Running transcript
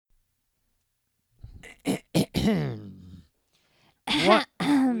What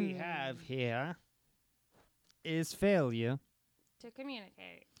we have here is failure. To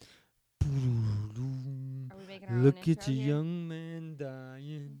communicate. Are we making our own Look intro at a here? young man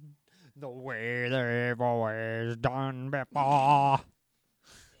dying the way they've always done before.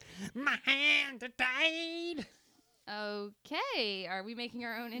 My hands are tied. Okay. Are we making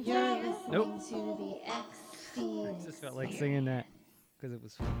our own intro You're here? listening Nope. to the XD. Just felt like singing that because it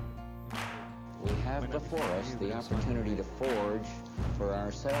was fun. We have before us the opportunity to forge for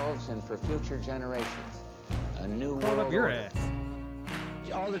ourselves and for future generations a new Crawled world up your order. ass.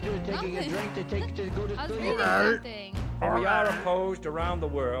 All they do is taking a Nothing. drink to go to I was sleep. reading something. But we are opposed around the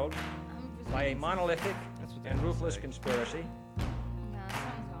world I'm by a reading monolithic That's what they and ruthless say. conspiracy. something. No,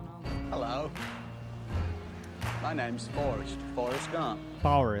 something's going on. Hello. My name's Forrest Gump.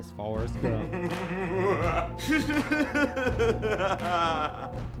 Forrest Gump.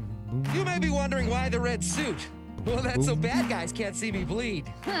 You may be wondering why the red suit. Well, that's so bad guys can't see me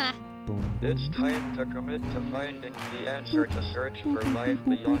bleed. Boom. It's time to commit to finding the answer to search for life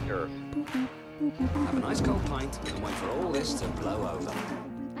beyond Earth. Have a nice cold pint and wait for all this to blow over.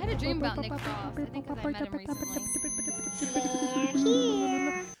 I had a dream about Nick Frost. I think because I met him recently.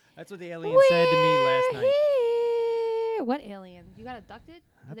 That's what the alien said to me last night. What alien? You got abducted? Did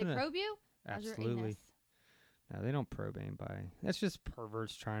they Happened to- probe you? How's your Absolutely. anus? No, they don't probe anybody. That's just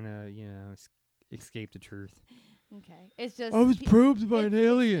perverts trying to, escape the truth. Okay. It's just. I was pe- probed by it's an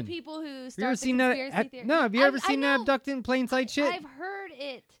alien. The people who Have you ever start the seen that? conspiracy theory. No, have you ever I seen that know. abducted in plain sight shit? I've heard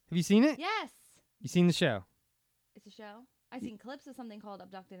it. Have you seen it? Yes. You seen the show? It's a show. I've seen clips of something called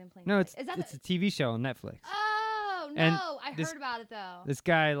Abducted in Plain No, Sight. it's Is that it's the- a TV show on Netflix. Oh no! And I this- heard about it though. This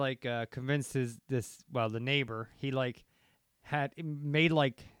guy convinced the neighbor. He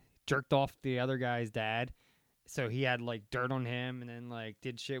jerked off the other guy's dad, so he had dirt on him, and then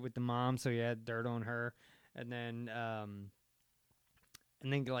did shit with the mom, so he had dirt on her, and then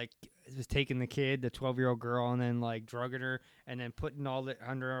was taking the kid, the 12-year-old girl, and then drugging her, and then putting all the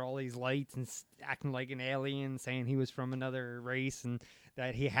under all these lights and acting like an alien, saying he was from another race and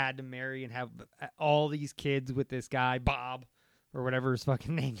that he had to marry and have all these kids with this guy Bob or whatever his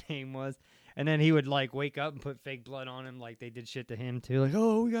fucking name was. And then he would wake up and put fake blood on him, like they did shit to him too. Like,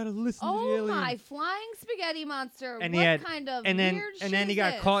 oh, we gotta listen to the Oh alien. my flying spaghetti monster! And What he had, kind of and then weird shit and then he is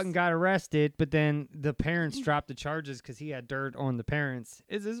got this? caught and got arrested. But then the parents dropped the charges because he had dirt on the parents.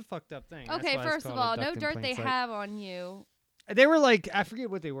 It's a fucked up thing. That's Okay, why it's first of called all, no abducted in dirt plain they sight. have on you. They were I forget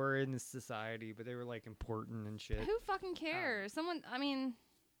what they were in this society, but they were important and shit. Who fucking cares? Someone. I mean,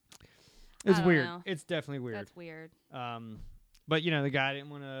 It's don't weird. know. It's definitely weird. that's weird. But the guy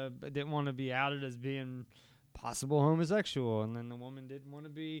didn't want to be outed as being possible homosexual, and then the woman didn't want to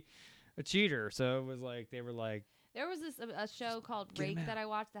be a cheater. So it was they were There was a show called Get him Rake that out. I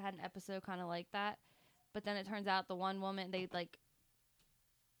watched that had an episode kind of like that, but then it turns out the one woman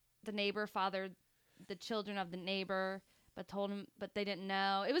the neighbor fathered the children of the neighbor, but they didn't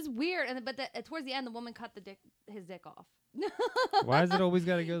know. It was weird, towards the end the woman cut his dick off. why is it always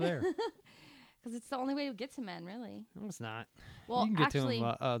got to go there? Because it's the only way to get to men, really. No, it's not. Well, you can get actually, to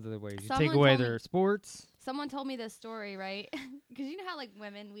them other ways. You someone take away told me- their sports. someone told me this story, right? Because you know how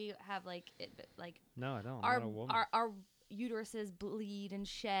women we have No, I don't. I'm our not a woman. our uteruses bleed and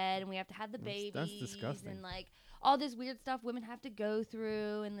shed, and we have to have the babies. That's disgusting. And all this weird stuff women have to go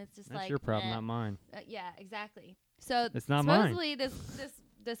through, and it's just That's your problem, not mine. Yeah, exactly. So It's not mine. supposedly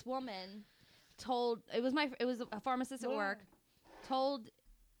this woman told it was a pharmacist at work told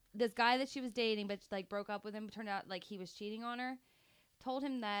this guy that she was dating, but broke up with him. Turned out he was cheating on her. Told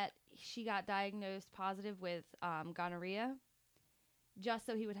him that she got diagnosed positive with gonorrhea, just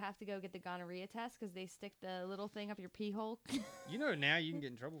so he would have to go get the gonorrhea test because they stick the little thing up your pee hole. Now you can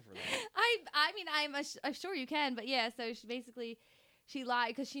get in trouble for that. I mean, I'm sure you can, but yeah. So she lied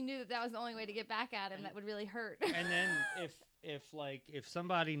because she knew that was the only way to get back at him. That would really hurt. And then if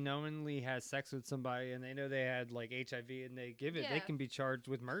somebody knowingly has sex with somebody and they know they had HIV and they give it, they Yeah. can be charged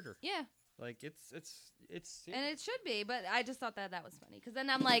with murder. Yeah, It's and it should be, but I just thought that was funny because then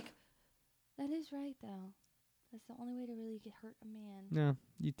I'm like, that is right though. That's the only way to really hurt a man. No,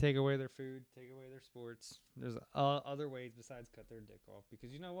 you take away their food, take away their sports. There's other ways besides cut their dick off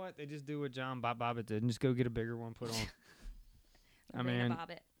because you know what? They just do what John Bobbitt did and just go get a bigger one put on. I mean,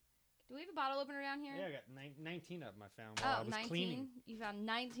 Bobbit. Do we have a bottle opener down here? yeah, I got 19 of them I found while I was 19? cleaning. You found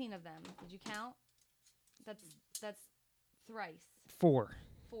 19 of them. Did you count? That's thrice. Four.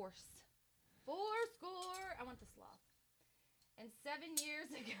 Fourscore. I want the sloth. And 7 years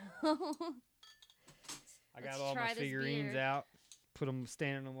ago. I got Let's all try my this figurines beer. out,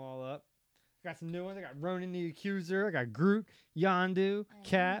 standing them all up. Got some new ones. I got Ronan the Accuser. I got Groot, Yondu, I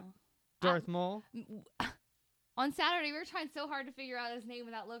Cap. know. Darth Maul. On Saturday, we were trying so hard to figure out his name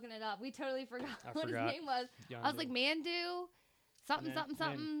without looking it up. We totally forgot what his name was. I was like, Mandu, something, something,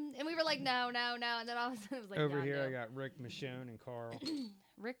 something. And we were like, no. And then all of a sudden it was like, over here, Yondu. I got Rick Michonne and Carl.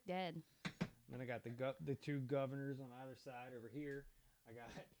 Rick dead. Then I got the two governors on either side over here. I got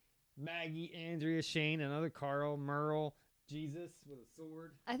Maggie, Andrea, Shane, another Carl, Merle, Jesus with a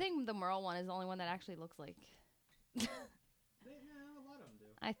sword. I think the Merle one is the only one that actually looks like. No, a lot of them do.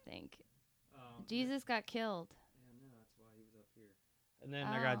 I think. Jesus got killed. Yeah, no, that's why he was up here. And then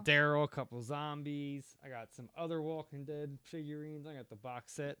I got Daryl, a couple zombies. I got some other Walking Dead figurines. I got the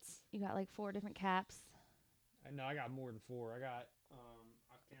box sets. You got like 4 different caps. I know I got more than 4. I got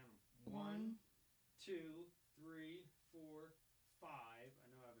I'll count them. 1, 2, 3, 4, 5. I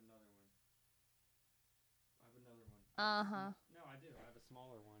know I have another one. No, I do. I have a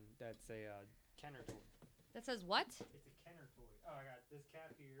smaller one. That's a Kenner toy. That says what? It's a Kenner toy. Oh, I got this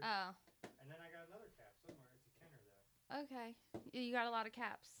cap here. Oh. And then I got another cap somewhere. It's a Kenner though. Okay. You got a lot of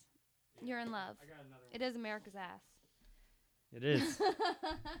caps. Yeah, you're in love. I got another one. It is America's ass. It is.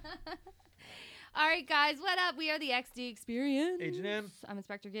 All right, guys. What up? We are the XD Experience. H&M. I'm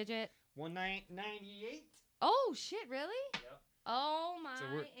Inspector Gidget. 198. Oh, shit. Really? Yep. Oh, my So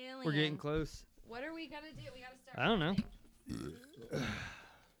alien. we're getting close. What are we going to do? We got to start. I don't know.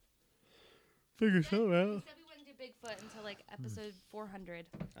 Figure something out. We said we wouldn't do Bigfoot until like episode 400.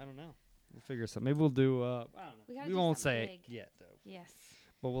 I don't know. We'll figure something. Maybe we'll do. I don't know. We won't say it yet, though. Yes.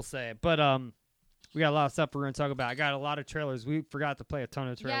 But we'll say it. But we got a lot of stuff we're gonna talk about. I got a lot of trailers. We forgot to play a ton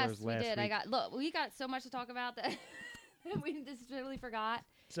of trailers last week. Yes, we did. We got so much to talk about that we just really forgot.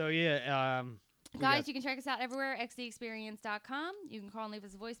 So yeah, guys, you can check us out everywhere. xdexperience.com. You can call and leave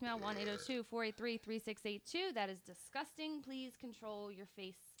us a voicemail 1-802-483-3682. That is disgusting. Please control your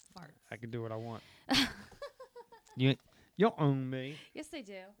face farts. I can do what I want. You own me. Yes, they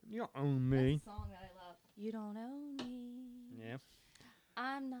do. You own me. That's a song that I love. You don't own me. Yeah.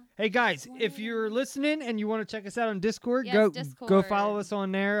 I'm not. Hey guys, if you're listening and you want to check us out on Discord, yes, go follow us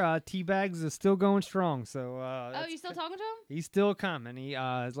on there. Teabags is still going strong. So you still talking to him? He's still commenting.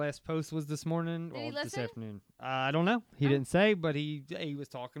 His last post was this morning. Did he listen? This afternoon. I don't know. He didn't say, but he was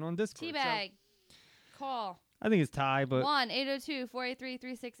talking on Discord. Teabag. Call. I think it's Ty, but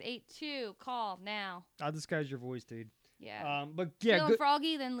 1-802-483-3682. Call now. I'll disguise your voice, dude. Yeah. But yeah, Feeling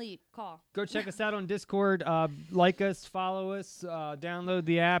froggy, then leave. Call. Go check us out on Discord. Like us, follow us, download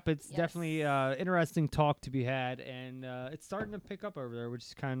the app. It's definitely interesting talk to be had, and it's starting to pick up over there, which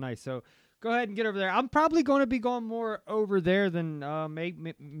is kind of nice. So go ahead and get over there. I'm probably going to be going more over there than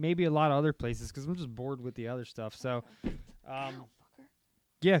maybe a lot of other places because I'm just bored with the other stuff. So,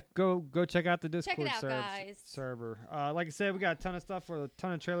 yeah, go check out the Discord server. Like I said, we got a ton of stuff for a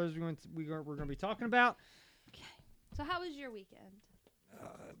ton of trailers we're going to be talking about. Okay. So how was your weekend?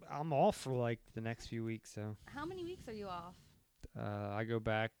 I'm off for like the next few weeks. So how many weeks are you off? I go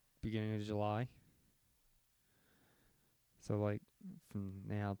back beginning of July. So like from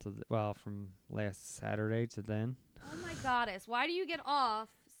now to from last Saturday to then. Oh my goddess! Why do you get off?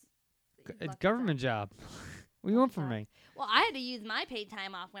 It's government job. What do you want from me? Well, I had to use my paid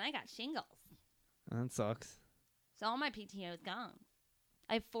time off when I got shingles. That sucks. So all my PTO is gone.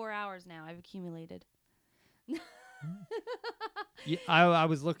 I have 4 hours now. I've accumulated. Yeah, I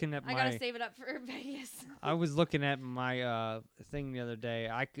was looking at my. I gotta save it up for Vegas. I was looking at my thing the other day.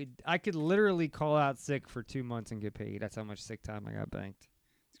 I could literally call out sick for 2 months and get paid. That's how much sick time I got banked.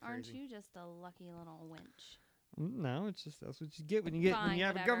 Aren't you just a lucky little wench? No, it's just that's what you get when you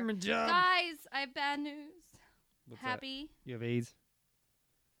have a government job. Guys, I have bad news. What's Happy. That? You have AIDS?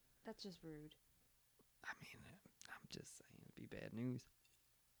 That's just rude. I mean, I'm just saying it'd be bad news.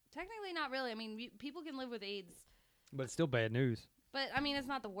 Technically, not really. I mean, people can live with AIDS. But it's still bad news. But I mean, it's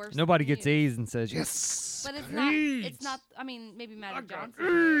not the worst. Nobody gets AIDS and says yes. But it's AIDS. not. It's not. I mean, maybe Magic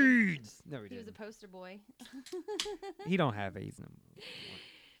Johnson. AIDS. No, he was a poster boy. He don't have AIDS no more.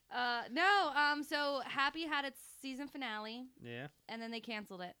 No. So Happy had its season finale. Yeah. And then they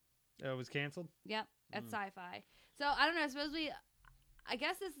canceled it. Oh, it was canceled. Yep. At Sci-Fi. So I don't know. Supposedly, I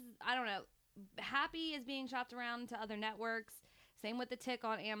guess this is. I don't know. Happy is being shopped around to other networks. Same with The Tick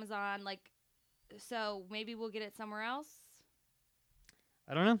on Amazon. Like. So maybe we'll get it somewhere else.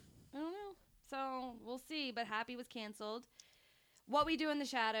 I don't know. So we'll see. But Happy was canceled. What We Do in the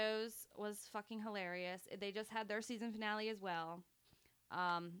Shadows was fucking hilarious. They just had their season finale as well.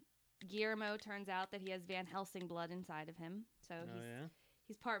 Guillermo turns out that he has Van Helsing blood inside of him. So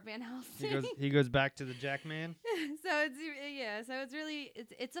he's part Van Helsing. He goes back to the Jackman. So it's really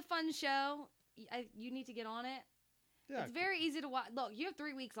it's a fun show. You need to get on it. Yeah, it's very easy to watch. Look, you have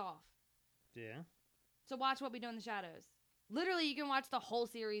 3 weeks off. Yeah. So watch What We Do in the Shadows. Literally, you can watch the whole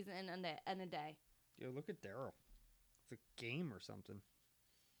series in a day. Yo, look at Daryl. It's a game or something.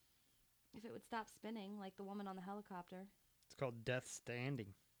 If it would stop spinning, like the woman on the helicopter. It's called Death Standing.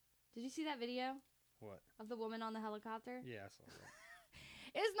 Did you see that video? What? Of the woman on the helicopter? Yeah, I saw that.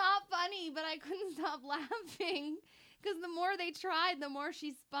 It's not funny, but I couldn't stop laughing. Because the more they tried, the more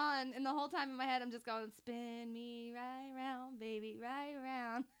she spun. And the whole time in my head, I'm just going, spin me right round, baby, right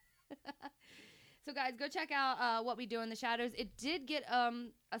round. So, guys, go check out What We Do in the Shadows. It did get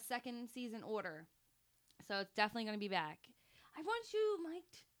a second season order. So, it's definitely going to be back. I want you, Mike,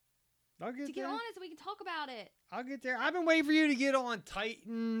 to get on it so we can talk about it. I'll get there. I've been waiting for you to get on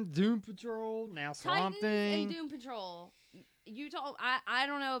Titan, Doom Patrol, now Swamp Titans Thing. and Doom Patrol. You told I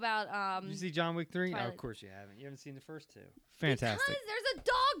don't know about Did you see John Wick 3? Oh, Twilight. of course you haven't. You haven't seen the first two. Fantastic. Because there's a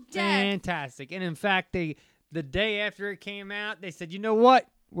dog death. Fantastic. And in fact, the day after it came out, they said, you know what?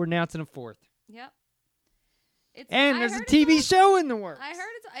 We're announcing a fourth. Yep. And there's a TV show in the works. I heard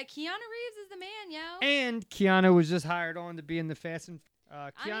it's Keanu Reeves is the man, yo. And Keanu was just hired on to be in the Fast and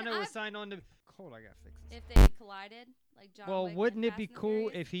Keanu was I've- signed on to. Hold, I gotta fix this. If they collided, like John Well, Wick wouldn't and it be Fast and the cool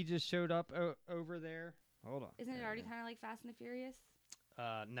Furious? if he just showed up over there? Hold on. Isn't it already kind of like Fast and the Furious?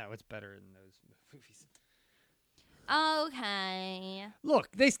 No, it's better than those movies. Okay. Look,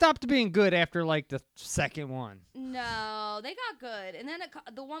 they stopped being good after like the second one. No, they got good, and then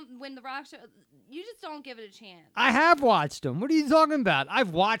the one when the Rock show, you just don't give it a chance. I have watched them. What are you talking about?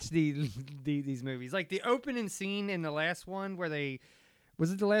 I've watched these movies. Like the opening scene in the last one where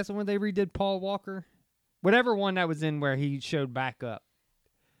was it the last one where they redid Paul Walker? Whatever one that was in where he showed back up.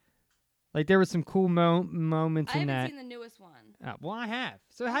 Like there was some cool moments in that. I haven't seen the newest one. Well, I have.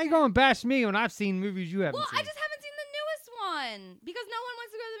 So how you going to bash me when I've seen movies you haven't Well, seen? I just haven't seen the newest one because no one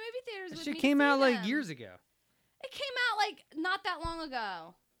wants to go to the movie theaters That with shit me. came to out see like them. years ago. It came out like not that long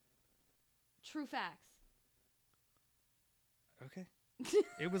ago. True facts. Okay.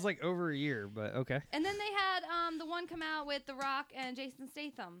 It was like over a year, but okay. And then they had the one come out with The Rock and Jason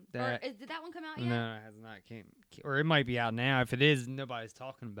Statham. Did that one come out yet? No, it has not came. Or it might be out now. If it is, nobody's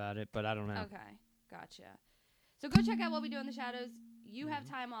talking about it, but I don't know. Okay, gotcha. So go check out What We Do in the Shadows. You have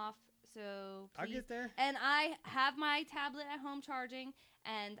time off, so please. I'll get there. And I have my tablet at home charging,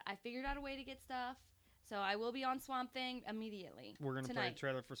 and I figured out a way to get stuff. So I will be on Swamp Thing immediately. We're going to play a tonight.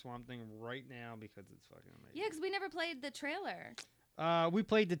 trailer for Swamp Thing right now because it's fucking amazing. Yeah, because we never played the trailer. We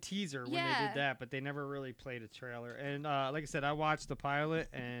played the teaser when they Yeah. did that, but they never really played a trailer. And like I said, I watched the pilot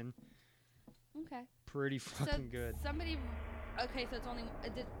and Okay. pretty fucking good. Somebody. Okay, so it's only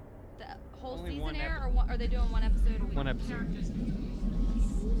did the whole Only season one air, or are they doing one episode a week? One episode.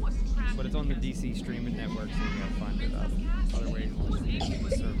 But it's on the DC streaming network, so you gotta find it other ways to listen to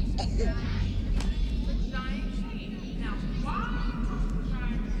the service.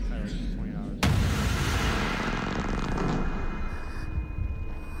 $20.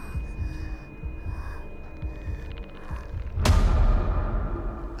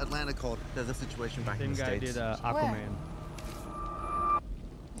 Atlanta called. There's a situation back in Same the guy States. did Aquaman.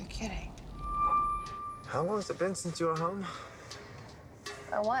 You're kidding. How long has it been since you were home?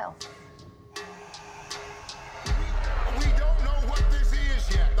 A while. We don't know what this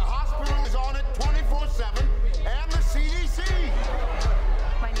is yet. The hospital is on it 24/7, and the CDC.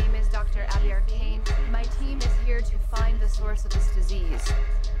 My name is Dr. Abby Arcane. My team is here to find the source of this disease.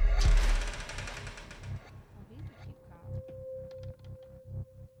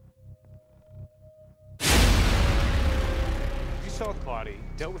 You saw Claudia.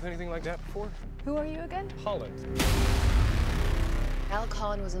 Dealt with anything like that before? Who are you again? Holland. Al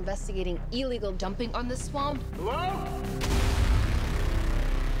Collin was investigating illegal dumping on the swamp. Hello?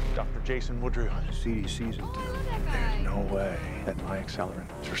 Dr. Jason Woodrow. The CDC's Oh, I love that guy. no way that my accelerant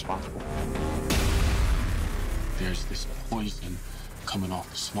is responsible. There's this poison coming off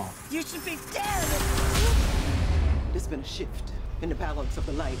the swamp. You should be dead! There's been a shift in the balance of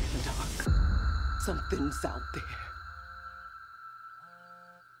the light and the dark. Something's out there.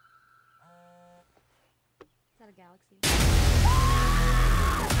 Is that a galaxy?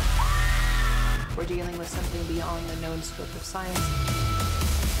 We're dealing with something beyond the known scope of science.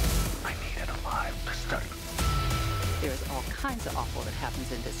 I need it alive to study. There's all kinds of awful that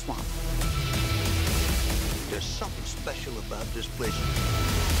happens in this swamp. There's something special about this place.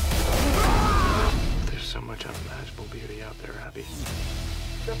 There's so much unimaginable beauty out there, Abby.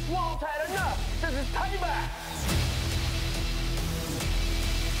 The swamp's had enough. This is payback.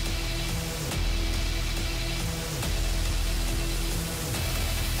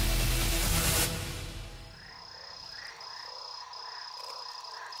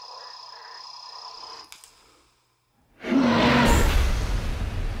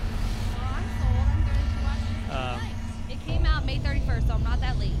 It came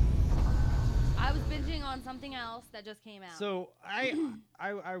I was binging on something else that just came out. So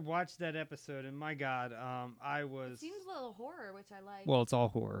I watched that episode, and my God, I was. It seems a little horror, which I like. Well, it's all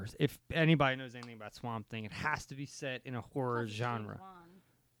horrors. If anybody knows anything about Swamp Thing, it has to be set in a horror genre.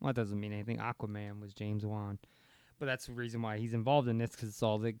 Well, that doesn't mean anything. Aquaman was James Wan, but that's the reason why he's involved in this, because it's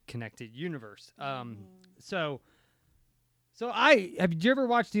all the connected universe. So did you ever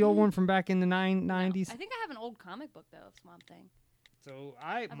watch the old one from back in the 90s? No. I think I have an old comic book though of Swamp Thing. So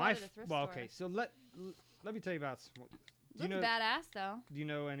okay. So let me tell you about. Do you know badass though? Do you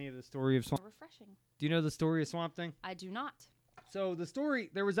know any of the story of Swamp? Refreshing. Do you know the story of Swamp Thing? I do not. So the story,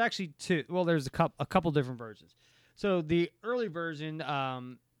 there was actually two. Well, there's a couple different versions. So the early version,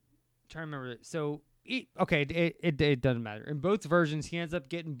 trying to remember it. So it doesn't matter. In both versions, he ends up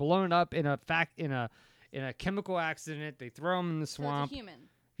getting blown up in a chemical accident. They throw him in the swamp. So it's a human.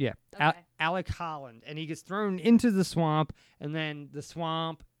 Yeah, Okay. Alec Holland, and he gets thrown into the swamp, and then the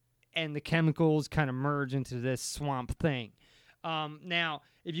swamp and the chemicals kind of merge into this Swamp Thing. Now,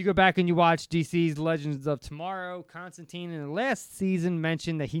 if you go back and you watch DC's Legends of Tomorrow, Constantine in the last season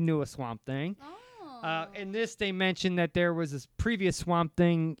mentioned that he knew a Swamp Thing. In this, they mentioned that there was this previous Swamp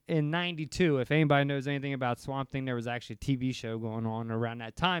Thing in '92. If anybody knows anything about Swamp Thing, there was actually a TV show going on around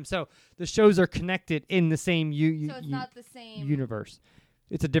that time. So the shows are connected in the same so it's not the same universe.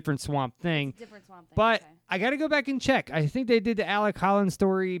 It's a different Swamp Thing. It's a different Swamp Thing. But okay. I got to go back and check. I think they did the Alec Holland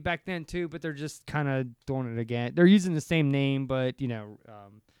story back then too, but they're just kind of doing it again. They're using the same name, but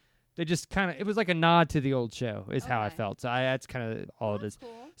they just kind of, it was like a nod to the old show is how I felt. So that's kind of all it is. Cool.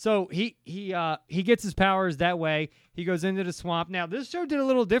 So he gets his powers that way. He goes into the swamp. Now this show did a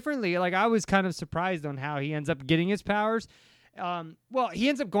little differently. Like I was kind of surprised on how he ends up getting his powers. Well, he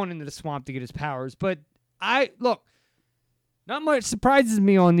ends up going into the swamp to get his powers, but not much surprises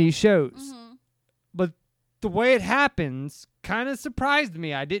me on these shows. Mm-hmm. But the way it happens kind of surprised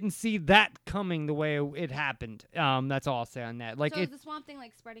me. I didn't see that coming the way it happened. That's all I'll say on that. Like, so is the Swamp Thing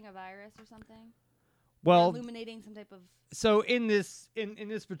like spreading a virus or something? Well, or illuminating some type of. So in this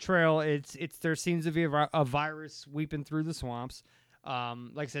portrayal, it's there seems to be a virus sweeping through the swamps. Like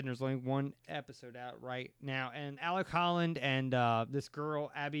I said, there's only one episode out right now, and Alec Holland and this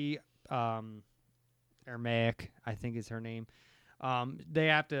girl Abby Aramaic, I think is her name. They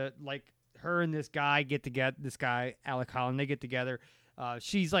have to, like, her and this guy get together. This guy Alec Holland, they get together.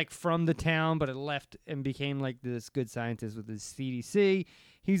 She's like from the town, but it left and became like this good scientist with his CDC.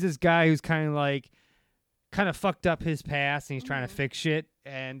 He's this guy who's kind of fucked up his past, and he's trying to fix shit.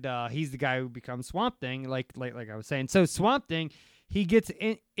 And he's the guy who becomes Swamp Thing, like I was saying. So Swamp Thing, he gets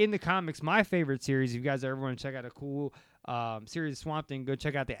in the comics. My favorite series. If you guys ever want to check out a cool series of Swamp Thing, go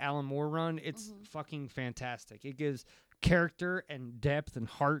check out the Alan Moore run. It's fucking fantastic. It gives character and depth and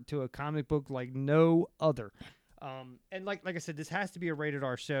heart to a comic book like no other. And like I said, this has to be a rated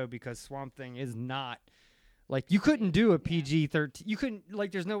R show because Swamp Thing is not. Like, you couldn't do a PG-13. You couldn't,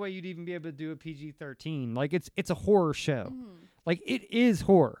 like, there's no way you'd even be able to do a PG-13. Like, it's a horror show. Like, it is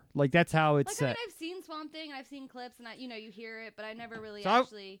horror. Like, that's how it's set. I mean, I've seen Swamp Thing, and I've seen clips, and you hear it, but I never really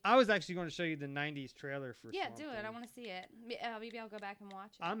I was actually going to show you the 90s trailer for Swamp do Thing. it. I want to see it. Maybe I'll go back and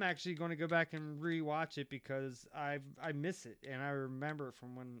watch it. I'm actually going to go back and rewatch it because I miss it, and I remember it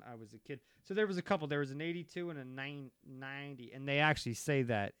from when I was a kid. So there was a couple. There was an 82 and a 90, and they actually say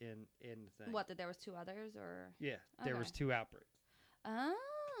that in the thing. What, that there was two others, or? Yeah, there was two outbreaks. Oh.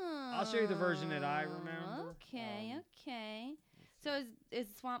 I'll show you the version that I remember. Okay. So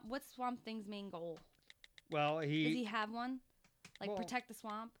what's Swamp Thing's main goal? Well, does he have one? Like, protect the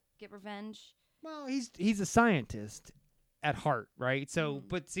swamp, get revenge? Well, he's a scientist at heart, right? So,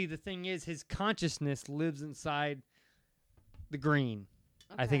 but see, the thing is, his consciousness lives inside the green.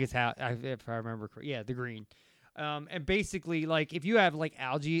 Okay. I think it's if I remember correctly. Yeah, the green. And basically, like, if you have like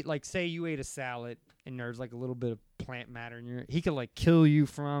algae, like say you ate a salad and there's like a little bit of plant matter in your, he could like kill you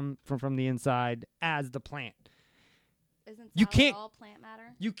from the inside as the plant. Isn't salad all plant matter?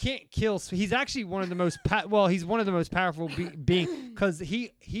 You can't kill. So he's actually one of the most he's one of the most powerful beings because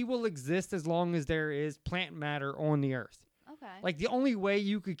he will exist as long as there is plant matter on the earth. Okay. Like, the only way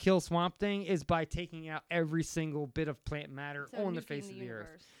you could kill Swamp Thing is by taking out every single bit of plant matter on the face of the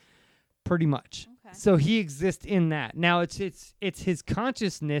earth. Pretty much. Okay. So he exists in that. Now it's his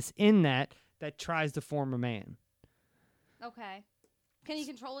consciousness in that tries to form a man. Okay. Can he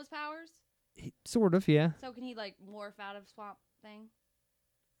control his powers? Sort of, yeah. So can he like morph out of Swamp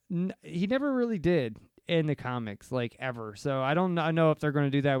Thing? He never really did in the comics, like, ever. So I don't know if they're going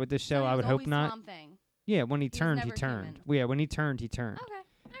to do that with this show. So I would hope not. Swamp Thing. Yeah, when he turned, he turned. Well, yeah, when he turned, he turned. Okay.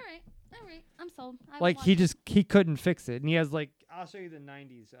 All right. I'm sold. Like, he couldn't fix it, and he has, like, I'll show you the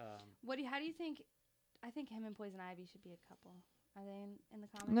 90s. How do you think? I think him and Poison Ivy should be a couple. Are they in the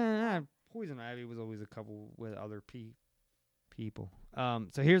comics? Nah, Poison Ivy was always a couple with other people.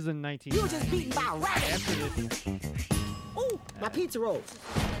 So here's the 19. You were just beaten by a rabbit. After this, Ooh, my pizza rolls.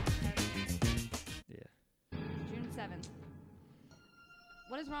 yeah. June 7th.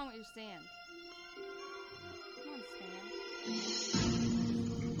 What is wrong with your stand? Come on, stand.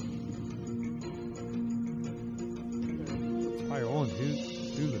 It's probably on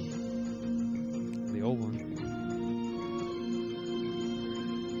Hulu. The old one.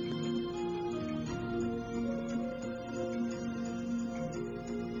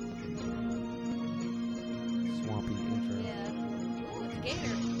 Swampy intro. Yeah. Ooh, it's a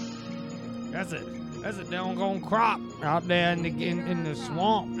gator. That's a doggone crop out there in the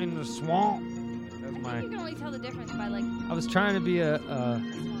swamp. In the swamp. That's I think you can only tell the difference by like. I was trying to be a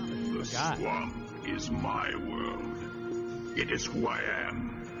The guy. swamp is my world. It is who I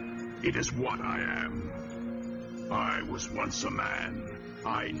am. It is what I am. I was once a man.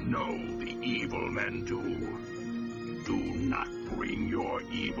 I know the evil men do. Do not bring your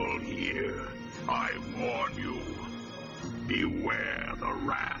evil here. I warn you. Beware the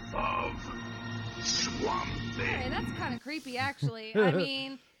wrath of Swamp Thing. Hey, that's kind of creepy, actually. I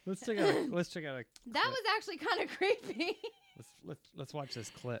mean, Let's check out. A that was actually kind of creepy. Let's watch this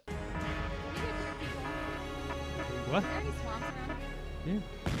clip. What? Are there any swamps around here?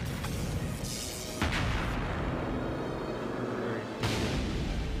 Yeah.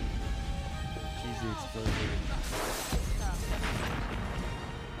 Cheesy explosion.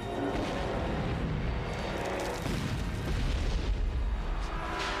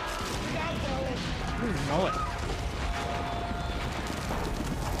 Know it.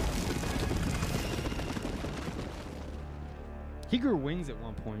 He grew wings at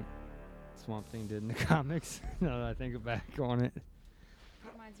one point. Swamp Thing did in the comics. Now that I think back on it.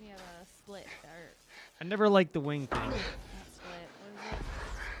 Reminds me of a Split. Or I never liked the wing thing. not Split. What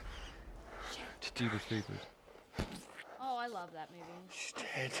is it? Jeepers Creepers. Oh, I love that movie. He's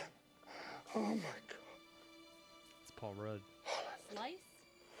dead. Oh my god. It's Paul Rudd. Slice?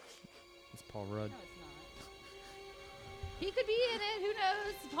 It's Paul Rudd. No, it's not. He could be in it. Who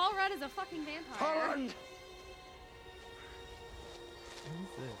knows? Paul Rudd is a fucking vampire. Holland! Who's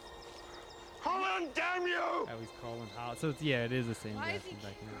this? Holland, damn you! Oh, he's calling Holland. So it's, yeah, it is the same Why guy is he from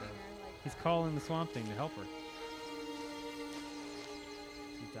back in the day. like He's calling the Swamp Thing to help her.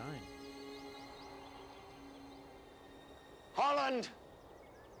 She's dying. Holland!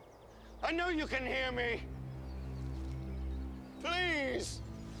 I know you can hear me! Please!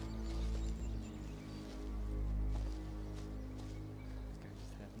 This guy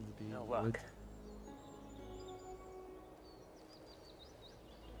just happens to be No in the luck. woods.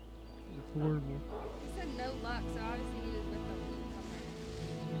 It's horrible. He said no luck, so obviously he was with them somewhere.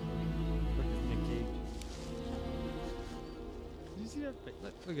 Look at Nick Cage. Did you see that?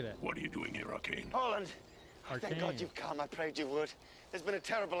 Look at that. What are you doing here, Arcane? Holland, thank Arcane. God you've come. I prayed you would. There's been a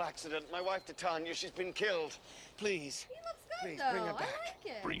terrible accident. My wife, Titania, she's been killed. Please. He looks good, Please, though. bring her I back.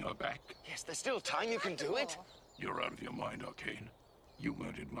 like it. Bring her back. Yes, there's still time. You can do it. You're out of your mind, Arcane. You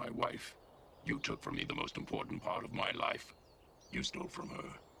murdered my wife. You took from me the most important part of my life. You stole from her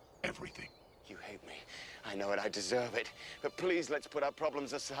everything. You hate me. I know it. I deserve it. But please, let's put our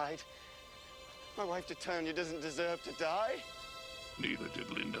problems aside. My wife, Titania, doesn't deserve to die. Neither did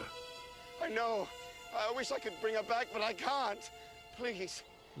Linda. I know. I wish I could bring her back, but I can't. Please.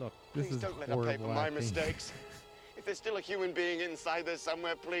 Look, this Please is don't let her pay horrible for my acting. mistakes. If there's still a human being inside there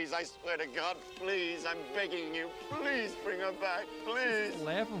somewhere, please, I swear to God, please, I'm begging you, please bring her back, please. It's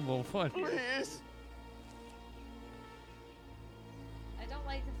laughable funny. Please. I don't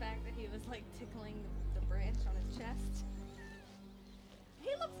like the fact that he was like tickling the branch on his chest. He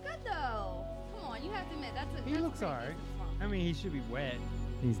looks good though. Come on, you have to admit He that's looks pretty alright. decent swamp. I mean, he should be wet.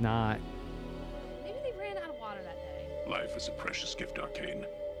 He's not. Maybe they ran out of water that day. Life is a precious gift, Arcane.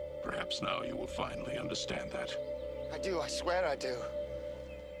 Perhaps now you will finally understand that. I do, I swear I do.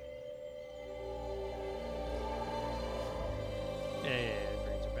 Yeah, it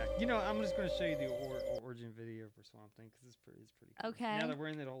brings her back. You know, I'm just going to show you the origin video for Swamp Thing because it's pretty cool. Okay. Now that we're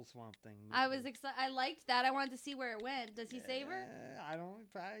in that whole Swamp Thing. I was excited. I liked that. I wanted to see where it went. Does he save her? I don't.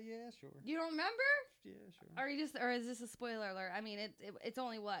 Yeah, sure. You don't remember? Yeah, sure. Or is this a spoiler alert? I mean, it's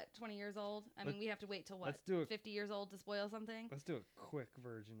only what 20 years old. I mean, we have to wait till what? Let's do it. 50 years old to spoil something. Let's do a quick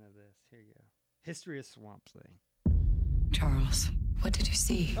version of this. Here you go. History of Swamp Thing. Charles, what did you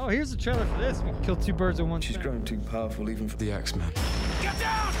see? Oh, here's the trailer for this. We'll kill two birds with one stone. She's grown too powerful even for the Axeman. Get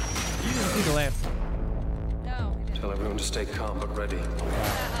down! You didn't see the laugh. No. Tell everyone to stay calm but ready.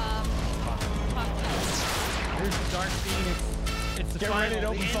 Here's the dark scene. It's the Get final. ready to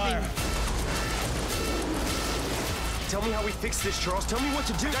open fire. Tell me how we fix this, Charles. Tell me what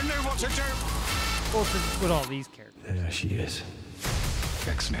to do. I know what to do. Well, with all these characters. There she is.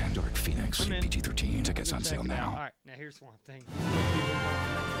 X-Men, Dark Phoenix, PG-13. Tickets on sale now. All right, now here's Swamp Thing.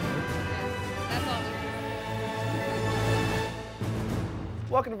 That's all.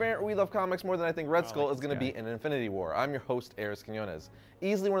 Welcome to Variant, where we love comics more than I think Red Skull is going to be in Infinity War. I'm your host, Aris Quinones.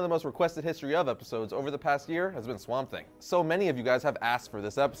 Easily one of the most requested History of episodes over the past year has been Swamp Thing. So many of you guys have asked for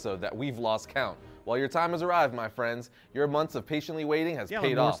this episode that we've lost count. Well, your time has arrived, my friends. Your months of patiently waiting has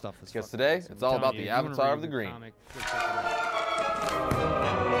paid off. Because today, it's all about the Avatar of the Green.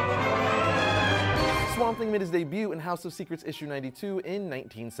 Swamp Thing made his debut in House of Secrets issue 92 in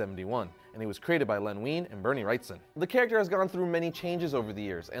 1971, and he was created by Len Wein and Bernie Wrightson. The character has gone through many changes over the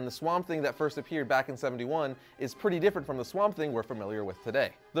years, and the Swamp Thing that first appeared back in 71 is pretty different from the Swamp Thing we're familiar with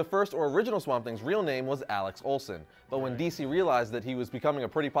today. The first or original Swamp Thing's real name was Alex Olsen, but when DC realized that he was becoming a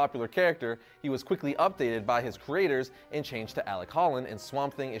pretty popular character, he was quickly updated by his creators and changed to Alec Holland in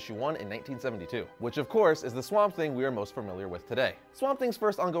Swamp Thing issue 1 in 1972, which of course is the Swamp Thing we are most familiar with today. Swamp Thing's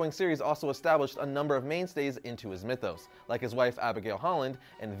first ongoing series also established a number of mainstays into his mythos, like his wife Abigail Holland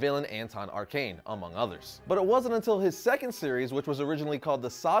and villain Anton Arcane, among others. But it wasn't until his second series, which was originally called The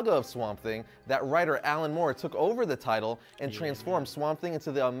Saga of Swamp Thing, that writer Alan Moore took over the title and transformed Swamp Thing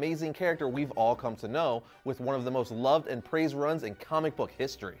into the amazing character we've all come to know, with one of the most loved and praised runs in comic book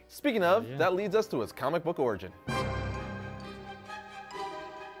history. Speaking of, that leads us to his comic book origin.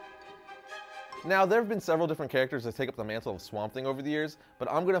 Now, there have been several different characters that take up the mantle of Swamp Thing over the years, but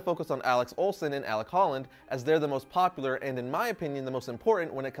I'm going to focus on Alex Olsen and Alec Holland as they're the most popular and, in my opinion, the most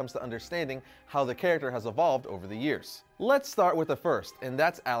important when it comes to understanding how the character has evolved over the years. Let's start with the first, and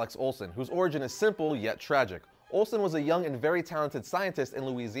that's Alex Olsen, whose origin is simple yet tragic. Olsen was a young and very talented scientist in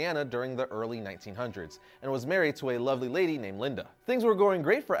Louisiana during the early 1900s, and was married to a lovely lady named Linda. Things were going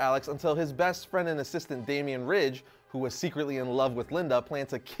great for Alex until his best friend and assistant Damian Ridge, who was secretly in love with Linda, planned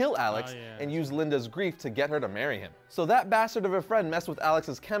to kill Alex and use Linda's grief to get her to marry him. So that bastard of a friend messed with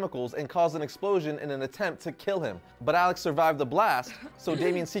Alex's chemicals and caused an explosion in an attempt to kill him. But Alex survived the blast, so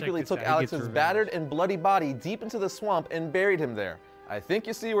Damian secretly took Alex's battered and bloody body deep into the swamp and buried him there. I think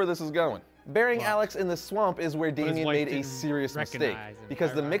you see where this is going. Burying Alex in the swamp is where Damian made a serious mistake,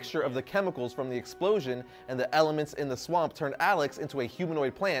 because the mixture of the chemicals from the explosion and the elements in the swamp turned Alex into a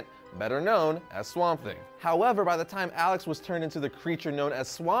humanoid plant, better known as Swamp Thing. However, by the time Alex was turned into the creature known as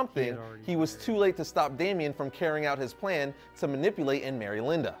Swamp Thing, he was too late to stop Damian from carrying out his plan to manipulate and marry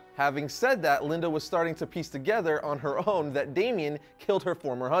Linda. Having said that, Linda was starting to piece together on her own that Damian killed her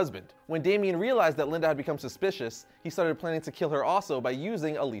former husband. When Damian realized that Linda had become suspicious, he started planning to kill her also by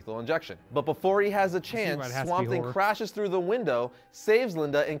using a lethal injection. But before he has a chance, Swamp Thing crashes through the window, saves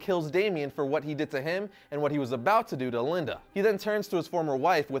Linda, and kills Damian for what he did to him and what he was about to do to Linda. He then turns to his former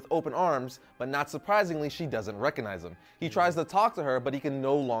wife with open arms, but not surprisingly, she doesn't recognize him. He tries to talk to her, but he can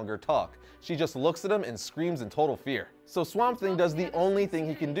no longer talk. She just looks at him and screams in total fear. So Swamp Thing does the only thing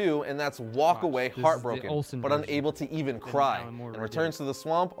he can do, and that's walk away heartbroken, but unable to even cry, and returns to the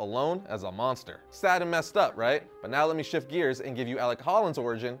swamp alone as a monster. Sad and messed up, right? But now let me shift gears and give you Alec Holland's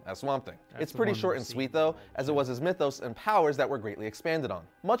origin as Swamp Thing. It's pretty short and sweet though, as it was his mythos and powers that were greatly expanded on.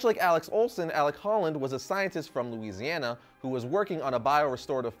 Much like Alex Olsen, Alec Holland was a scientist from Louisiana who was working on a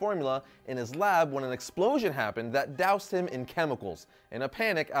biorestorative formula in his lab when an explosion happened that doused him in chemicals. In a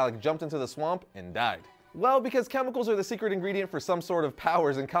panic, Alec jumped into the swamp and died. Well, because chemicals are the secret ingredient for some sort of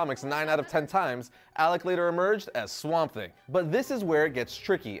powers in comics 9 out of 10 times, Alec later emerged as Swamp Thing. But this is where it gets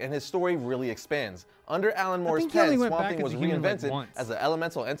tricky, and his story really expands. Under Alan Moore's pen, Swamp Thing was reinvented as an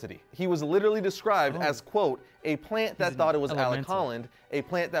elemental entity. He was literally described as, quote, a plant that thought it was Alec Holland, a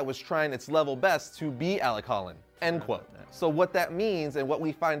plant that was trying its level best to be Alec Holland, end quote. So what that means, and what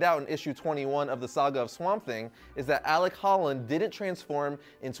we find out in issue 21 of the Saga of Swamp Thing, is that Alec Holland didn't transform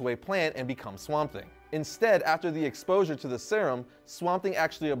into a plant and become Swamp Thing. Instead, after the exposure to the serum, Swamp Thing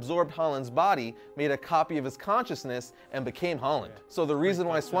actually absorbed Holland's body, made a copy of his consciousness, and became Holland. So the reason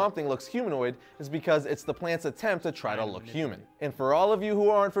why Swamp Thing looks humanoid is because it's the plant's attempt to try to look human. And for all of you who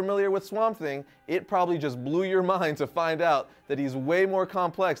aren't familiar with Swamp Thing, it probably just blew your mind to find out that he's way more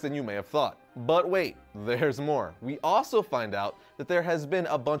complex than you may have thought. But wait, there's more. We also find out that there has been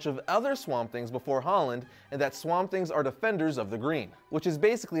a bunch of other Swamp Things before Holland, and that Swamp Things are defenders of the green, which is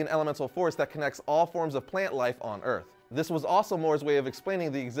basically an elemental force that connects all forms of plant life on Earth. This was also Moore's way of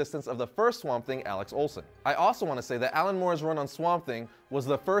explaining the existence of the first Swamp Thing, Alex Olsen. I also want to say that Alan Moore's run on Swamp Thing was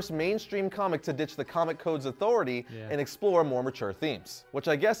the first mainstream comic to ditch the Comic Code's authority and explore more mature themes. Which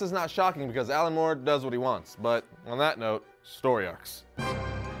I guess is not shocking because Alan Moore does what he wants. But on that note, story arcs.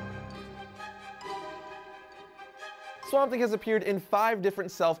 Swamp Thing has appeared in 5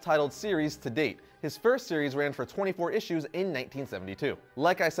 different self-titled series to date, His first series ran for 24 issues in 1972.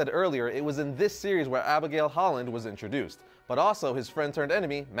 Like I said earlier, it was in this series where Abigail Holland was introduced, but also his friend turned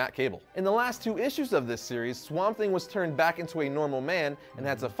enemy, Matt Cable. In the last 2 issues of this series, Swamp Thing was turned back into a normal man and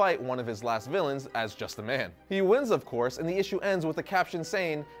had to fight one of his last villains as just a man. He wins, of course, and the issue ends with a caption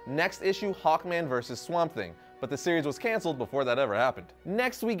saying, "Next issue, Hawkman vs. Swamp Thing." But the series was cancelled before that ever happened.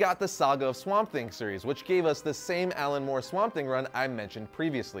 Next, we got the Saga of Swamp Thing series, which gave us the same Alan Moore Swamp Thing run I mentioned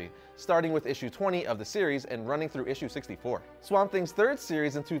previously, starting with issue 20 of the series and running through issue 64. Swamp Thing's third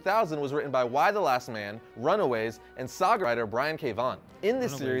series in 2000 was written by Y the Last Man, Runaways, and Saga writer Brian K. Vaughan. In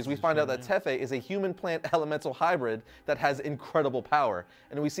this series, we find out that Tefe is a human-plant elemental hybrid that has incredible power,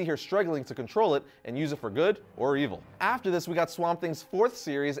 and we see her struggling to control it and use it for good or evil. After this, we got Swamp Thing's 4th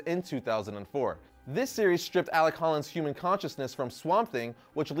series in 2004. This series stripped Alec Holland's human consciousness from Swamp Thing,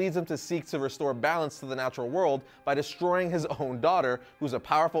 which leads him to seek to restore balance to the natural world by destroying his own daughter, who's a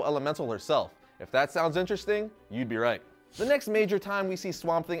powerful elemental herself. If that sounds interesting, you'd be right. The next major time we see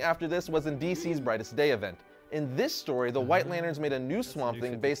Swamp Thing after this was in DC's Brightest Day event. In this story, the White Lanterns made a new Swamp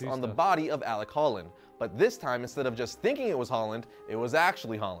Thing based on the body of Alec Holland. But this time, instead of just thinking it was Holland, it was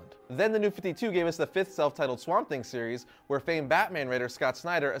actually Holland. Then the New 52 gave us the 5th self-titled Swamp Thing series, where famed Batman writer Scott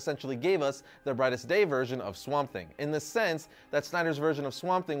Snyder essentially gave us the Brightest Day version of Swamp Thing, in the sense that Snyder's version of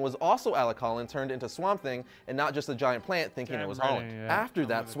Swamp Thing was also Alec Holland turned into Swamp Thing, and not just a giant plant thinking it was Holland. After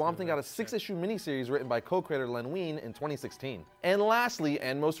that, Swamp Thing got a 6-issue miniseries written by co-creator Len Wein in 2016. And lastly,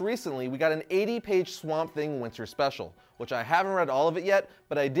 and most recently, we got an 80-page Swamp Thing winter special, which I haven't read all of it yet,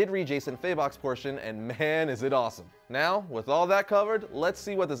 but I did read Jason Fabok's portion, and man, is it awesome. Now, with all that covered, let's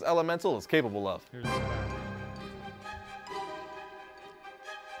see what this elemental is capable of.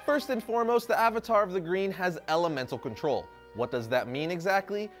 First and foremost, the Avatar of the Green has elemental control. What does that mean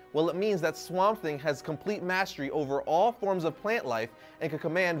exactly? Well, it means that Swamp Thing has complete mastery over all forms of plant life and can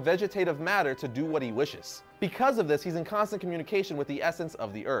command vegetative matter to do what he wishes. Because of this, he's in constant communication with the essence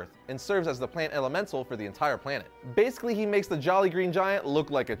of the earth and serves as the plant elemental for the entire planet. Basically, he makes the Jolly Green Giant look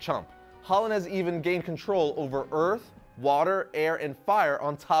like a chump. Holland has even gained control over earth, water, air, and fire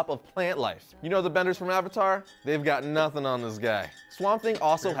on top of plant life. You know the Benders from Avatar? They've got nothing on this guy. Swamp Thing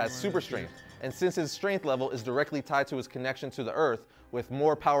also has super strength, and since his strength level is directly tied to his connection to the earth, with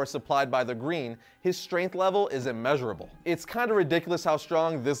more power supplied by the green, his strength level is immeasurable. It's kind of ridiculous how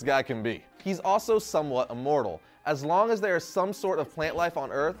strong this guy can be. He's also somewhat immortal. As long as there is some sort of plant life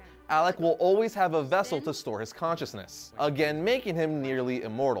on Earth, Alec will always have a vessel to store his consciousness, again making him nearly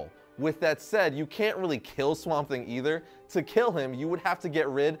immortal. With that said, you can't really kill Swamp Thing either. To kill him, you would have to get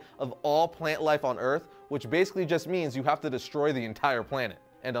rid of all plant life on Earth, which basically just means you have to destroy the entire planet.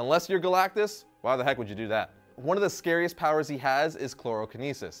 And unless you're Galactus, why the heck would you do that? One of the scariest powers he has is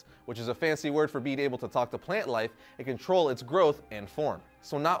chlorokinesis, which is a fancy word for being able to talk to plant life and control its growth and form.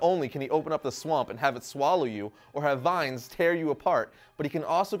 So not only can he open up the swamp and have it swallow you, or have vines tear you apart, but he can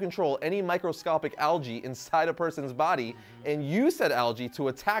also control any microscopic algae inside a person's body and use said algae to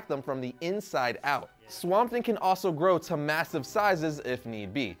attack them from the inside out. Swamp Thing can also grow to massive sizes if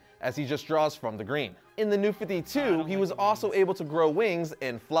need be, as he just draws from the green. In the New 52, he was also able to grow wings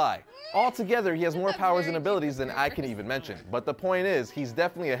and fly. Altogether, he has more powers and abilities than I can even mention, but the point is, he's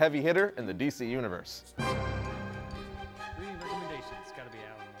definitely a heavy hitter in the DC universe.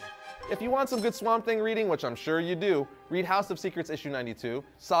 If you want some good Swamp Thing reading, which I'm sure you do, read House of Secrets issue 92,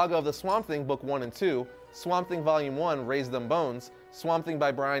 Saga of the Swamp Thing book 1 and 2, Swamp Thing volume 1, Raise Them Bones, Swamp Thing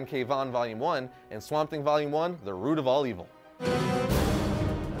by Brian K. Vaughan volume 1, and Swamp Thing volume 1, The Root of All Evil.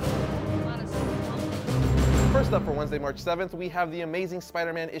 First up for Wednesday, March 7th, we have the Amazing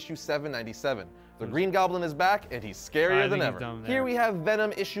Spider-Man issue 797. The Green Goblin is back, and he's scarier than ever. Here we have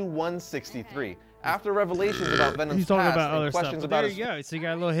Venom issue 163. After revelations about Venom's past and questions about his... There you go. So you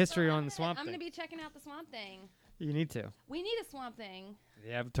got a little history on the Swamp Thing. I'm going to be checking out the Swamp Thing. You need to. We need a Swamp Thing.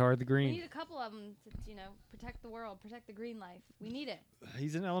 The Avatar of the Green. We need a couple of them to, you know, protect the world, protect the green life. We need it.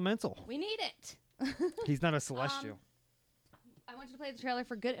 He's an elemental. We need it. He's not a celestial. I want you to play the trailer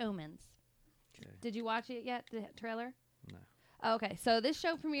for Good Omens. Okay. Did you watch it yet, the trailer? No. Oh, okay, so this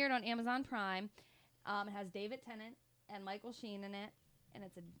show premiered on Amazon Prime. It has David Tennant and Michael Sheen in it. And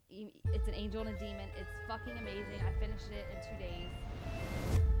it's an angel and a demon. It's fucking amazing. I finished it in 2 days.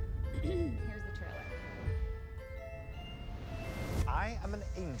 Here's the trailer. I am an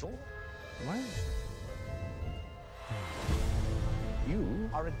angel. What? You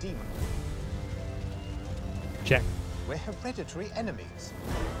are a demon. Check. We're hereditary enemies.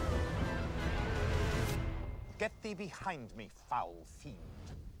 Get thee behind me, foul fiend.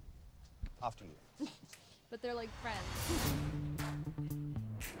 After you. But they're like friends.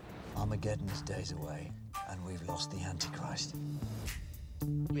 Armageddon's days away, and we've lost the Antichrist.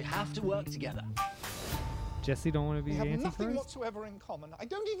 We have to work together. Jesse don't want to be We the have nothing Antichrist? whatsoever in common. I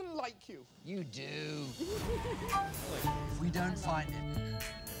don't even like you. You do. If we don't find him,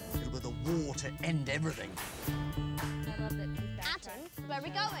 it'll be the war to end everything. I love that he's backtracked. Atom, where are we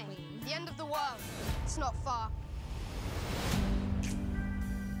going? The end of the world. It's not far.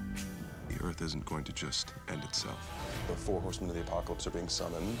 The Earth isn't going to just end itself. The four horsemen of the apocalypse are being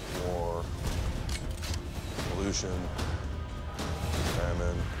summoned. War, pollution,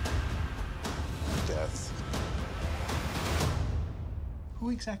 famine, death. Who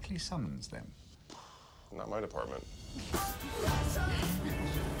exactly summons them? Not my department.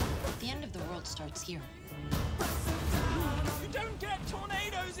 The end of the world starts here. You don't get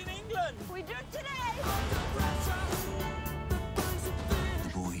tornadoes in England! We do today! The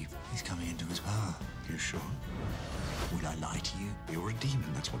boy is coming into his power. You sure? Would I lie to you? You're a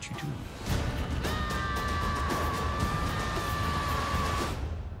demon, that's what you do.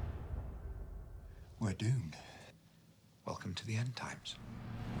 We're doomed. Welcome to the end times.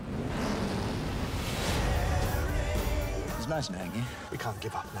 It's nice knowing you. We can't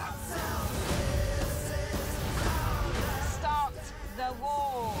give up now. Start the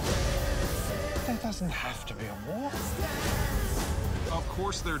war. There doesn't have to be a war. Of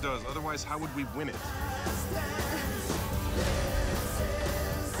course there does. Otherwise, how would we win it?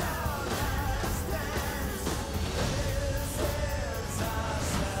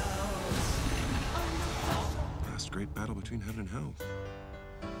 Last great battle between heaven and hell.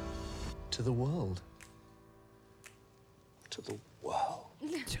 To the world. To the world.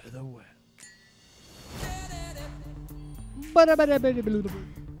 To the world. That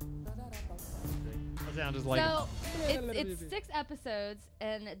sound is like So it's 6 episodes,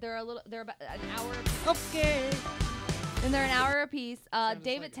 and they're about an hour. Okay. And they're an hour apiece.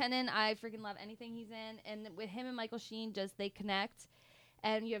 David Tennant, I freaking love anything he's in, and with him and Michael Sheen, they connect.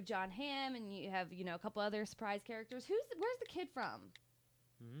 And you have John Hamm, and you have a couple other surprise characters. Where's the kid from?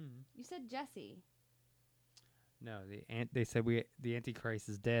 You said Jesse. No, they said the Antichrist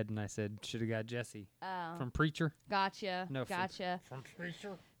is dead, and I said should have got Jesse from Oh. Preacher. Gotcha. No, Gotcha. From Preacher.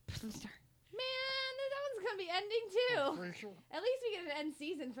 Man, that one's gonna be ending too. At least we get an end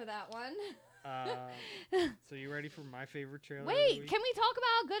season for that one. So you ready for my favorite trailer? Wait, can we talk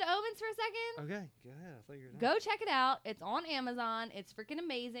about Good Omens for a second? Okay, go ahead. I thought you were done. Go check it out. It's on Amazon. It's freaking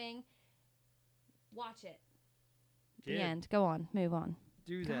amazing. Watch it. The Yeah. end. Go on. Move on.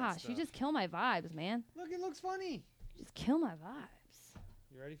 Do that Gosh, you stuff. just kill my vibes, man. Look, it looks funny. You just kill my vibes.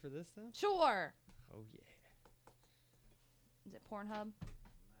 You ready for this though? Sure. Oh yeah. Is it Pornhub?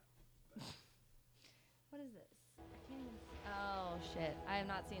 What is this? I can't even. Oh shit! I have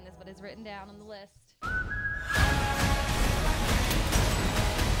not seen this, but it's written down on the list.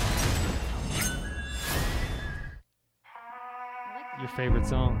 Your favorite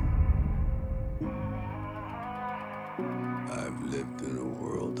song? I've lived in a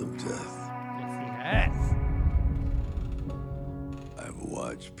world of death. Yes, he has. I've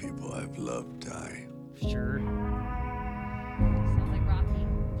watched people I've loved die. Sure. Sounds like Rocky.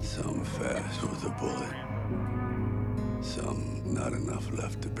 Some fast with a bullet. Some not enough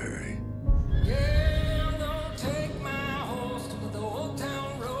left to bury. Yeah, I'm gonna take my horse to the old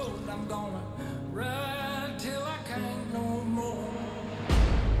town road. I'm gonna ride till I can't no more.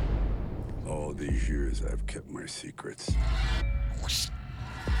 All these years I've kept my secrets.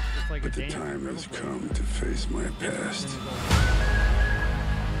 Like but the time has come to face my past.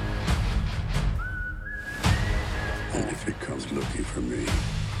 And if it comes looking for me,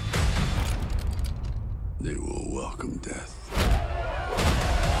 they will welcome death.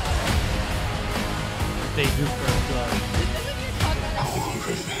 They do first blood. I want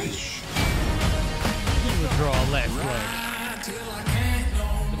revenge. He would draw last blood.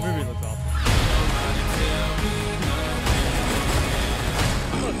 The movie looks awesome.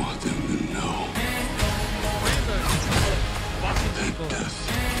 I want them to know that death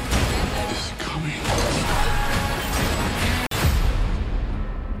is coming.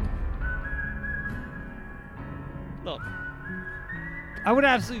 Look, I would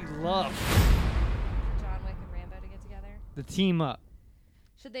absolutely love John Wick and Rambo to get together. the team up.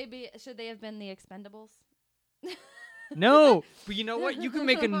 Should they have been the Expendables? No, but you know what? You can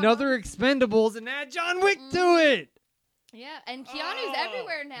make another Expendables and add John Wick to it. Yeah, and Keanu's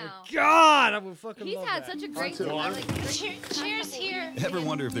everywhere now. God, I would fucking He's love had that. such a great time. Cheers here. Ever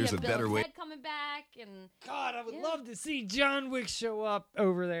wonder if there's a better way? Ted coming back and God, I would love to see John Wick show up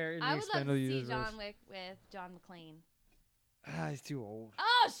over there in I the would love Expendables to see universe. John Wick with John McClane. Ah, he's too old.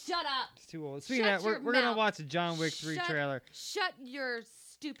 Oh, shut up! He's too old. Speaking Shut of that, your we're gonna mouth. watch a John Wick 3 trailer Shut your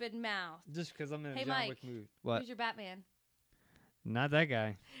stupid mouth. just because I'm in a Hey, John Mike, Wick mood. What? Who's your Batman? Not that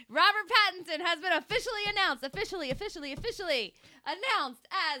guy. Robert Pattinson has been officially announced, officially announced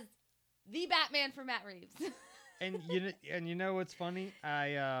as the Batman for Matt Reeves. And you know what's funny?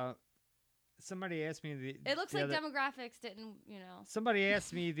 Somebody asked me It looks like demographics didn't, Somebody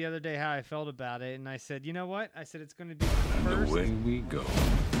asked me the other day how I felt about it, and I said, you know what? I said it's going to be the first. Away we go.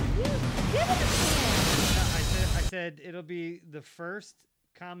 I said it'll be the first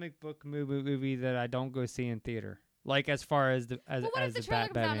comic book movie that I don't go see in theater. Like as far as the what if the trailer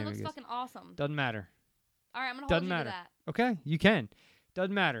comes out and it looks fucking awesome? Doesn't matter. All right, I'm gonna hold Doesn't you matter. to that. Okay, you can.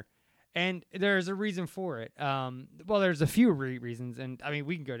 Doesn't matter. And there's a reason for it. Well, there's a few reasons, and I mean,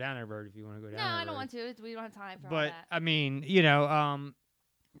 we can go down that road if you want to go down. No, that I don't road. want to. We don't have time for all But that. I mean,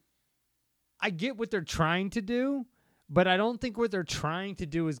 I get what they're trying to do, but I don't think what they're trying to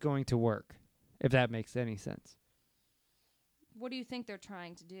do is going to work. If that makes any sense. What do you think they're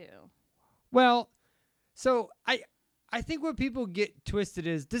trying to do? Well, so I think what people get twisted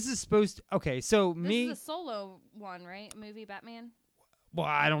is this is supposed to, okay, so This is a solo one, right? Movie Batman? Well,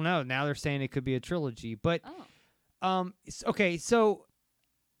 I don't know. Now they're saying it could be a trilogy, but Oh. okay, so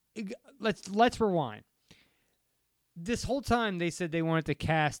let's rewind. This whole time they said they wanted to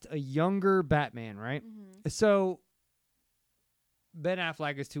cast a younger Batman, right? Mm-hmm. So Ben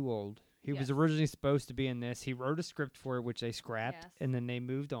Affleck is too old. He was Yes. originally supposed to be in this. He wrote a script for it, which they scrapped, Yes. and then they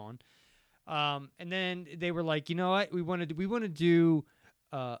moved on. And then they were like, you know what? We want to do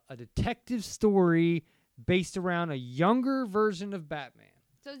a detective story based around a younger version of Batman.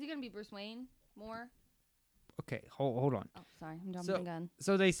 So is he gonna be Bruce Wayne more? Okay, hold on. Oh, sorry, I'm jumping the gun.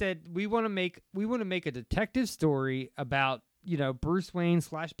 So they said we want to make a detective story about Bruce Wayne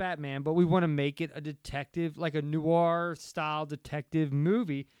 / Batman, but we want to make it a detective, like a noir style detective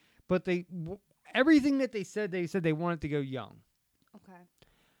movie. But everything that they said they wanted to go young. Okay.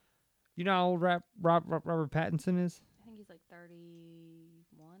 You know how old Robert Pattinson is? I think he's like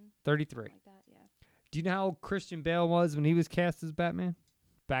 31. 33. Like that, yeah. Do you know how old Christian Bale was when he was cast as Batman?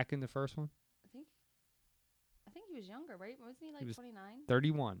 Back in the first one? I think he was younger, right? Wasn't he like He was 29?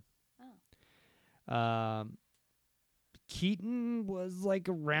 31. Oh. Keaton was like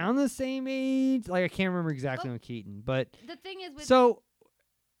around the same age. Like I can't remember exactly on Keaton, but The thing is with so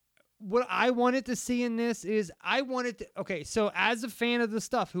what I wanted to see in this is so as a fan of the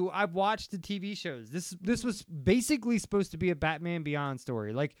stuff who I've watched the TV shows, this was basically supposed to be a Batman Beyond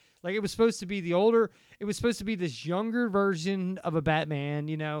story. Like it was supposed to be it was supposed to be this younger version of a Batman,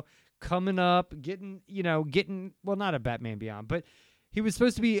 coming up, getting well, not a Batman Beyond, but he was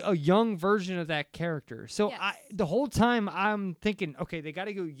supposed to be a young version of that character. So Yes. the whole time I'm thinking, okay, they got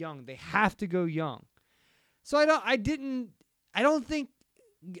to go young. They have to go young. So I don't think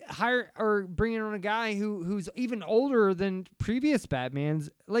hire or bringing on a guy who's even older than previous Batmans.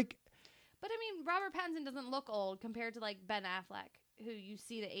 Like, But I mean, Robert Pattinson doesn't look old compared to like Ben Affleck, who you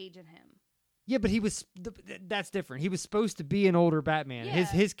see the age in him. yeah, but he was that's different. He was supposed to be an older Batman. Yeah.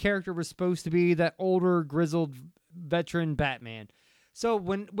 His character was supposed to be that older, grizzled veteran Batman. So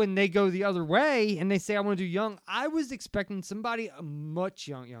when they go the other way and they say I want to do young, I was expecting somebody much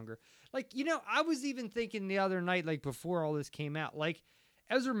younger. Like, I was even thinking the other night, like before all this came out, like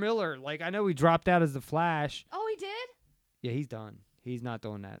Ezra Miller, like I know he dropped out as the Flash. Oh, he did? Yeah, he's done. He's not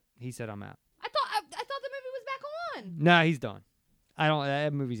doing that. He said I'm out. I thought the movie was back on. No, he's done.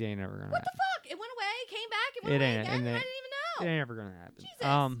 That movie's ain't never gonna What happen. the fuck? It went away, came back, it went It away ain't- again, and and I it- didn't even It know. ain't ever gonna happen.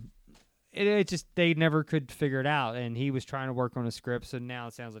 It just they never could figure it out, and he was trying to work on a script, so now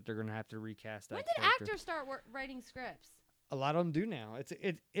it sounds like they're gonna have to recast that. When did character. actors start writing scripts? A lot of them do now.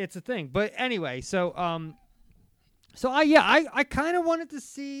 It's a thing. But anyway, so I kind of wanted to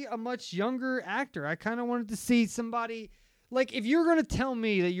see a much younger actor. I kind of wanted to see somebody like if you're gonna tell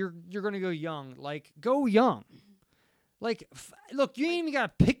me that you're gonna go young, like go young. Like look, you ain't even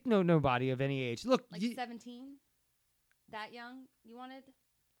gotta pick nobody of any age. Look, Like 17? That young? You wanted?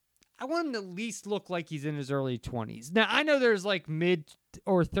 I want him to at least look like he's in his early 20s. Now, I know there's like mid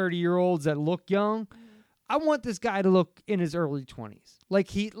or 30-year-olds that look young. I want this guy to look in his early 20s. Like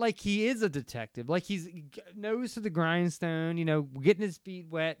he is a detective. Like he's nose to the grindstone, getting his feet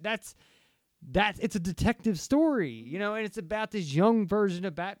wet. It's a detective story, and it's about this young version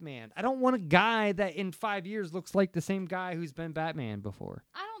of Batman. I don't want a guy that in 5 years looks like the same guy who's been Batman before.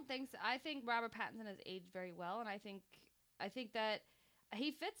 I don't think so. I think Robert Pattinson has aged very well, and I think that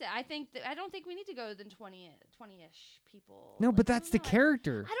he fits it. I don't think we need to go than 20-ish people. No, but that's the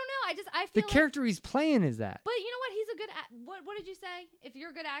character. I don't know. I The feel character he's playing is that. But you know what? He's a good. What did you say? If you're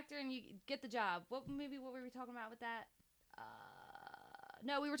a good actor and you get the job, what were we talking about with that?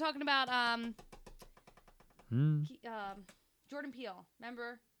 No, we were talking about Jordan Peele.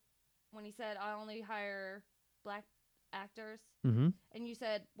 Remember when he said I only hire black actors, Mm-hmm. and you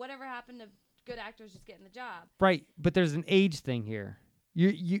said whatever happened to good actors just getting the job. Right, but there's an age thing here.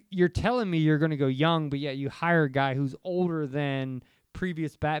 You're telling me you're going to go young, but yet you hire a guy who's older than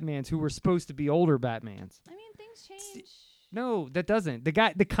previous Batmans who were supposed to be older Batmans. I mean, things change. No, that doesn't.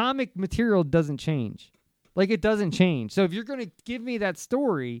 The comic material doesn't change. Like, it doesn't change. So if you're going to give me that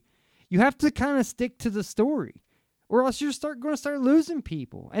story, you have to kind of stick to the story, or else you're going to start losing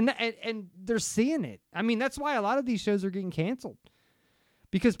people, and they're seeing it. I mean, that's why a lot of these shows are getting canceled,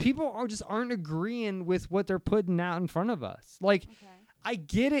 because people aren't agreeing with what they're putting out in front of us. Like, I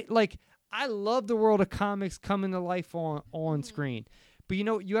get it. Like, I love the world of comics coming to life on screen, but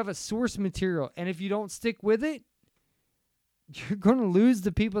you have a source material, and if you don't stick with it, you're going to lose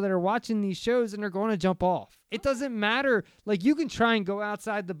the people that are watching these shows, and they're going to jump off. It doesn't matter. Like, you can try and go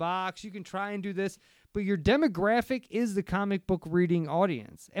outside the box. You can try and do this, but your demographic is the comic book reading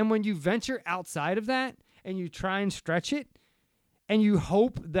audience. And when you venture outside of that and you try and stretch it, and you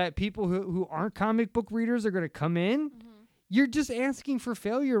hope that people who aren't comic book readers are going to come in, you're just asking for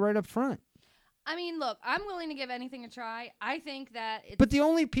failure right up front. I mean, look, I'm willing to give anything a try. I think that it's... But the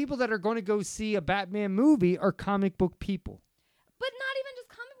only people that are going to go see a Batman movie are comic book people. But not even just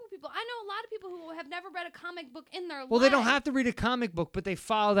comic book people. I know a lot of people who have never read a comic book in their life. Well, they don't have to read a comic book, but they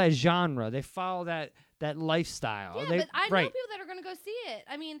follow that genre. They follow that lifestyle. Yeah, but I know people that are going to go see it.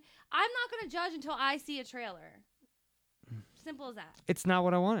 I mean, I'm not going to judge until I see a trailer. Simple as that. It's not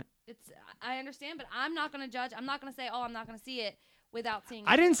what I wanted. I understand, but I'm not going to judge. I'm not going to say, I'm not going to see it without seeing it.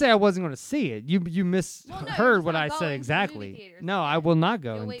 I didn't say I wasn't going to see it. You misheard what I said exactly. No, I will not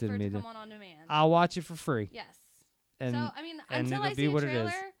go into the movie. Come on demand. I'll watch it for free. Yes. And, so, I mean, and until I see what a trailer, it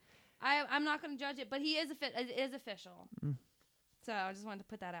is. I'm not going to judge it, but it is official. So I just wanted to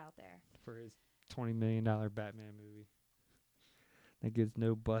put that out there. For his $20 million Batman movie. That gets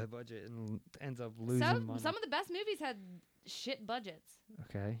no budget and ends up losing money. Some of the best movies had shit budgets.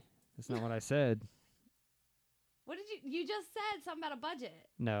 Okay. That's not what I said. What did you just said something about a budget.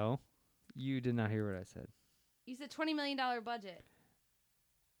 No. You did not hear what I said. You said $20 million budget.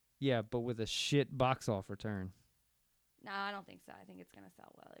 Yeah, but with a shit box office return. No, I don't think so. I think it's going to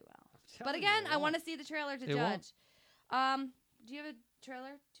sell really well. But again, I want to see the trailer to judge. Do you have a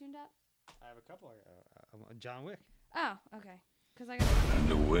trailer tuned up? I have a couple. John Wick. Oh, okay. I got.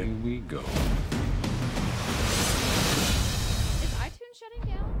 And away we go. Is iTunes shutting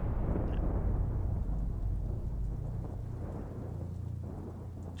down?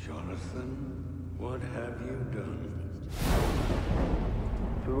 Jonathan, what have you done?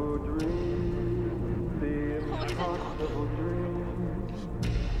 To dream the impossible dream.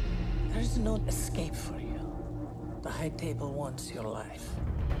 There's no escape for you. The high table wants your life.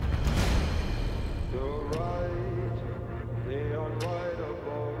 To right the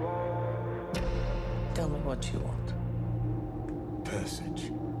unrightable wrong. Tell me what you want.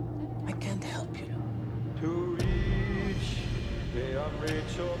 Passage. I can't help you. To reach the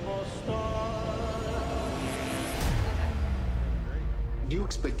unreachable star. Do you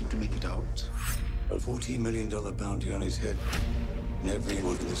expect him to make it out? A $14 million bounty on his head. And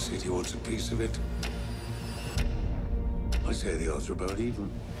everyone in the city wants a piece of it. I say the odds are about even.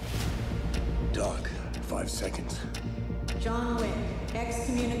 Doc, 5 seconds. John Wick,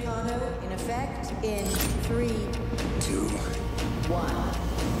 excommunicado in effect in 3, 2, 1.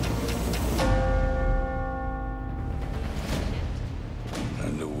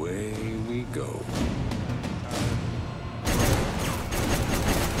 And away we go.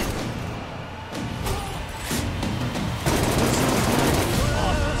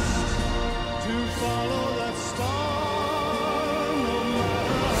 To follow that star, no matter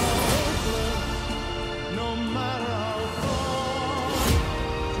how hopeless, no matter how far.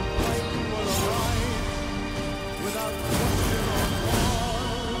 To fight for the right, without question or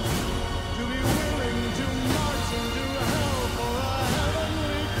pause. To be willing to march into hell for a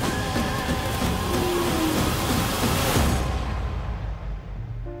heavenly cause.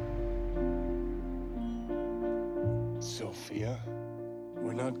 Sophia,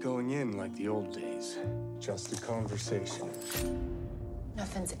 we're not going in like the old days. Just a conversation.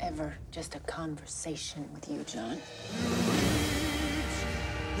 Nothing's ever just a conversation with you, John.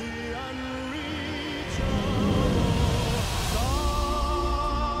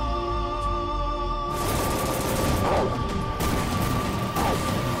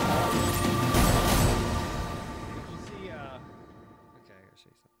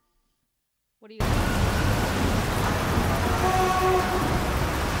 What do you? For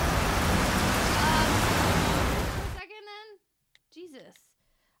a second, then. Jesus.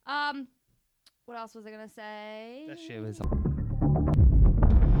 What else was I gonna say? That shit was.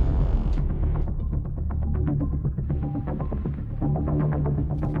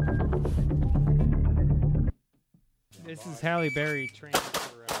 This is Halle Berry training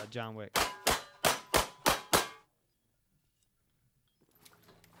for John Wick.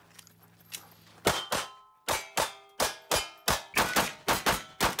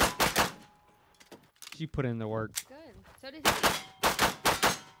 She put in the work. Good. So did he.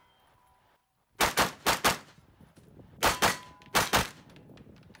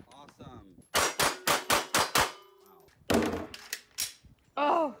 Awesome.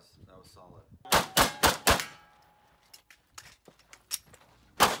 Oh. That was solid.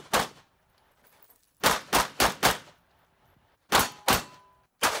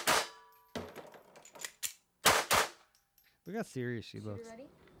 Look how serious she looks. You ready?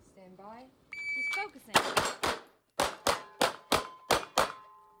 Stand by. She's focusing.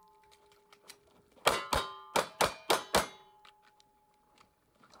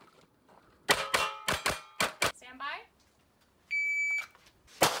 Stand by.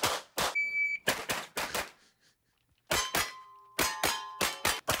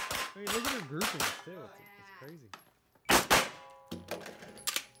 I mean, look at her groupings too. It's crazy.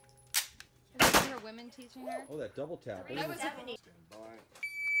 Is this her women teaching her? Oh, that double tap. That was 70. Stand by.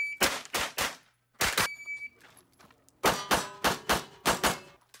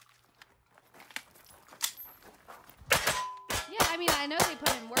 Yeah, I mean, I know they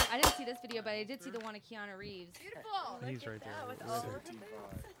put in work. I didn't see this video, but I did see the one of Keanu Reeves. Beautiful. He's right there.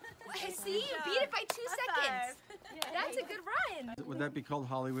 I see you beat it by 2 seconds. That's a good run. Would that be called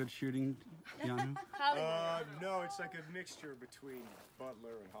Hollywood shooting, Keanu? No, it's like a mixture between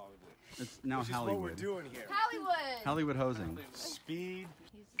Butler and Hollywood. It's now Which is Hollywood. what we're doing here. Hollywood. Hollywood hosing. Speed.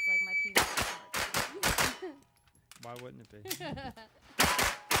 He's just like my penis. Why wouldn't it be?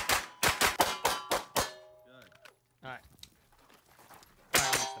 All right.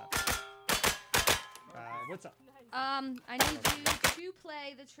 Stop. What's up? I need you to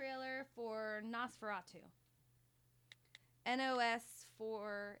play the trailer for Nosferatu.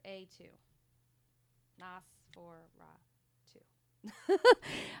 NOS4A2. Nosferatu.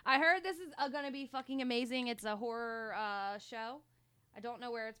 I heard this is going to be fucking amazing. It's a horror show. I don't know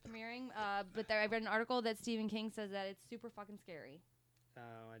where it's premiering, but I read an article that Stephen King says that it's super fucking scary.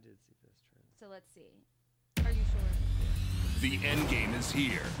 Oh, I did see this trailer. So let's see. Are you sure? The end game is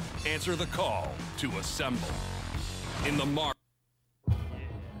here. Answer the call to assemble. In the mark.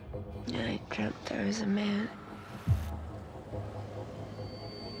 I dreamt there was a man.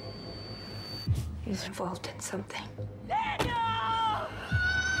 He was involved in something. Daniel!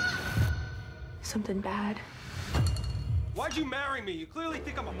 Something bad. Why'd you marry me? You clearly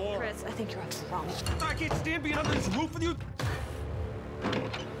think I'm a moron. Chris, I think you're wrong. I can't stand being under this roof with you.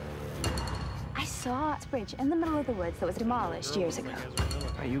 I saw a bridge in the middle of the woods that was demolished years ago.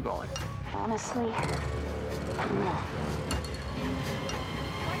 Where are you going? Honestly, no.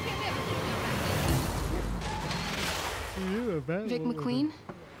 Vic McQueen?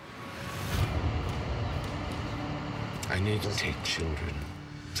 I need to take children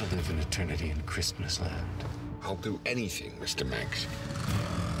to live in eternity in Christmas land. I'll do anything, Mr. Manx.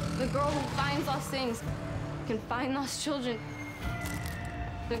 The girl who finds lost things can find lost children.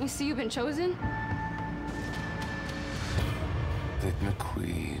 Don't you see you've been chosen? Vic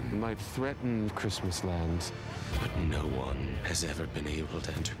McQueen might threaten Christmas land, but no one has ever been able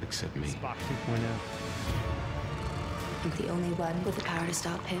to enter except me. Spock 2.0. I'm the only one with the power to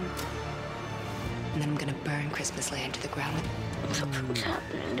stop him. And then I'm gonna burn Christmas Land to the ground. What's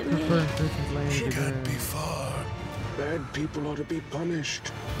happening to me? She can't be far. Bad people ought to be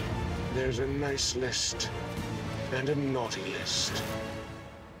punished. There's a nice list and a naughty list.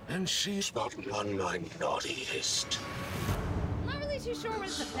 And she's not on my naughty list. I'm not really too sure what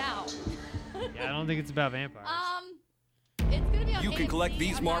it's about. Yeah, I don't think it's about vampires. It's gonna be on You can AMC. collect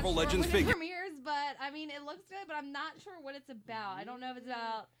these I'm not Marvel sure Legends when it figures. premieres, but I mean, it looks good, but I'm not sure what it's about. I don't know if it's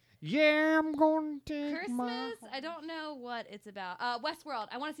about Yeah, I'm going to take Christmas. I don't know what it's about. Westworld.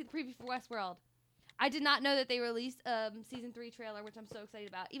 I want to see the preview for Westworld. I did not know that they released season 3 trailer, which I'm so excited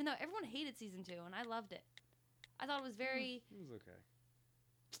about. Even though everyone hated season 2, and I loved it. I thought it was very. It was okay.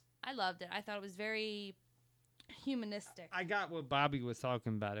 I loved it. I thought it was very humanistic. I got what Bobby was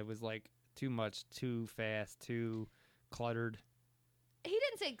talking about. It was like too much, too fast, too cluttered. He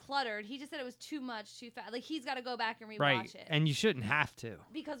didn't say cluttered. He just said it was too much, too fast. Like he's got to go back and rewatch Right, it. and you shouldn't have to.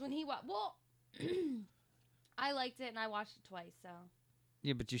 Because when he well, I liked it and I watched it twice. So.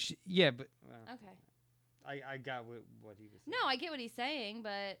 Yeah, but you should. Yeah, but. Okay. I got what he was saying. No, I get what he's saying,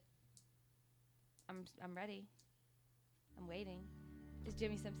 but I'm ready. I'm waiting. Is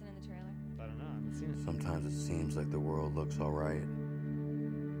Jimmy Simpson in the trailer? I don't know. I haven't seen it. Sometimes it seems like the world looks all right.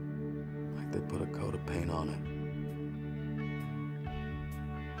 Like they put a coat of paint on it.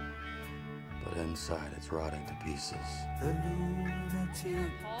 but inside it's rotting to pieces. The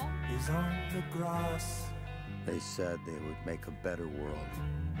lunatic is on the grass, They said they would make a better world,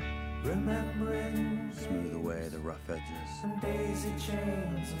 remembering smooth away the rough edges. and daisy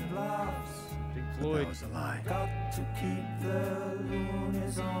chains and laughs. Pink But Floyd. that was a lie. Got to keep the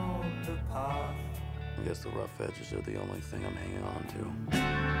loonies on the path. I guess the rough edges are the only thing I'm hanging on to.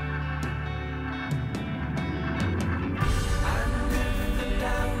 And if the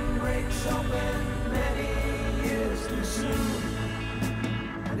dam breaks open many years too soon,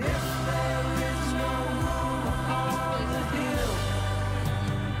 and if there is no room upon the hill,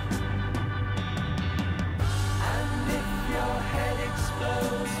 and if your head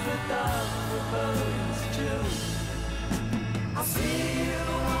explodes without the bones too, I'll see you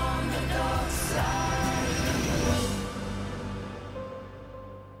on the dark side of the road.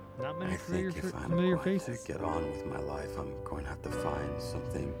 Not many I think if I'm familiar going faces. to get on with my life, I'm going to have to find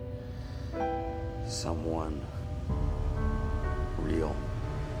something, someone real.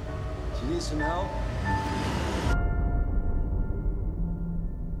 Do you need some help?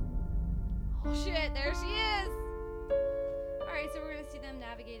 Oh shit, there she is. All right, so we're gonna see them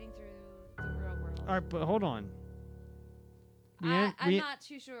navigating through the real world. All right, but hold on. I'm not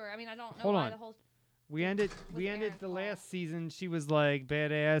too sure. I mean, I don't know Hold why on. the whole. We ended the last season. She was like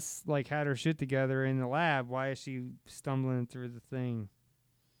badass, like had her shit together in the lab. Why is she stumbling through the thing?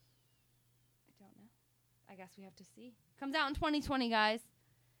 I don't know. I guess we have to see. Comes out in 2020, guys.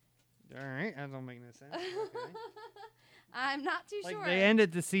 All right, that don't make no sense. Okay. I'm not too Like sure. they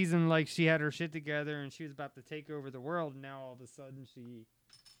ended the season like she had her shit together and she was about to take over the world. And now all of a sudden she.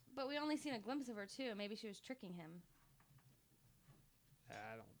 But we only seen a glimpse of her too. Maybe she was tricking him.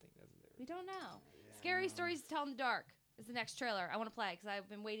 I don't think that's it. We don't know. Scary Stories to Tell in the Dark is the next trailer. I want to play because I've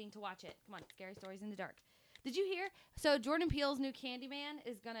been waiting to watch it. Come on, Scary Stories in the Dark. Did you hear? So Jordan Peele's new Candyman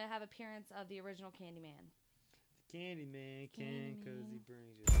is going to have appearance of the original Candyman. Candyman can because he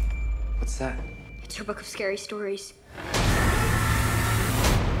brings it. What's that? It's her book of scary stories.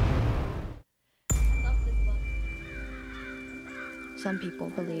 Some people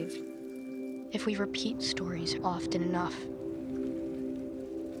believe if we repeat stories often enough,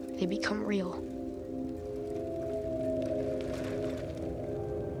 they become real.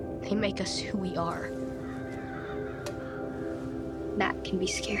 They make us who we are. That can be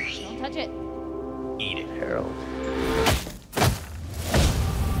scary. Don't touch it. Eat it, Harold.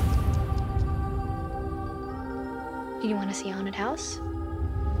 Do you want to see a haunted house?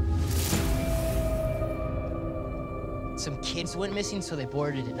 Some kids went missing, so they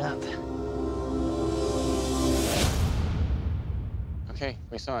boarded it up. Okay,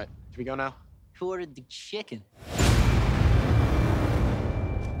 we saw it. Should we go now? Who ordered the chicken?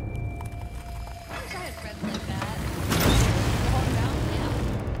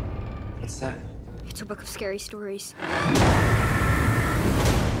 What's that? It's her book of scary stories.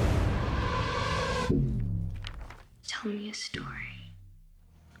 Tell me a story.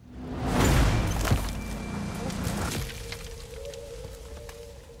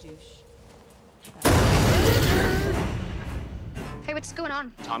 Hey, what's going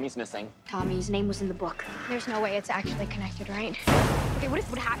on? Tommy's missing. Tommy's name was in the book. There's no way it's actually connected, right? Okay, what if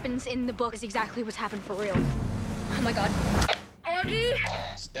what happens in the book is exactly what's happened for real? Oh my god. Andy!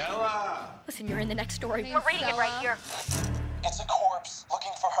 Stella! Listen, you're in the next story. We're reading it right here. It's a corpse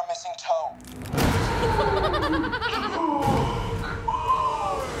looking for her missing toe.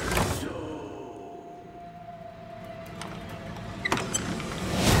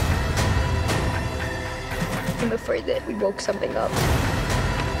 I'm afraid that we woke something up.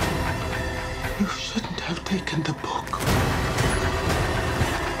 You shouldn't have taken the book.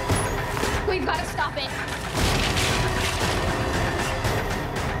 We've got to stop it.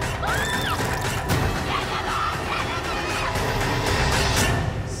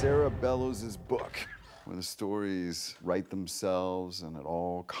 Sarah Bellows' book, where the stories write themselves and it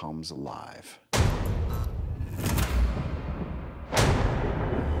all comes alive.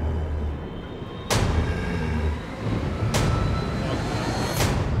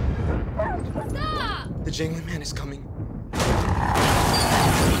 Stop! The jangling man is coming. Okay,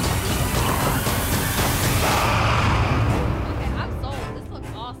 I'm sold. This looks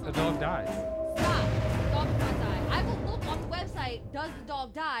awesome. The dog dies. Stop. The dog does not die. I will look on the website, does the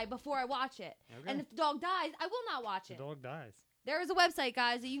dog die, before I watch it. Okay. And if the dog dies, I will not watch The it. dog dies. There is a website,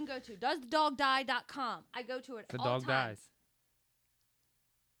 guys, that you can go to. DoesTheDogDie.com. I go to it The all dog the time. dies.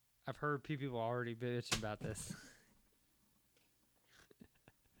 I've heard people already bitch about this.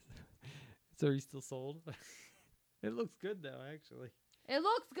 So are you still sold? It looks good though, actually. It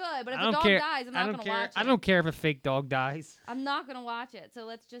looks good, but if I the don't dog care. dies, I'm I not don't going to care. watch it. I don't care if a fake dog dies. I'm not going to watch it, so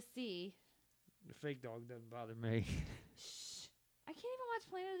let's just see. The fake dog doesn't bother me. I can't even watch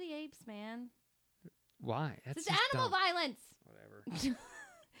Planet of the Apes, man. Why? That's It's just animal dumb. violence. Whatever.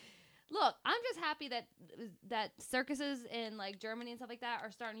 Look, I'm just happy that circuses in like Germany and stuff like that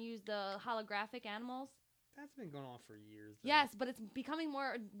are starting to use the holographic animals. That's been going on for years. Though. Yes, but it's becoming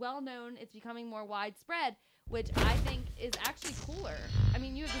more well known. It's becoming more widespread, which I think is actually cooler. I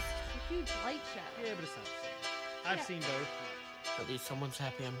mean, you have this huge light show. Yeah, but it's not the same. I've seen both. At least someone's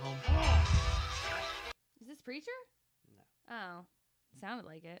happy I'm home. Is this Preacher? No. Oh, sounded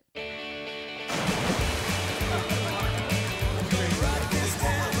like it.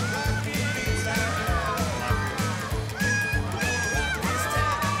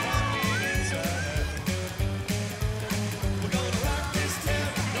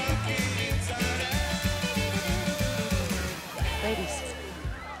 Ladies,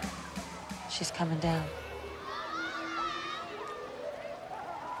 she's coming down.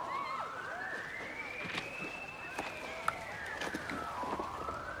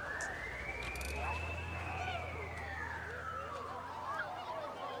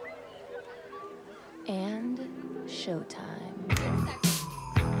 And showtime.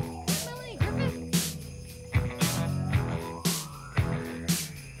 Melanie Griffith.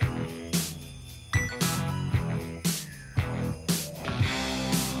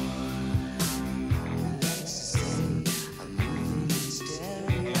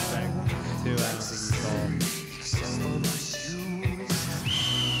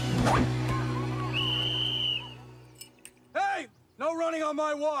 Hey! No running on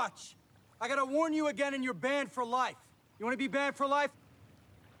my watch! I gotta warn you again, and you're banned for life. You wanna be banned for life?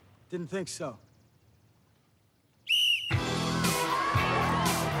 Didn't think so.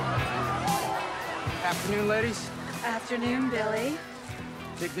 Afternoon, ladies. Afternoon, Billy.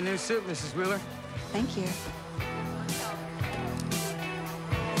 Take the new suit, Mrs. Wheeler. Thank you.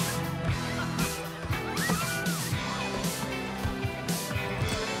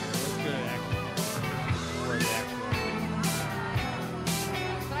 But I swear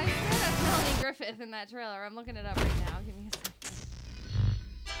that's Melanie Griffith in that trailer. I'm looking it up right now. Give me a second.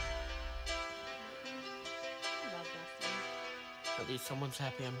 I love Dustin. At least someone's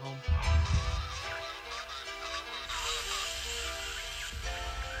happy I'm home.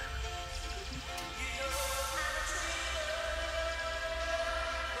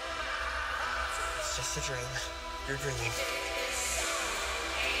 It's just a dream. You're dreaming.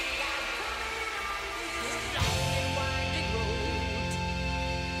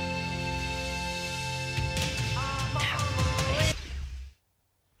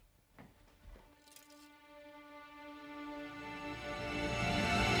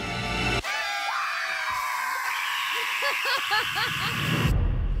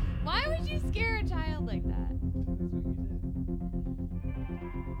 Why would you scare a child like that?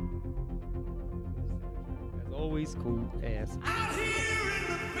 As always, cool ass.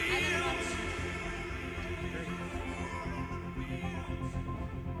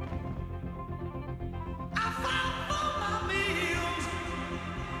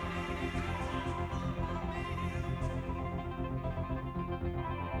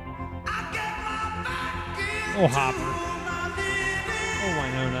 Oh, Hopper. Oh,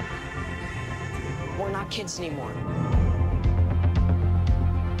 Winona. We're not kids anymore.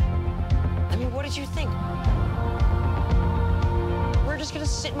 I mean, what did you think? We're just gonna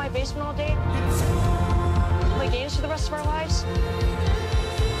sit in my basement all day? Play games for the rest of our lives?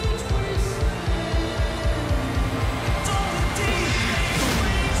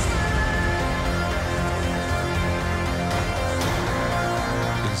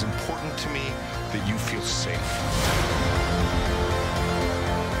 It is important to me that you feel safe.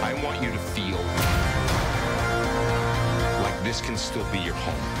 I want you to feel like this can still be your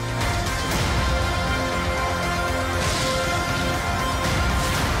home.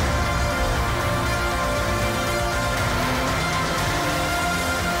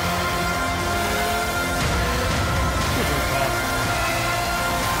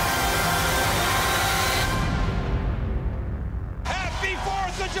 Happy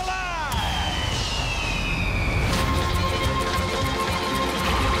 4th of July!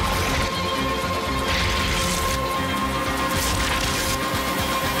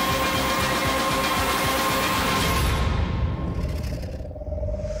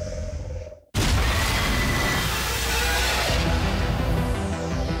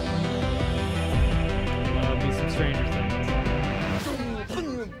 Love me some Stranger Things.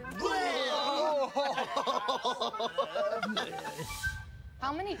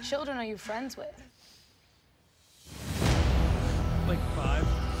 How many children are you friends with? Like 5.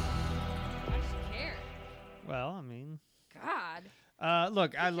 Why does she care? Well, I mean, God.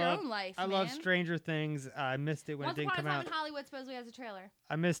 Look, I Live your love own life, I love man. Stranger Things. I missed it when Once it didn't Upon a come Time out. in Hollywood supposedly has a trailer.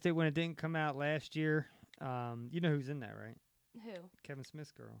 I missed it when it didn't come out last year. You know who's in that, right? Who? Kevin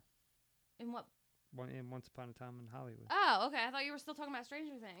Smith's girl. In what? In Once Upon a Time in Hollywood. Oh, okay. I thought you were still talking about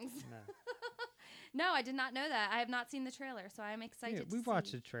Stranger Things. No. No, I did not know that. I have not seen the trailer, so I'm excited. Yeah, to we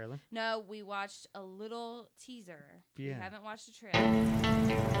watched see. the trailer. No, we watched a little teaser. We Yeah. haven't watched the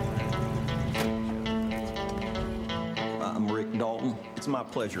trailer. I'm Rick Dalton. It's my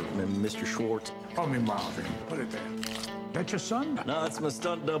pleasure, Mr. Schwartz. Call me Marvin. Put it there. That your son? No, it's my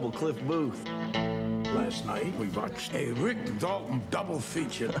stunt double, Cliff Booth. Last night, we watched a Rick Dalton double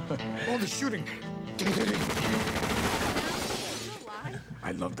feature. All the shooting.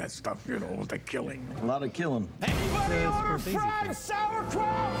 I love that stuff, you know, the killing. A lot of killing. Anybody order fried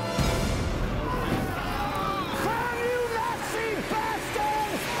sauerkraut? Can you Nazi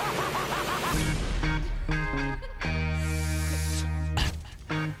bastards?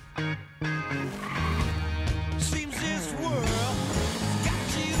 Seems this world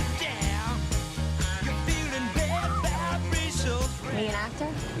got you down. You're feeling bad vibrations. Are you an actor?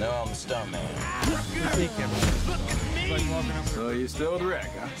 No, I'm a stuntman. So you still with Rick,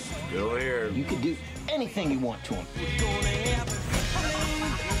 huh? Still here. You can do anything you want to him.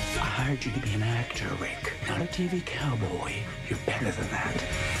 I hired you to be an actor, Rick, not a TV cowboy. You're better than that.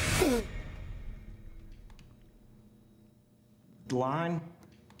 Line?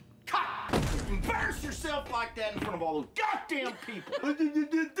 Cut! Embarrass yourself like that in front of all those goddamn people. All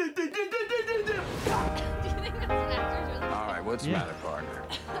right, what's the matter, partner?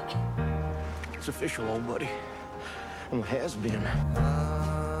 It's official, old buddy. Well, has been.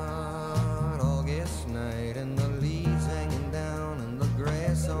 August night and the leaves hanging down and the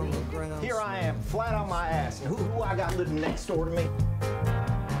grass on the ground. Here I am, flat on my ass. And who I got living next door to me?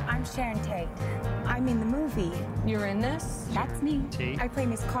 I'm Sharon Tate. I'm in the movie. You're in this? That's me. Tate? I play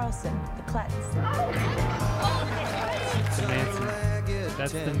Miss Carlson, the klutz. The Manson.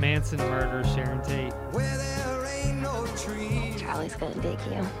 That's the Manson murder, Sharon Tate. Where there ain't no tree. Charlie's gonna dig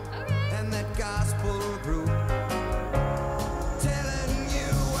you. And that gospel group telling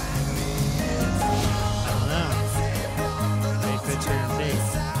you and me it's I don't know. They said Sharon Tate.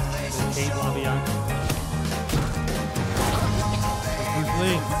 Tate LaBianca. Bruce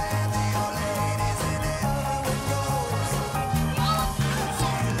Lee.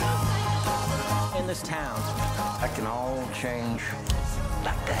 In this town, that can all change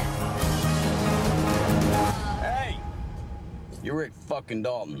like that. Hey! You're Rick fucking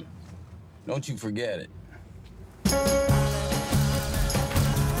Dalton. Don't you forget it.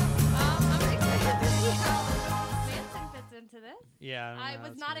 Manson fits into this. Yeah, I don't know I how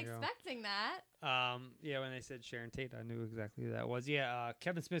was it's not gonna go. expecting that. Yeah, when they said Sharon Tate, I knew exactly who that was. Yeah,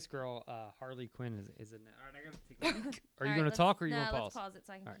 Kevin Smith's girl, Harley Quinn, is in there. All right, I gotta take a look. Are you All right, gonna let's- talk or are you no, gonna pause? let's pause it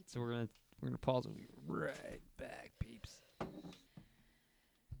so I can All right, keep so we're gonna pause. We'll be right back, peeps.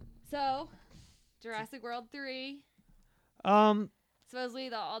 So, Jurassic World 3. Supposedly,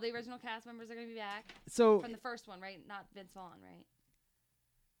 all the original cast members are going to be back. So- from the first one, right? Not Vince Vaughn, right?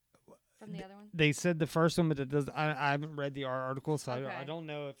 From the other one. They said the first one, but it does. I haven't read the article, so Okay. I don't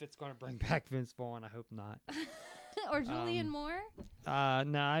know if it's going to bring back Vince Vaughn. I hope not. Or Julianne Moore.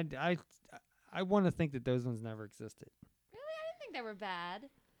 No, I want to think that those ones never existed. Really, I didn't think they were bad.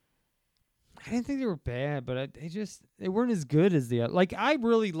 I didn't think they were bad, but they weren't as good as the other. Like I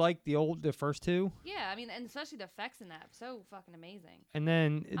really liked the first two, Yeah, I mean, and especially the effects in that, so fucking amazing. and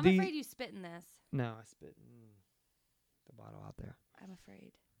then I'm afraid you spit in this. No, I spit in the bottle out there. I'm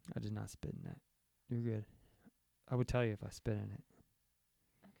afraid. I did not spit in that. You're good. I would tell you if I spit in it.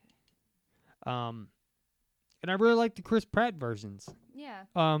 Okay. And I really like the Chris Pratt versions. Yeah.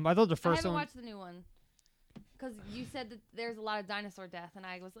 I thought the I first haven't one. watched the new one because you said that there's a lot of dinosaur death, and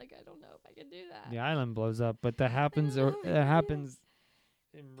I was like, I don't know if I can do that. The island blows up, but that happens. Or it happens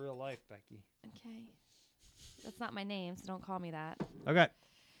in real life, Becky. Okay. That's not my name, so don't call me that. Okay.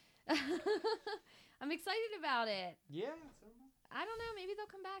 I'm excited about it. Yeah. I don't know. Maybe they'll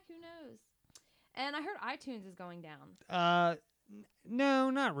come back. Who knows? And I heard iTunes is going down. No,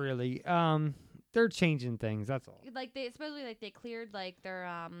 not really. They're changing things. That's all. Like they supposedly they cleared like their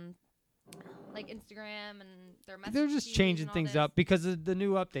like Instagram and their message. They're just feeds changing and all things this. up because the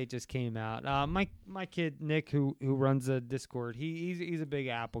new update just came out. My kid Nick, who runs a Discord, he's a big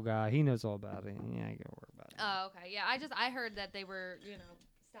Apple guy. He knows all about it. Yeah, I ain't gonna worry about it. Oh, okay. Yeah, I heard that they were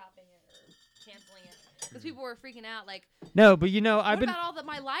stopping it or canceling it because people were freaking out. Like, No, but I've what been. about all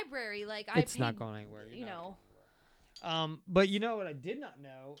my library? Like, It's I paid, not going anywhere. You know. But you know what I did not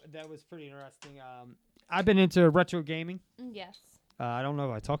know that was pretty interesting. I've been into retro gaming. Yes. I don't know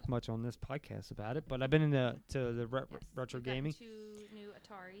if I talked much on this podcast about it, but I've been into retro You've gotten gaming. 2 new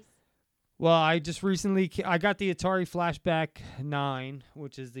Ataris. Well, I just recently I got the Atari Flashback 9,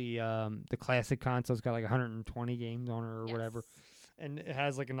 which is the classic console. It's got like 120 games on it or whatever, and it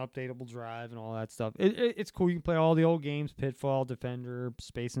has like an updatable drive and all that stuff. It's cool. You can play all the old games: Pitfall, Defender,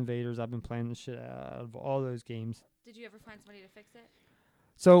 Space Invaders. I've been playing the shit out of all those games. Did you ever find somebody to fix it?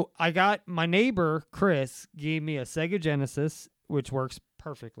 So I got my neighbor Chris gave me a Sega Genesis, which works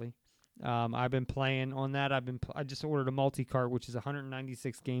perfectly. I've been playing on that. I just ordered a multi-cart, which is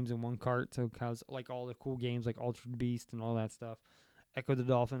 196 games in one cart. So it has like all the cool games like Altered Beast and all that stuff. Echo the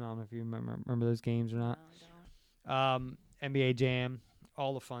Dolphin. I don't know if you remember those games or not. No, I don't. NBA Jam,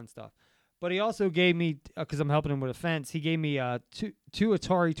 all the fun stuff. But he also gave me, because I'm helping him with a fence, he gave me two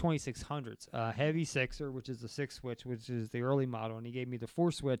Atari 2600s. Heavy Sixer, which is the 6-switch, which is the early model, and he gave me the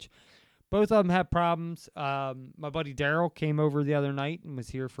 4-switch. Both of them had problems. My buddy Daryl came over the other night and was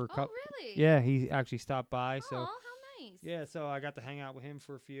here for a couple. Oh, really? Yeah, he actually stopped by. Oh, So how nice. yeah, so I got to hang out with him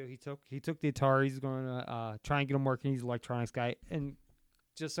for a few. He took the Atari. He's going to try and get him working. He's an electronics guy, and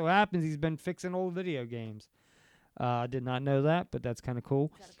just so happens he's been fixing old video games. I did not know that, but that's kind of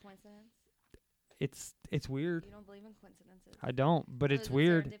cool. Is that a coincidence? It's weird. You don't believe in coincidences? I don't, but Oh, it's is it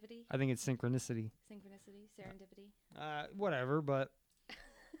weird. serendipity? I think it's synchronicity. Synchronicity? Serendipity? Whatever, but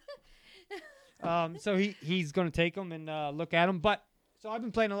so he's going to take them and look at them. But so I've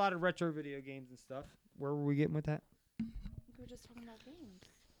been playing a lot of retro video games and stuff. Where were we getting with that? We were just talking about games.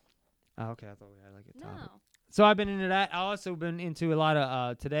 Oh, okay, I thought we had like a topic. No. So I've been into that. I also been into a lot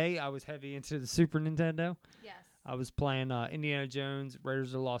of today. I was heavy into the Super Nintendo. Yes. I was playing Indiana Jones, Raiders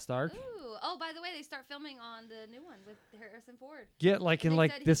of the Lost Ark. Ooh. Oh, by the way, they start filming on the new one with Harrison Ford. Yeah, like And in they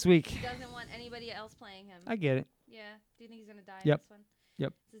like said this he week. doesn't want anybody else playing him. I get it. Yeah. Do you think he's gonna die Yep. in this one?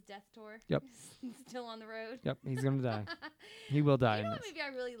 Yep. It's his death tour. Yep. Still on the road. Yep, he's gonna die. He will die You know in what this. movie I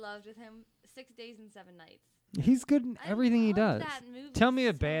really loved with him? 6 Days and 7 Nights. He's good in everything he does. that movie Tell me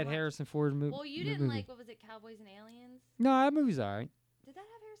a so bad much. Harrison Ford movie. Well, you didn't like, what was it, Cowboys and Aliens? No, that movie's all right. Did that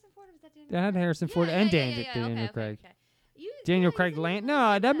have Harrison Ford or was that Daniel That had Craig? Harrison Ford and Daniel Craig. Daniel Craig Land.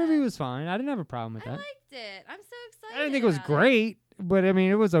 No, that movie was fine. I didn't have a problem with I that. liked it. I'm so excited. I didn't think it was about great, but I mean,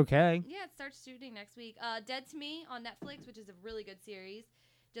 it was okay. Yeah, it starts shooting next week. Dead to Me on Netflix, which is a really good series,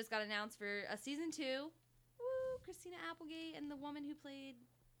 just got announced for a season 2. Woo! Christina Applegate and the woman who played,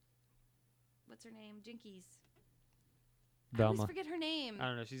 what's her name? Jinkies. I always Velma. forget her name. I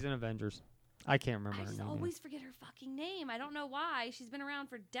don't know. She's in Avengers. I can't remember I her just name. always forget her fucking name. I don't know why. She's been around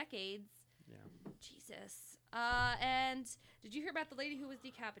for decades. Yeah. Jesus. And did you hear about the lady who was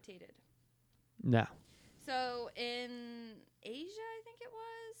decapitated? No. So in Asia, I think it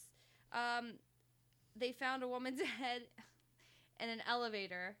was, they found a woman's head in an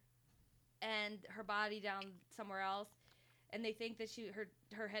elevator and her body down somewhere else, and they think that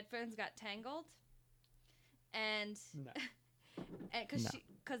her headphones got tangled, and because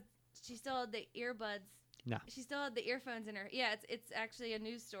she still had the earbuds. No. She still had the earphones in her. Yeah, it's actually a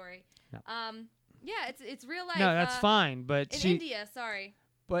news story. No. Yeah, it's real life. No, that's fine, but in India, sorry.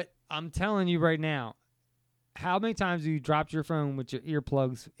 But I'm telling you right now, how many times have you dropped your phone with your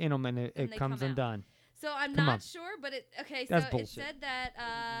earplugs in them and it comes come out. undone? So I'm Come not on. sure, but That's so bullshit. it said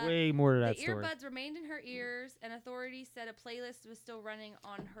that Way more to that the story. earbuds remained in her ears, and authorities said a playlist was still running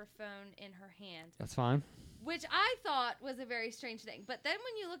on her phone in her hand. That's fine. Which I thought was a very strange thing. But then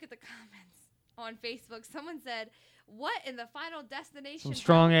when you look at the comments on Facebook, someone said, "What in the Final Destination?" Some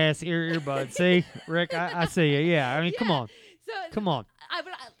strong ass earbuds. See, Rick, I see you. Yeah, I mean, come on. So Come on.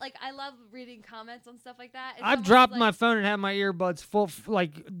 I love reading comments on stuff like that. And I've someone's dropped like, my phone and had my earbuds full,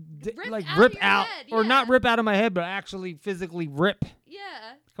 out rip of your out, head, or yeah. not rip out of my head, but actually physically rip. Yeah.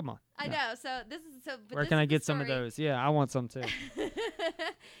 Come on. I No. know. So this is so. But Where this can I is the get some of story. those? Yeah, I want some too.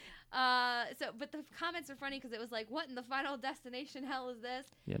 But the comments are funny because it was like, "What in the Final Destination hell is this?"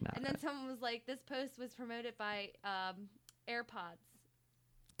 Yeah, nah. And then someone was like, "This post was promoted by AirPods."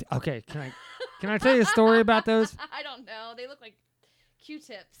 Okay, can I tell you a story about those? I don't know. They look like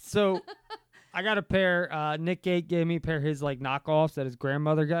Q-tips. So, I got a pair. Nick gave me a pair of his like knockoffs that his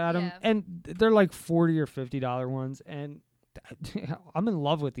grandmother got him, Yeah. and they're like $40 or $50 ones, and I'm in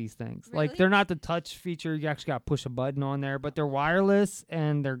love with these things. Like Really? they're not the touch feature; you actually got to push a button on there, but they're wireless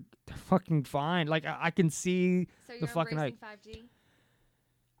and they're fucking fine. Like I can see So the you're fucking hype. embracing 5G?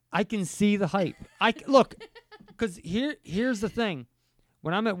 I can see the hype. Look, because here's the thing: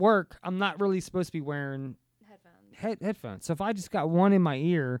 when I'm at work, I'm not really supposed to be wearing headphones. So if I just got one in my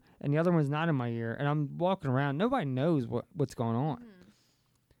ear and the other one's not in my ear, and I'm walking around, nobody knows what's going on.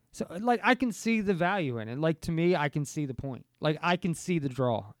 So like I can see the value in it. Like to me, I can see the point. Like I can see the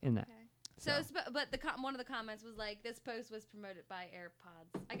draw in that. So, but one of the comments was like, "This post was promoted by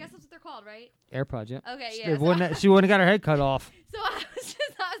AirPods." I guess that's what they're called, right? AirPods, yeah. Okay, She yeah. wouldn't have got her head cut off. So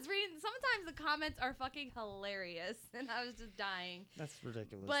I was reading. Sometimes the comments are fucking hilarious, and I was just dying. That's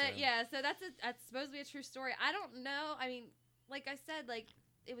ridiculous. But yeah, so that's supposed to be a true story. I don't know. I mean, like I said, like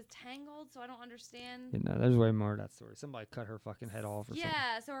it was tangled, so I don't understand. You know, there's way more to that story. Somebody cut her fucking head off or something.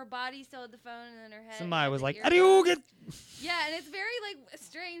 Yeah, so her body still had the phone and then her head. Somebody was like, "Adieu!" Yeah, and it's very like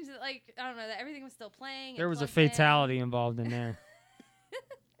strange that like I don't know that everything was still playing. There was a fatality involved in there.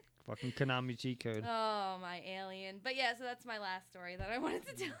 Fucking Konami cheat code. Oh, my alien. But yeah, so that's my last story that I wanted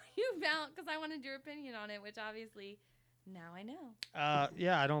to tell you about because I wanted your opinion on it, which obviously now I know.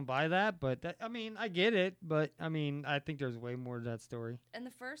 Yeah, I don't buy that, but I mean, I get it, but I mean, I think there's way more to that story. And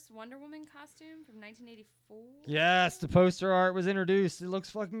the first Wonder Woman costume from 1984? Yes, the poster art was introduced. It looks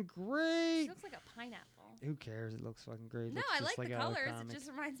fucking great. She looks like a pineapple. Who cares? It looks fucking great. It No, looks I just like the out of colors. It comic. just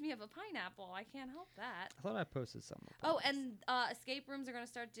reminds me of a pineapple. I can't help that. I thought I posted something. Oh, and escape rooms are going to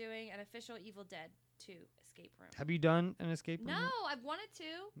start doing an official Evil Dead 2 escape room. Have you done an escape room? No, I've wanted to.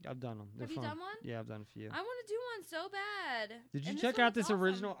 I've done them. They're Have fun. you done one? Yeah, I've done a few. I want to do one so bad. Did you And check one out looks this awesome.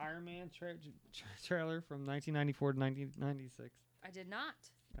 original Iron Man trailer from 1994 to 1996? I did not.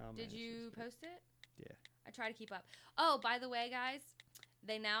 Oh, Did man, you post it? Yeah. I try to keep up. Oh, by the way, guys,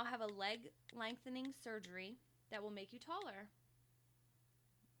 they now have a leg lengthening surgery that will make you taller.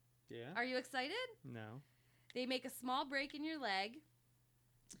 Yeah. Are you excited? No. They make a small break in your leg.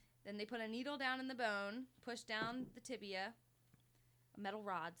 Then they put a needle down in the bone, push down the tibia, a metal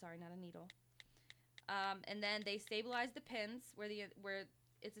rod, sorry, not a needle. And then they stabilize the pins where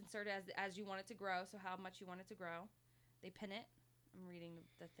it's inserted as you want it to grow, so how much you want it to grow. They pin it. I'm reading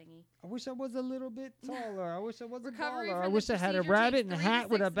the thingy. I wish I was a little bit taller. I wish I was a Recovery baller. from I the wish I had a procedure rabbit takes and a 3 to hat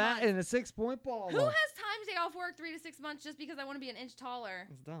with a 6 bat months. and a 6-point ball. Who has time to stay off work 3 to 6 months just because I want to be an inch taller?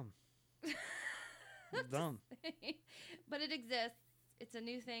 It's dumb. It's dumb. But it exists. It's a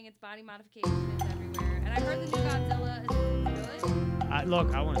new thing. It's body modification. It's everywhere. And I heard the new Godzilla is good.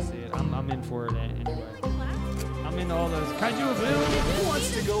 Look, I want to see it. I'm in for it anyway. I'm into all those kaiju ability. Who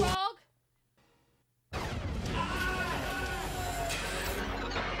wants to go? Go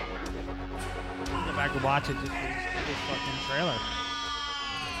back and watch it just for this fucking trailer.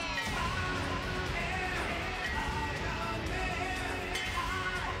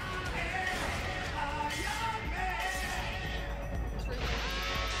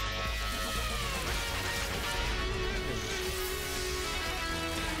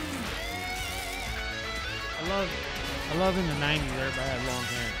 I love in the 90s everybody had long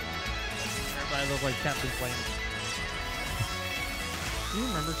hair. Everybody looked like Captain Planet. Do you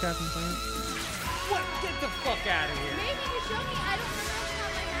remember Captain Planet? What? Get the fuck out of here. Maybe you show me. I don't remember off the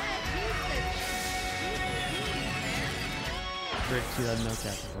top of my head. Jesus. Rick, she doesn't know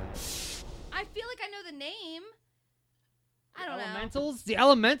Captain Planet. I feel like I know the name. I don't know. Elementals? The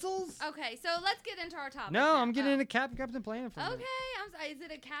Elementals? Okay, so let's get into our topic. No, now. I'm getting into Captain Planet for a minute. Okay, is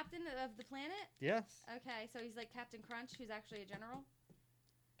it a captain of the planet? Yes. Okay, so he's like Captain Crunch, who's actually a general.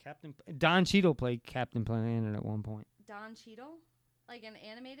 Don Cheadle played Captain Planet at one point. Don Cheadle, like an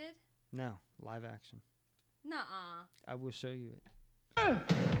animated? No, live action. Nuh-uh. I will show you it.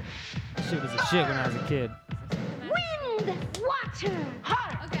 Shit was a shit when I was a kid. Wind, water,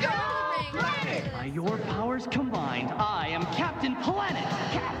 heart, By your powers combined, I am Captain Planet.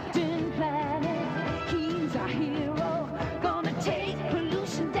 Captain Planet, he's our hero. Gonna take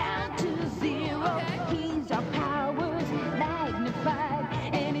pollution down to zero. He's our powers magnified,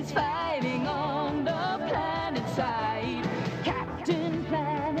 and he's fighting on the planet side. Captain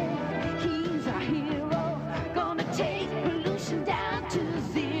Planet, he's our hero. Gonna take pollution down to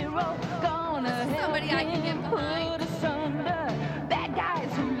zero. Gonna help him put asunder bad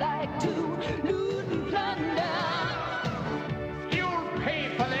guys who like to loot and plunder. You'll pay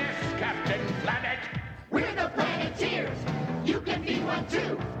for this, Captain Planet. We're the Planeteers. You can be one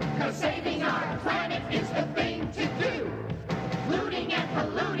too. 'Cause saving our planet is the thing to do. Looting and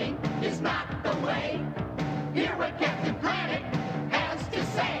polluting is not the way. Hear what Captain Planet has to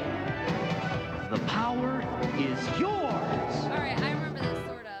say. The power is yours. All right, I remember this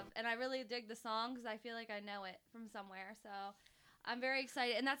sort of, and I really dig the song because I feel like I know it from somewhere. So I'm very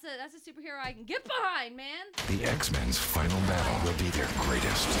excited, and that's a superhero I can get behind, man. The X-Men's final battle will be their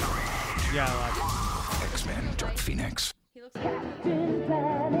greatest. Yeah, I like it. X-Men Dark Phoenix. He looks like Captain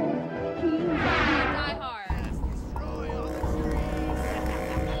Planet. He's Die Hard.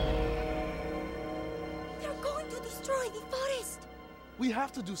 They're going to destroy the forest. We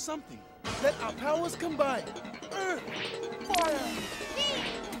have to do something. Let our powers combine. Earth, fire,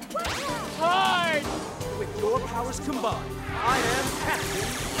 Hard! with your powers combined, I am Captain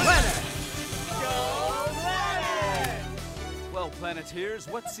Planet. Planeteers,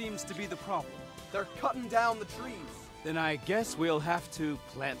 what seems to be the problem? They're cutting down the trees. Then I guess we'll have to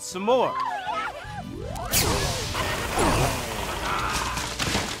plant some more.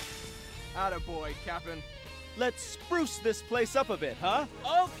 Attaboy, Captain. Let's spruce this place up a bit, huh?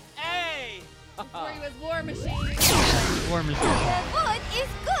 Okay! Before he was War Machine. War Machine. The wood is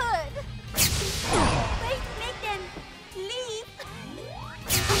good. Wait, make them leave.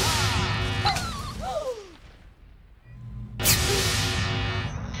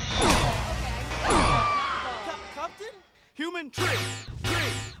 Captain? Human tree!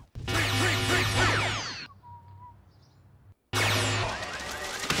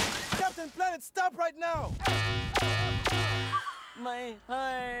 Captain Planet, stop right now! My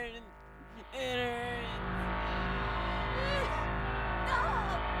heart. It hurts.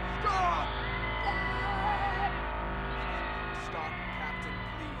 Stop! Stop, Captain,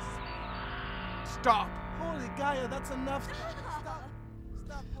 please. Stop! Holy Gaia, that's enough. Stop.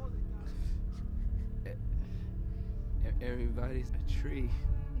 Stop, holy Gaia. Everybody's a tree.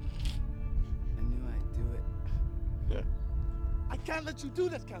 I knew I'd do it. Yeah. I can't let you do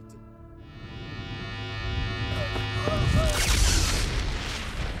that, Captain.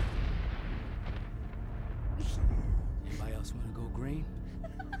 Anybody else want to go green?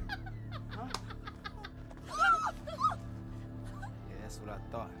 Yeah, that's what I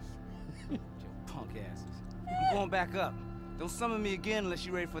thought. Your punk asses. I'm going back up. Don't summon me again unless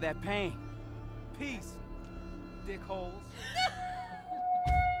you're ready for that pain. Peace, dickholes.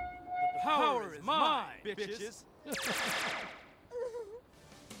 The power is mine, bitches.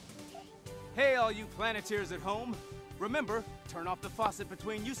 Hey, all you Planeteers at home. Remember, turn off the faucet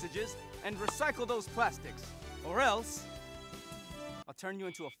between usages and recycle those plastics. Or else, I'll turn you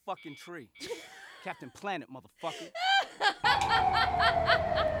into a fucking tree. Captain Planet, motherfucker. I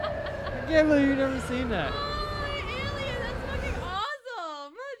can't believe you've never seen that. Alien, that's fucking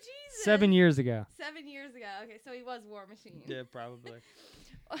awesome. Oh, Jesus. 7 years ago. 7 years ago. Okay, so he was War Machine. Yeah, probably.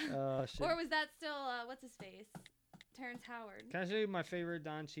 Oh, shit. Or was that still, what's his face? Terrence Howard. Can I show you my favorite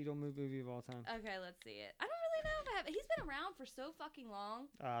Don Cheadle movie of all time? Okay, let's see it. I don't really know if I have. He's been around for so fucking long.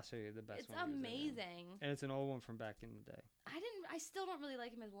 I'll show you the best It's one. he was in. amazing. And it's an old one from back in the day. I still don't really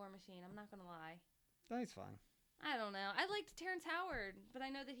like him as War Machine. I'm not gonna lie. That's fine. I don't know. I liked Terrence Howard, but I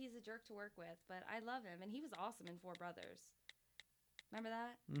know that he's a jerk to work with. But I love him, and he was awesome in Four Brothers. Remember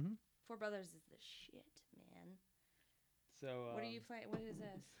that? Mm-hmm. Four Brothers is the shit, man. So what are you playing? What is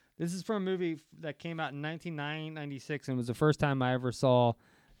this? This is from a movie that came out in 1996, and it was the first time I ever saw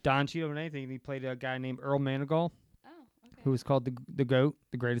Don Cheadle in anything. He played a guy named Earl Manigault, who was called the GOAT,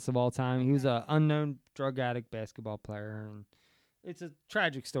 the greatest of all time. He was an unknown drug addict basketball player, and it's a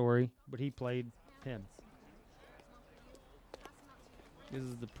tragic story, but he played him. This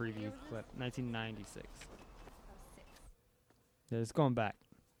is the preview clip, 1996. Yeah, it's going back.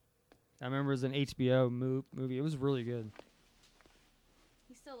 I remember it was an HBO movie. It was really good.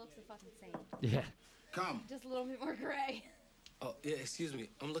 He still looks the fucking same. Yeah. Come. Just a little bit more gray. Oh, yeah, excuse me.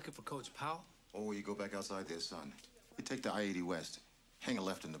 I'm looking for Coach Powell. Oh, you go back outside there, son. You take the I-80 West, hang a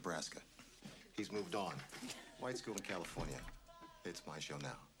left in Nebraska. He's moved on. White school in California. It's my show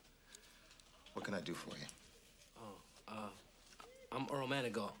now. What can I do for you? I'm Earl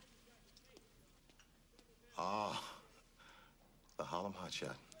Manigault. Ah, the Harlem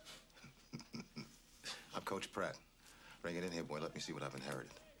hotshot. I'm Coach Pratt. Bring it in here, boy. Let me see what I've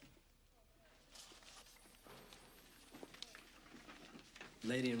inherited.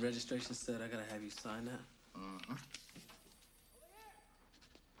 Lady in registration said I gotta have you sign that. Mm-hmm.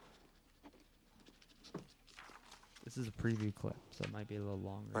 This is a preview clip, so it might be a little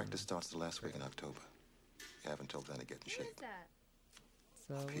longer. Practice starts the last week in October. You have until then to get in shape. What is that?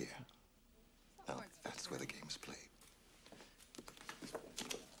 So Up here. Now, that's where the game is played.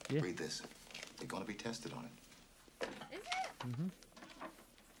 Yeah. Read this. You're gonna be tested on it. Is it? Mm-hmm.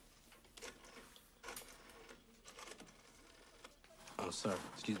 Oh, sorry.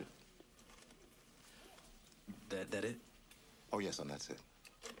 Excuse me. That it? Oh, yes, son, that's it.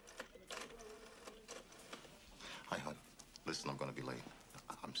 Hi, hon. Listen, I'm gonna be late.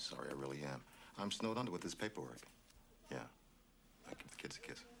 I'm sorry, I really am. I'm snowed under with this paperwork. Yeah. I give the kids a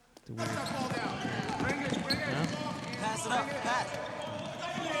kiss. Pass it up. Pass.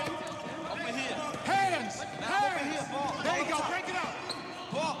 Over here. Hands! Now over here, ball. There you go, break it up!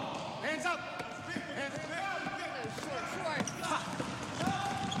 Ball! Hands up! Hands up!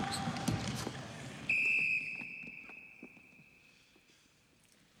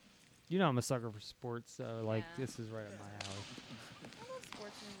 You know I'm a sucker for sports, so like this is right up my alley. I love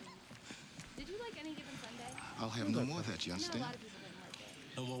sports movies. Did you like Any Given Sunday? I'll have no more of that, you I know a understand? lot of people didn't like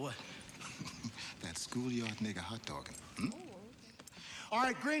it. No more what? That schoolyard nigga hot dogging. Hmm? All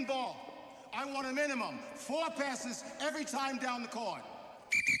right, green ball. I want a minimum 4 passes every time down the court.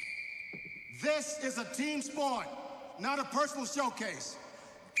 This is a team sport, not a personal showcase.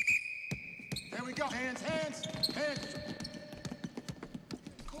 There we go. Hands, hands, hands.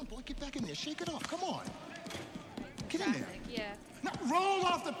 Come on, boy, get back in there. Shake it off. Come on. Get in there. Yeah. Now, roll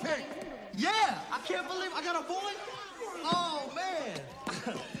off the pick. Yeah, I can't believe I got a boy. Oh, man.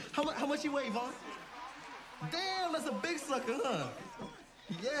 How much you weigh, Vaughn? Damn, that's a big sucker, huh?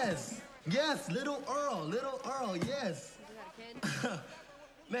 Yes. Yes, little Earl, yes.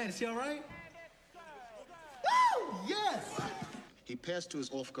 Man, is she all right? Woo! Yes! He passed to his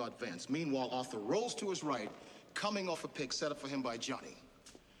off-guard Vance. Meanwhile, Arthur rolls to his right, coming off a pick set up for him by Johnny.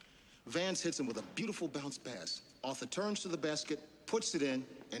 Vance hits him with a beautiful bounce pass. Arthur turns to the basket, puts it in,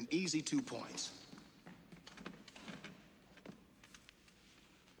 an easy 2 points.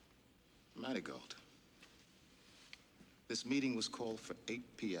 Marigold. This meeting was called for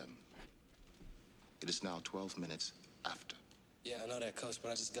 8 p.m. It is now 12 minutes after. Yeah, I know that, Coach,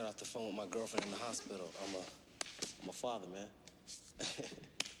 but I just got off the phone with my girlfriend in the hospital. I'm a father, man.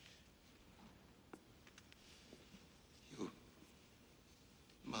 You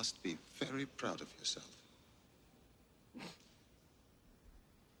must be very proud of yourself.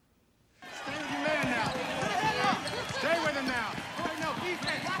 Stay with your man now. Stay with him now. No,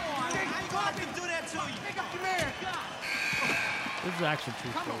 defense. I can do that to you. Pick up your man. This is actually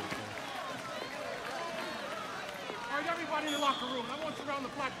true story. All right, everybody in the locker room. I want you around the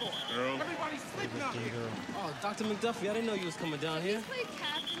blackboard. Everybody's sleeping out here. Oh, Dr. McDuffie, I didn't know you was coming down here. Play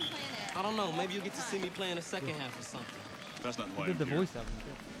Captain Planet. I don't know. Maybe you'll get to see me play in the second half or something. That's not why Did the I'm here. voice of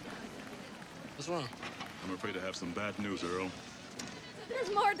him. What's wrong? I'm afraid to have some bad news, Earl.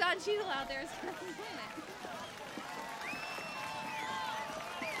 There's more Don Cheadle out there as Captain Planet.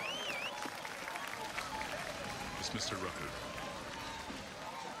 It's Mr. Rucker.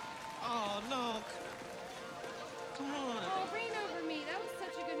 Oh, no. Come on. Oh, Rain Over Me. That was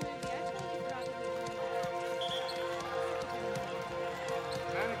such a good movie. I totally forgot that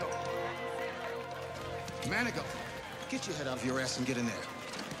it was Manigo, get your head out of your ass and get in there.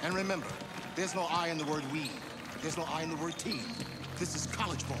 And remember, there's no I in the word we. There's no I in the word team. This is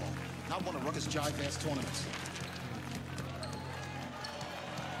college ball, not one of Ruckus jive-ass tournaments.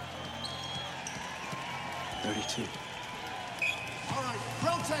 All right,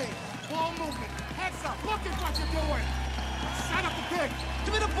 rotate, ball movement, heads up, look at what you're doing. Set up the pick.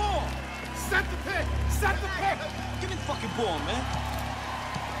 Give me the ball. Set the pick. Set the pick. Give me the fucking ball, man.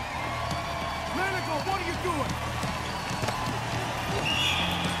 Manigo, what are you doing?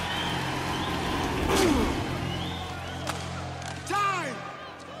 Time!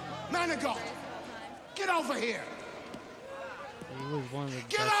 Manigo! Get over here! He was one of the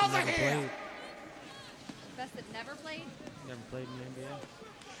Get best that over never here! played. Best that never played? Never played in the NBA.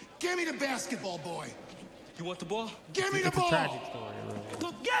 Give me the basketball, boy. You want the ball? Give me the It's a ball! tragic story, really.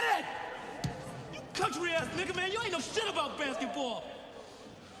 Look, get it! You country ass nigga, man. You ain't know shit about basketball.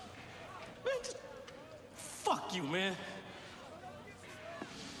 Man, just fuck you, man.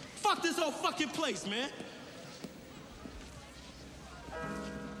 Fuck this whole fucking place, man.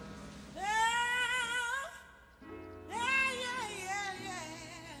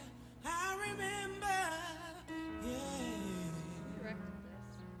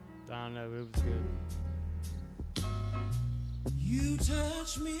 I don't know, it was good. You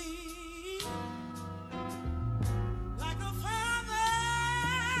touch me like a father.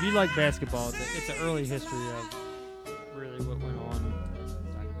 If you like basketball, it's an early history of really what went on.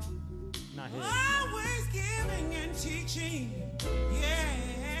 Not his. Always giving and teaching, yeah.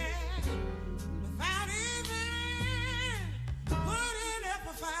 Without even putting up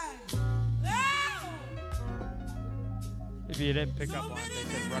a fight. Oh. If you didn't pick up on it, they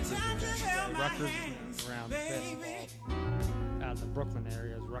said Rutgers was around basketball. Out in the Brooklyn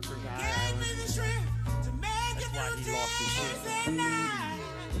area, is Rutgers High Island. That's why he lost his shit.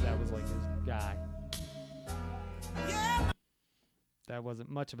 That was like his guy. That wasn't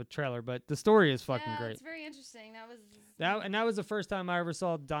much of a trailer, but the story is fucking great. It's very interesting. That was the first time I ever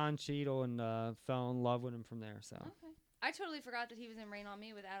saw Don Cheadle and fell in love with him from there. So Okay. I totally forgot that he was in Rain on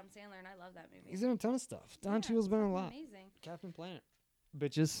Me with Adam Sandler, and I love that movie. he's in a ton of stuff. Don Cheadle's been in a lot. Amazing. Captain Planet,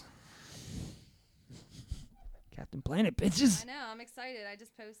 bitches. Captain Planet, bitches. I know. I'm excited. I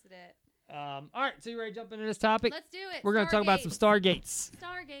just posted it. All right, so you ready to jump into this topic? Let's do it. We're going to talk about some Stargates.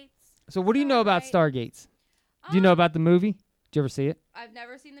 Stargates. So what do you know about Stargates? Do you know about the movie? Did you ever see it? I've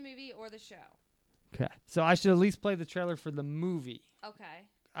never seen the movie or the show. Okay. So I should at least play the trailer for the movie. Okay.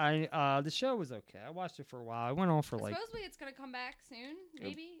 The show was okay. I watched it for a while. It went on for like Supposedly it's going to come back soon,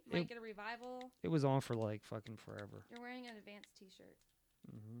 maybe. Might get a revival. it was on for like fucking forever. You're wearing an Advanced t-shirt.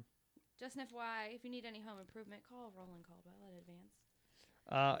 Just an FYI, if you need any home improvement, call Roland Caldwell in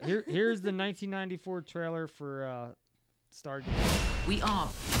advance. Here's the 1994 trailer for Stargates. We are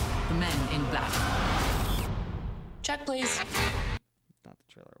the men in black. Check, please. Not the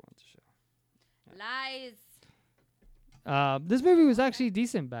trailer I want to show. Lies. This movie was actually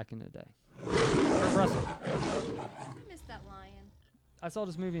decent back in the day. Kurt Russell. I missed that lion. I saw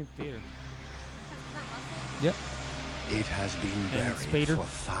this movie in theater. Kurt Russell? Yep. It has been And buried Spader. for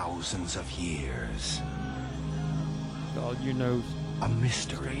thousands of years. Oh, you know. A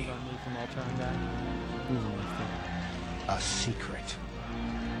mystery. On me from Ultron guy. Who's in this thing? A secret.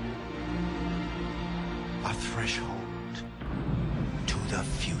 A threshold to the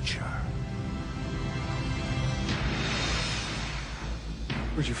future.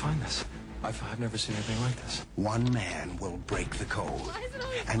 Where'd you find this? I've never seen anything like this. One man will break the code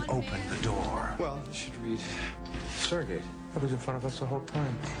and open the door. Well, you should read Stargate. That was in front of us the whole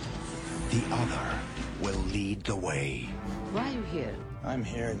time. The other will lead the way. Why are you here? I'm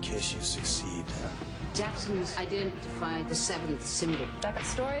here in case you succeed. Jackson's identified the seventh symbol. Backup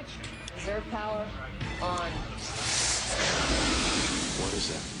storage, reserve power, on. What is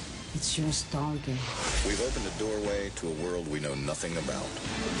that? It's your Stargate. We've opened a doorway to a world we know nothing about.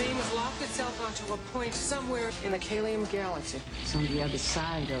 The beam has locked itself onto a point somewhere in the Kalium galaxy. It's on the other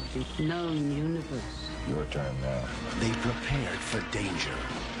side of the known universe. Your turn now. They prepared for danger.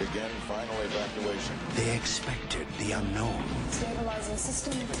 Begin final evacuation. They expected the unknown. Stabilizing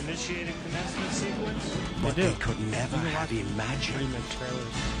system. Initiating commencement sequence. But do. they could never have imagined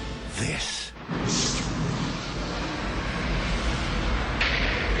this.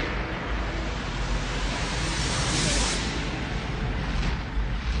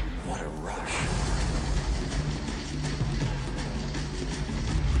 What a rush.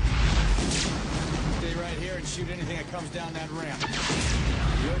 Stay right here and shoot anything that comes down that ramp.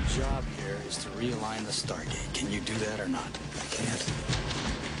 Your job here is to realign the Stargate. Can you do that or not? I can't.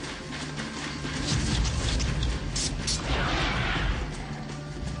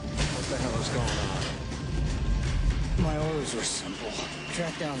 What the hell is going on? My orders were simple.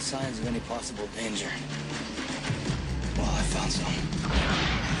 Track down signs of any possible danger. Well, I found some.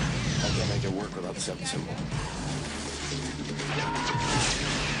 I can't make it work without the seventh symbol.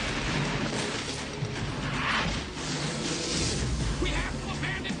 We have to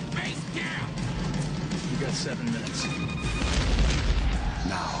abandon base camp! You got 7 minutes.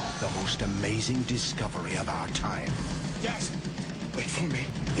 Now, the most amazing discovery of our time. Jackson, wait for me.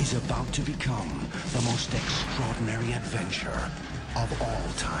 Is about to become the most extraordinary adventure of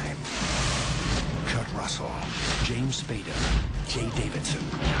all time. Kurt Russell, James Spader, Jay Davidson.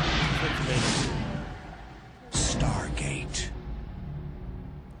 Stargate.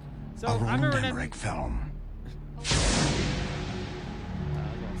 So a I Roland remember that. Emmerich film.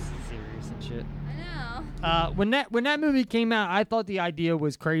 Serious and shit. I know. When that movie came out, I thought the idea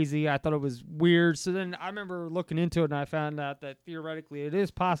was crazy. I thought it was weird. So then I remember looking into it, and I found out that theoretically it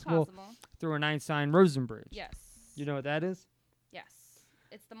is possible, through an Einstein-Rosen bridge. Yes. You know what that is? Yes.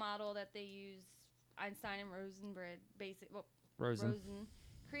 It's the model that they use, Einstein and Rosen bridge, Rosen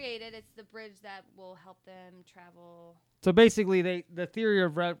created. It's the bridge that will help them travel. So basically, the theory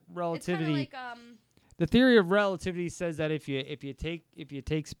of relativity. It's kind of like the theory of relativity says that if you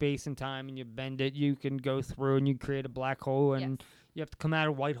take space and time and you bend it, you can go through and you create a black hole, and you have to come out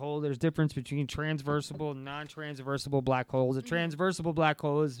of a white hole. There's difference between transversible and non-transversible black holes. A transversible black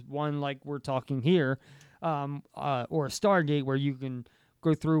hole is one like we're talking here, or a Stargate where you can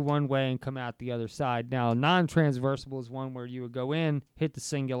go through one way and come out the other side. Now, non-transversible is one where you would go in, hit the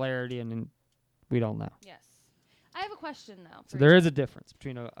singularity, and then we don't know. Yes. I have a question, though. So there is a difference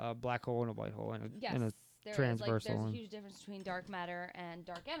between a black hole and a white hole and a there transversal. is. There's a one. huge difference between dark matter and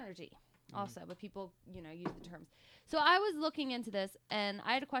dark energy also, but people, use the terms. So I was looking into this, and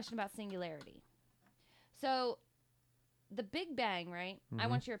I had a question about singularity. So the Big Bang, right? I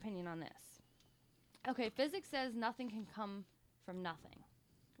want your opinion on this. Okay, physics says nothing can come from nothing,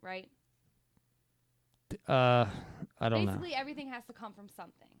 right? I don't know. Basically, everything has to come from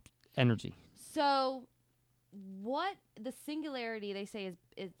something. Energy. So what the singularity they say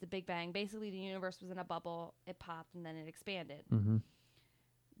is the Big Bang. Basically, the universe was in a bubble, it popped, and then it expanded. Mm-hmm.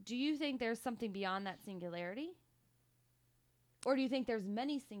 Do you think there's something beyond that singularity? Or do you think there's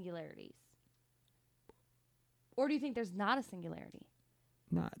many singularities? Or do you think there's not a singularity?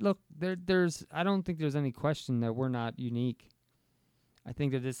 No, look, there's. I don't think there's any question that we're not unique. I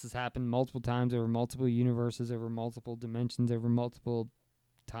think that this has happened multiple times over multiple universes, over multiple dimensions, over multiple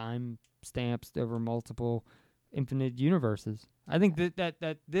time stamps, over multiple infinite universes. I think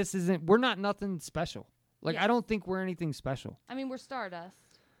that this isn't. We're not nothing special. Like I don't think we're anything special. I mean, we're Stardust.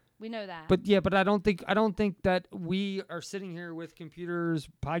 We know that. But I don't think that we are sitting here with computers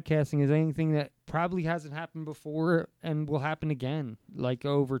podcasting is anything that probably hasn't happened before and will happen again, like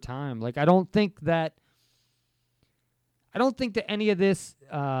over time. Like I don't think that any of this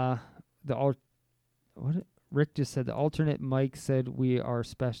Rick just said the alternate Mike said we are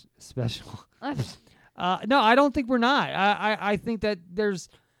special. No, I don't think we're not. I think that there's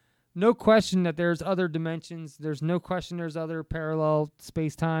no question that there's other dimensions. There's no question there's other parallel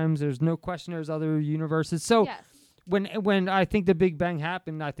space-times. There's no question there's other universes. So when I think the Big Bang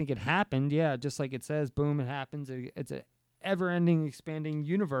happened, I think it happened. Yeah, just like it says, boom, it happens. It's a ever-ending, expanding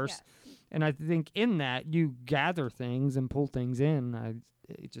universe. Yes. And I think in that, you gather things and pull things in.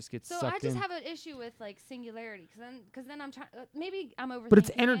 It just gets sucked in. So I just have an issue with, like, singularity. Because then I'm trying... maybe I'm overthinking But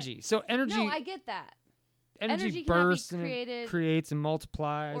it's energy. So energy... No, I get that. Energy bursts and it creates and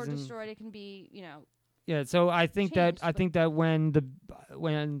multiplies or and destroyed. It can be, Yeah, so I think that when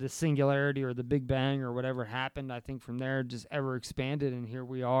the singularity or the Big Bang or whatever happened, I think from there it just ever expanded, and here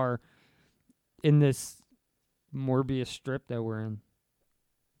we are in this Morbius strip that we're in.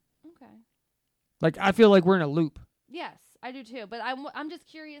 Okay. Like I feel like we're in a loop. Yes, I do too. But I'm just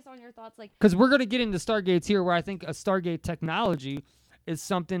curious on your thoughts, like because we're gonna get into Stargates here, where I think a Stargate technology is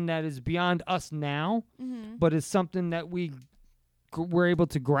something that is beyond us now, but is something that we were able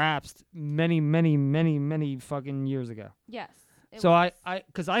to grasp many, many, many, many fucking years ago. Yes. So I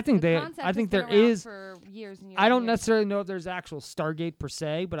think there is. For years and years I don't and years. necessarily know if there's actual Stargate per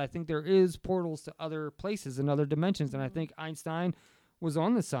se, but I think there is portals to other places and other dimensions, and I think Einstein was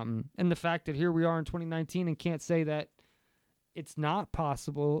on to something. And the fact that here we are in 2019 and can't say that it's not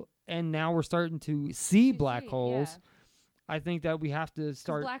possible, and now we're starting to see black holes. Yeah. I think that we have to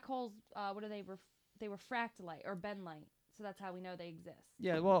start. Black holes, what are they? They refract light or bend light, so that's how we know they exist.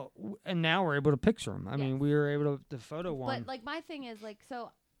 Yeah, well, and now we're able to picture them. I mean, we were able to photo one. But like my thing is like,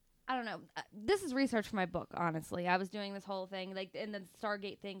 so I don't know. This is research for my book. Honestly, I was doing this whole thing, like, and the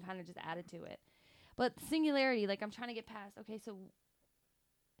Stargate thing kind of just added to it. But singularity, like, I'm trying to get past. Okay, so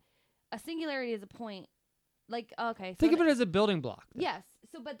a singularity is a point. Like, okay, so think of it as a building block. Yes.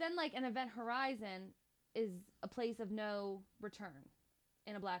 So, but then like an event horizon is a place of no return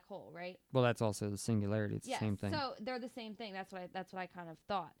in a black hole, right? Well, that's also the singularity. It's the same thing. So they're the same thing. That's what I kind of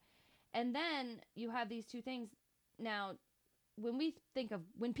thought. And then you have these two things. Now, when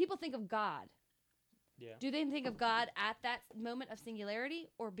people think of God, do they think of God at that moment of singularity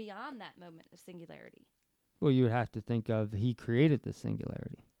or beyond that moment of singularity? Well, you would have to think of He created the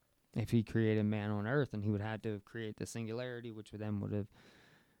singularity. If He created man on Earth, and He would have to create the singularity, which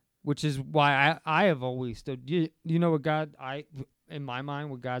is why I have always stood. You know what God, in my mind,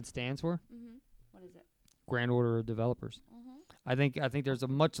 what God stands for? Mm-hmm. What is it? Grand Order of Developers. Mm-hmm. I think there's a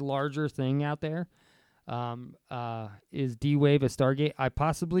much larger thing out there. Is D-Wave a Stargate? I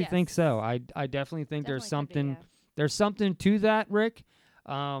possibly think so. I definitely think there's something. There's something to that, Rick.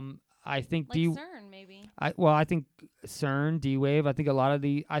 I think like CERN maybe. I think CERN, D-Wave. I think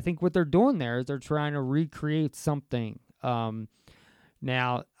I think what they're doing there is they're trying to recreate something.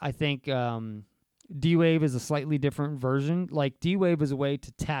 Now, I think D-Wave is a slightly different version. Like, D-Wave is a way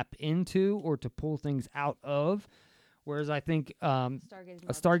to tap into or to pull things out of, whereas I think a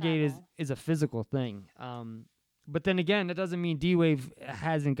Stargate is a physical thing. But then again, that doesn't mean D-Wave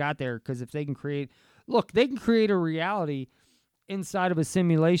hasn't got there, because if they can create a reality inside of a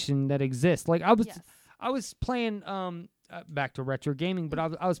simulation that exists. Like, I was playing, back to retro gaming, but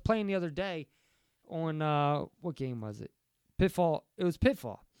I was playing the other day on, what game was it? Pitfall. It was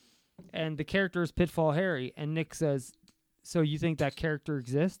Pitfall, and the character is Pitfall Harry. And Nick says, "So you think that character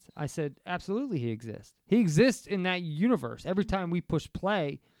exists?" I said, "Absolutely, he exists. He exists in that universe. Every time we push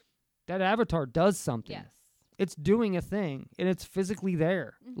play, that avatar does something. Yes, it's doing a thing, and it's physically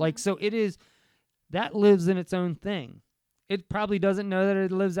there. Like, so it is. That lives in its own thing. It probably doesn't know that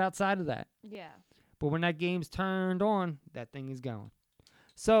it lives outside of that. Yeah. But when that game's turned on, that thing is going."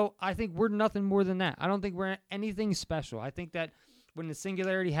 So I think we're nothing more than that. I don't think we're anything special. I think that when the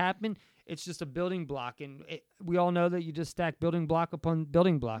singularity happened, it's just a building block. And we all know that you just stack building block upon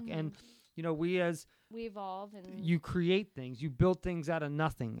building block. Mm-hmm. And, we evolve. And you create things. You build things out of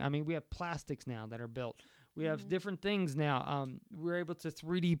nothing. I mean, we have plastics now that are built. We have different things now. We're able to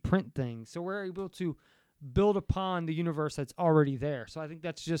 3D print things. So we're able to build upon the universe that's already there. So I think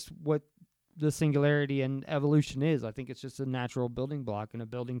that's just what the singularity and evolution is. I think it's just a natural building block and a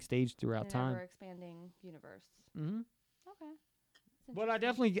building stage throughout time. Ever expanding universe. Mm-hmm. Okay. But I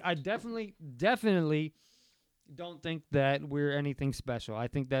definitely don't think that we're anything special. I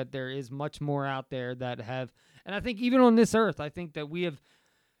think that there is much more out there that have, and I think even on this earth, I think that we have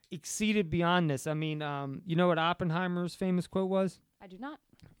exceeded beyond this. I mean, you know what Oppenheimer's famous quote was? I do not.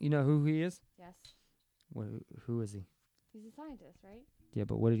 You know who he is? Yes. Who is he? He's a scientist, right? Yeah,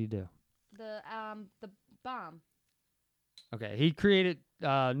 but what did he do? The bomb. Okay, he created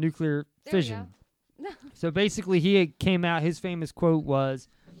nuclear There fission. we go. So basically, came out. His famous quote was,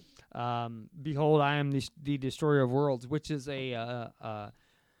 "Behold, I am the destroyer of worlds," which is a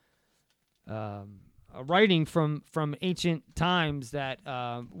writing from ancient times that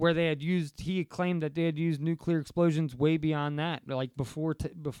where they had used. He had claimed that they had used nuclear explosions way beyond that, like before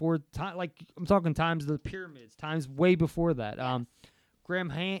time. Like I'm talking times of the pyramids, times way before that. Yes. Graham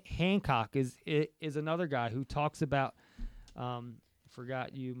Hancock is another guy who talks about.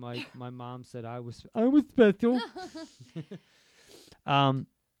 Forgot you, Mike. My mom said I was special.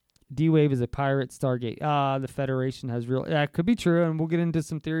 D-Wave is a pirate. Stargate. The Federation has real. That could be true, and we'll get into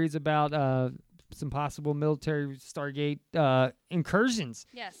some theories about some possible military Stargate incursions.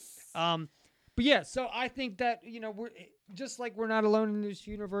 Yes. But yeah, so I think that we're just like we're not alone in this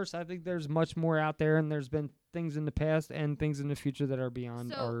universe. I think there's much more out there, and there's been things in the past and things in the future that are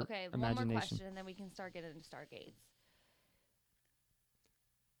beyond our imagination. One more question, and then we can start getting into Stargates.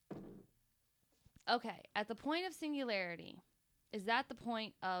 Okay, at the point of singularity, is that the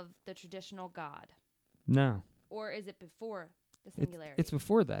point of the traditional God? No. Or is it before the singularity? It's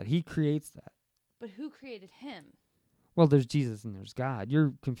before that. He creates that. But who created him? Well, there's Jesus and there's God.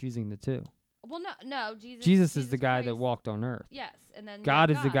 You're confusing the two. Well, no, Jesus. Jesus is the guy Christ. that walked on earth. Yes, and then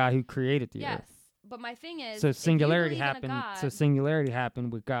God is the guy who created the yes. earth. But my thing is, so singularity if you believe in a happened. God, So singularity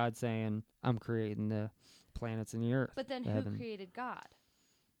happened with God saying, "I'm creating the planets and the earth." But then the who heaven. created God?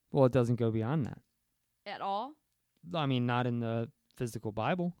 Well, it doesn't go beyond that. At all? I mean, not in the physical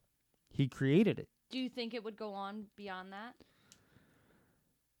Bible. He created it. Do you think it would go on beyond that?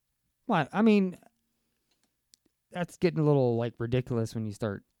 What? I mean, that's getting a little like ridiculous when you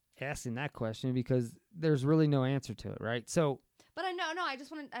start asking that question because there's really no answer to it, right? So. But I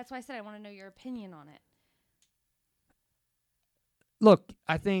just want to. That's why I said I want to know your opinion on it. Look,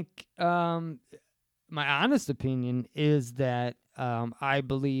 I think my honest opinion is that I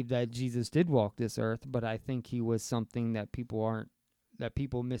believe that Jesus did walk this earth, but I think he was something that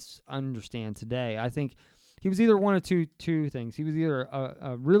people misunderstand today. I think he was either one of two things. He was either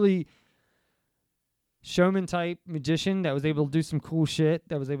a really showman type magician that was able to do some cool shit,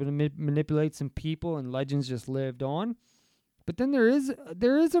 that was able to manipulate some people, and legends just lived on. But then there is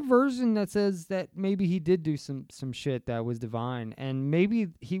a version that says that maybe he did do some shit that was divine, and maybe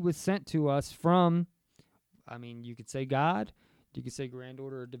he was sent to us from, I mean, you could say God, you could say Grand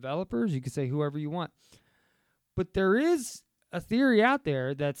Order of Developers, you could say whoever you want. But there is a theory out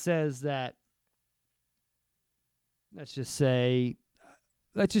there that says that, let's just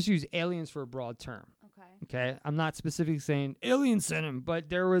use aliens for a broad term. Okay. I'm not specifically saying aliens sent him, but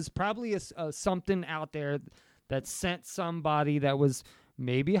there was probably a something out there that sent somebody that was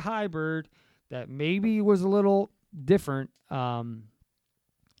maybe a hybrid, that maybe was a little different. Hold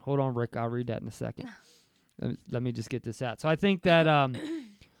on, Rick. I'll read that in a second. Let me just get this out. So I think that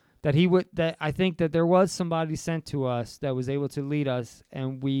I think that there was somebody sent to us that was able to lead us,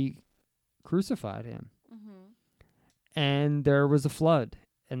 and we crucified him. Mm-hmm. And there was a flood,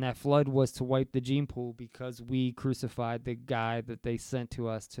 and that flood was to wipe the gene pool because we crucified the guy that they sent to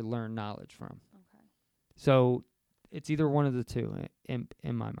us to learn knowledge from. Okay. So it's either one of the two in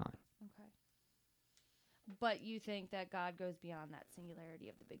my mind. Okay. But you think that God goes beyond that singularity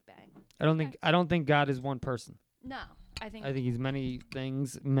of the Big Bang? I don't think God is one person. No, I think he's many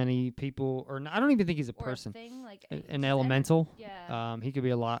things, many people, or I don't even think he's a person. Or a thing, like an elemental. Yeah. He could be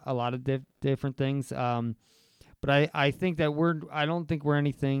a lot of different things. But I think that I don't think we're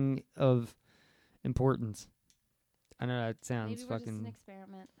anything of importance. I know that sounds Maybe fucking. Just an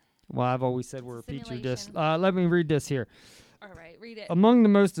experiment. Well, I've always said we're a petri dish. Let me read this here. All right, read it. Among the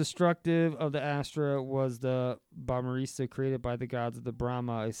most destructive of the Astra was the Brahmarista created by the gods of the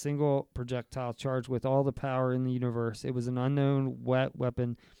Brahma, a single projectile charged with all the power in the universe. It was an unknown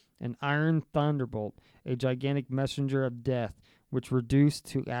weapon, an iron thunderbolt, a gigantic messenger of death, which reduced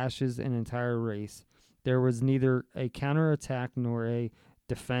to ashes an entire race. There was neither a counterattack nor a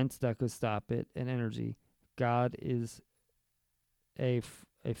defense that could stop it. An energy. God is a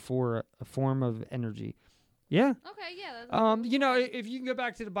form of energy. Yeah. Okay. Yeah. If you can go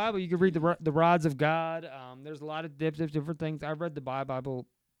back to the Bible, you can read the rods of God. There's a lot of different things. I've read the Bible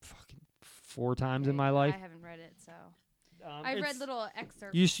fucking 4 times in my life. I haven't read it, so I've read little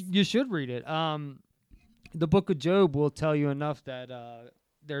excerpts. You should read it. The Book of Job will tell you enough that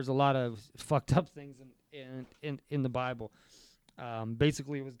there's a lot of fucked up things in the Bible.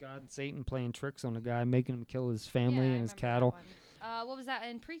 Basically, it was God and Satan playing tricks on a guy, making him kill his family and his cattle. What was that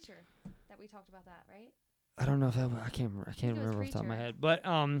in Preacher that we talked about that, right? I don't know if that. I can't remember. I can't it was remember off the top of my Preacher. head. But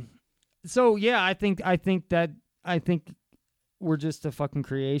so yeah, I think we're just a fucking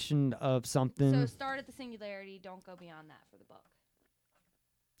creation of something. So start at the singularity. Don't go beyond that for the book.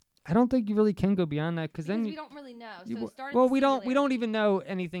 I don't think you really can go beyond that because then we don't really know. So start. Well, at the we don't singularity. even know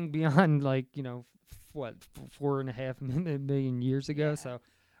anything beyond like 4.5 million years ago. So,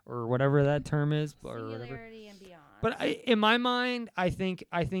 or whatever that term is, or whatever. Singularity and beyond. But in my mind, I think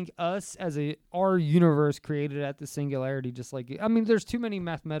us as our universe created at the singularity, just like there's too many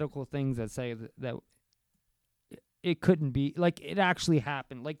mathematical things that say that it couldn't be like it actually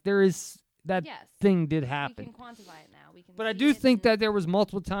happened. Like there is that thing did happen. We can quantify it now. We can. But I do think that there was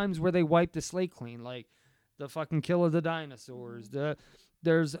multiple times where they wiped the slate clean, like the fucking kill of the dinosaurs.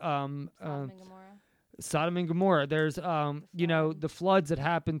 There's Sodom and Gomorrah. There's the floods that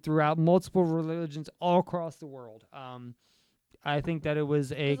happened throughout multiple religions all across the world. I think that it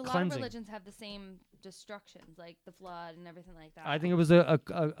was a lot cleansing. of religions have the same destructions, like the flood and everything like that. I think it was a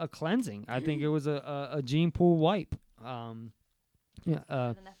cleansing. I think it was a gene pool wipe. The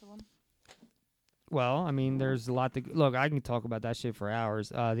Nephilim. Well, there's a lot to look. I can talk about that shit for hours.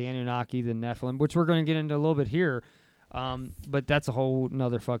 The Anunnaki, the Nephilim, which we're going to get into a little bit here. But that's a whole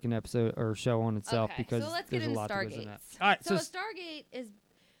nother fucking episode or show on itself because so let's there's get into a lot that goes in Stargates. that. All right, so a Stargate is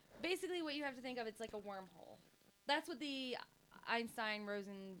basically what you have to think of. It's like a wormhole. That's what the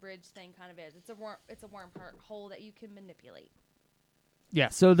Einstein-Rosen bridge thing kind of is. It's a wormhole that you can manipulate. Yeah,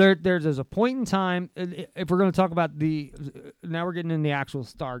 so there's a point in time, if we're going to talk about now we're getting in the actual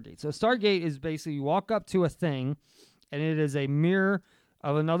Stargate. So Stargate is basically you walk up to a thing, and it is a mirror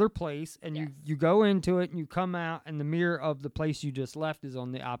of another place, and you go into it, and you come out, and the mirror of the place you just left is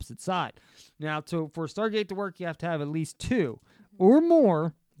on the opposite side. Now, for Stargate to work, you have to have at least two or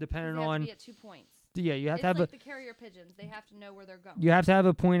more, depending They have on... to be at 2 points. Yeah, you have it's to have like the carrier pigeons. They have to know where they're going. You have to have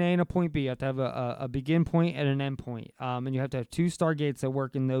a point A and a point B. You have to have a begin point and an end point. And you have to have two Stargates that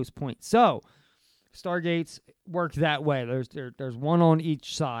work in those points. So, Stargates work that way. There's one on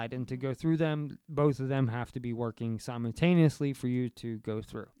each side. And to go through them, both of them have to be working simultaneously for you to go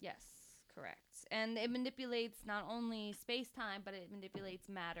through. Yes, correct. And it manipulates not only space-time, but it manipulates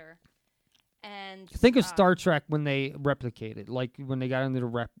matter. And think of Star Trek when they replicated, like when they got into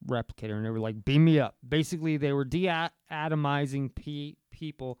the replicator and they were like, beam me up. Basically, they were de-atomizing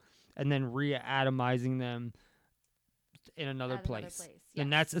people and then re-atomizing them in another place. Yes.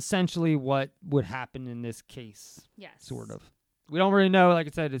 And that's essentially what would happen in this case. Yes. Sort of. We don't really know. Like I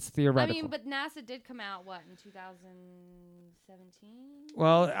said, it's theoretical. But NASA did come out, in 2017?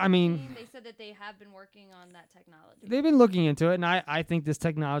 Well, They said that they have been working on that technology. They've been looking into it, and I think this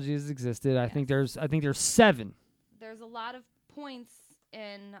technology has existed. I think there's 7. There's a lot of points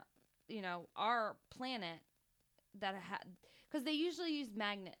in, our planet that because they usually use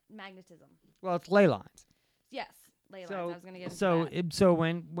magnetism. Well, it's ley lines. Yes. Ley lines. I was going to get into so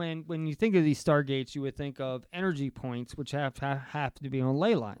when you think of these Stargates, you would think of energy points, which have to be on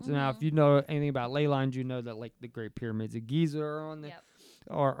ley lines. Mm-hmm. Now, if you know anything about ley lines, you know that like the Great Pyramids of Giza are on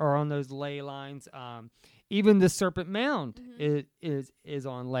are on those ley lines. Even the Serpent Mound is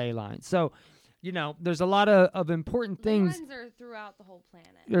on ley lines. So, there's a lot of important things. Ley lines are throughout the whole planet.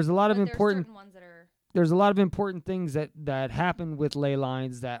 There's a lot of important. important Certain ones that are. There's a lot of important things that happen with ley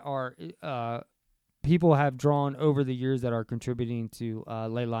lines that are people have drawn over the years that are contributing to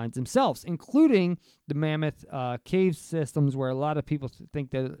ley lines themselves, including the mammoth cave systems where a lot of people think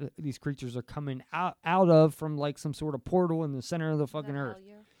that these creatures are coming out of from like some sort of portal in the center of the fucking earth.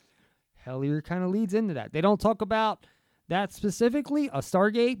 Hellier kind of leads into that. They don't talk about that specifically, a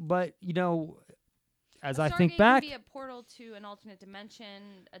Stargate, but as I think back, it could be a portal to an alternate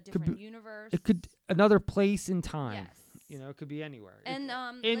dimension, a different universe. It could another place in time. Yes. It could be anywhere. And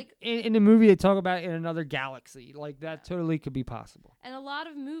in the movie, they talk about in another galaxy. Like that totally could be possible. And a lot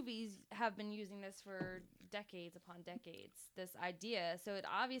of movies have been using this for decades upon decades. This idea, so it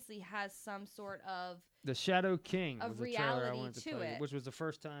obviously has some sort of The Shadow King of was the reality trailer I wanted to to tell you, it. which was the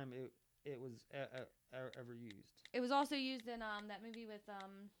first time it was ever used. It was also used in that movie with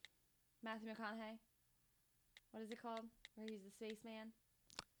Matthew McConaughey. What is it called? Where he's the spaceman?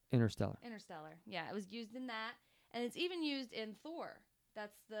 Interstellar. Yeah, it was used in that. And it's even used in Thor.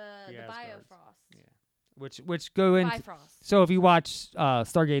 That's the Bifrost. Yeah. Which go into. Bifrost. So if you watch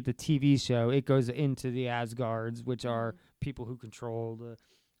Stargate, the TV show, it goes into the Asgards, which are people who control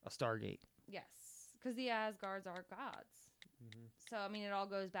a Stargate. Yes, because the Asgards are gods. Mm-hmm. So it all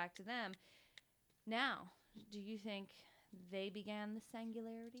goes back to them. Now, do you think they began the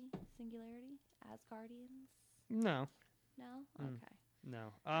singularity? Asgardians? No. No? Okay.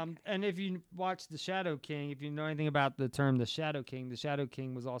 No. And if you watch The Shadow King, if you know anything about the term The Shadow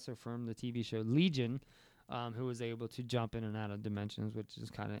King was also from the TV show Legion, who was able to jump in and out of dimensions, which is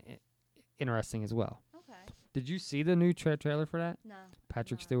kind of interesting as well. Okay. Did you see the new trailer for that? No.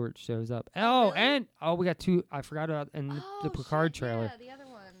 Patrick Stewart shows up. Oh, really? And we got two. I forgot about the Picard trailer. Yeah, the other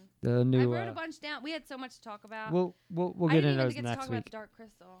one. The new. I wrote a bunch down. We had so much to talk about. We'll I get didn't into even those get next to talk week. about Dark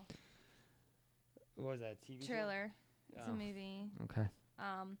Crystal. What was that TV trailer? It's Oh. a movie. Okay.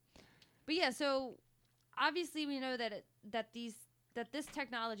 But yeah, so obviously we know that this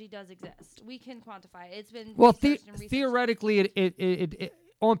technology does exist. We can quantify it. It's been researched and researched. Theoretically, it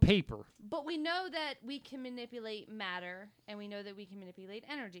on paper. But we know that we can manipulate matter, and we know that we can manipulate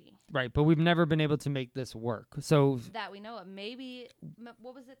energy. Right, but we've never been able to make this work. So That we know of. Maybe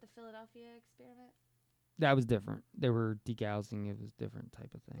what was it? The Philadelphia experiment. that was different. They were degaussing. It was a different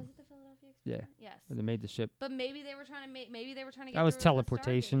type of thing. Was it the Philadelphia experiment? Yeah. Yes. They made the ship. But maybe they were trying to make. Maybe they were trying to get. That was through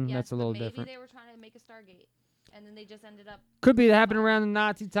teleportation. A Stargate. Yes, That's a little but maybe different. they were trying to make a Stargate, and then they just ended up. Could be that happened around the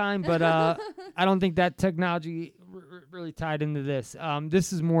Nazi time, but I don't think that technology really tied into this.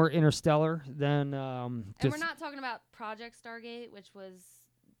 This is more interstellar than And we're not talking about Project Stargate, which was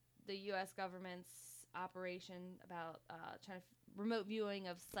the U.S. government's operation about trying to remote viewing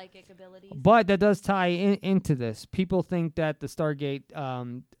of psychic abilities. But that does tie into this. People think that the Stargate,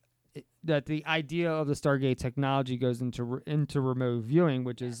 that the idea of the Stargate technology goes into remote viewing,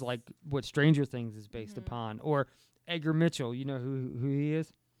 which is like what Stranger Things is based upon. Or Edgar Mitchell, you know who he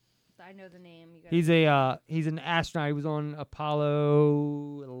is? I know the name. He's an astronaut. He was on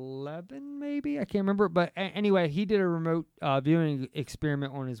Apollo 11, maybe, I can't remember. But anyway, he did a remote viewing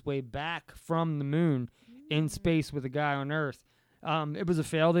experiment on his way back from the moon in space with a guy on Earth. It was a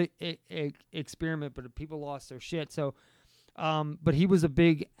failed experiment, but people lost their shit. So, but he was a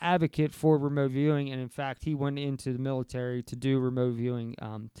big advocate for remote viewing, and in fact, he went into the military to do remote viewing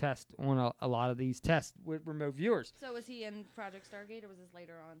tests on a lot of these tests with remote viewers. So was he in Project Stargate, or was this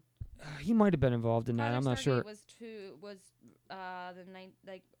later on? He might have been involved in that. Project I'm not Stargate sure. Was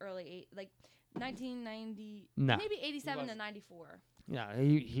early 1990, No. maybe 87 to 94. Yeah,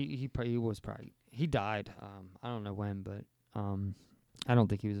 he was probably he died. I don't know when, but I don't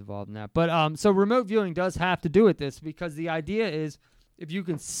think he was involved in that. But so remote viewing does have to do with this, because the idea is if you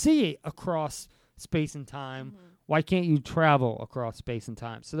can see across space and time, why can't you travel across space and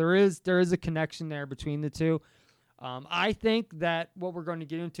time? So there is a connection there between the two. I think that what we're going to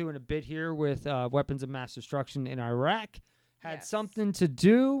get into in a bit here with weapons of mass destruction in Iraq had something to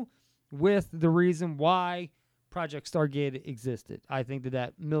do with the reason why Project Stargate existed. I think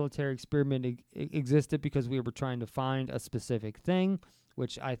that military experiment existed because we were trying to find a specific thing,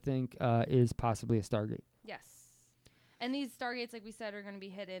 which I think is possibly a Stargate. Yes. And these Stargates, like we said, are going to be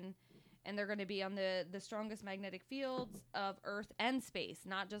hidden, and they're going to be on the strongest magnetic fields of Earth and space.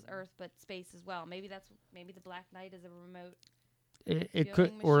 Not just Earth, but space as well. Maybe the Black Knight is a remote It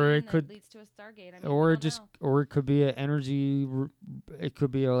could, or it could leads to a Stargate. I mean, or or it could be an energy. It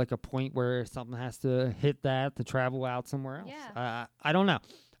could be like a point where something has to hit that to travel out somewhere else. Yeah. I don't know.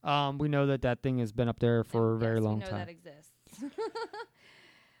 We know that thing has been up there for a very long we know time. that exists.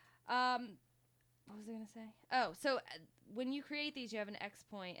 What was I going to say? Oh, so when you create these, you have an X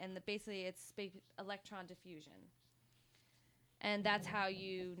point, and basically it's electron diffusion. And that's how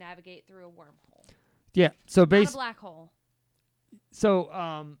you navigate through a wormhole. Yeah, so Not a black hole. So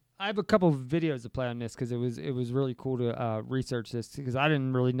I have a couple of videos to play on this because it was really cool to research this, because I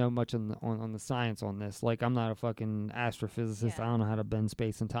didn't really know much on the science on this. Like, I'm not a fucking astrophysicist. I don't know how to bend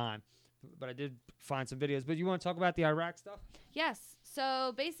space and time. But I did find some videos. But you want to talk about the Iraq stuff? Yes.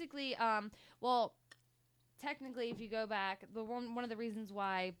 So basically, technically, if you go back, one of the reasons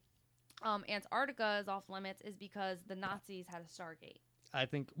why Antarctica is off limits is because the Nazis had a Stargate. I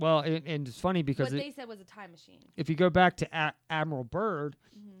think, well, and it's funny because what they said was a time machine. If you go back to Admiral Byrd,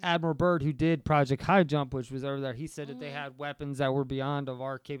 Admiral Byrd, who did Project High Jump, which was over there, he said that they had weapons that were beyond of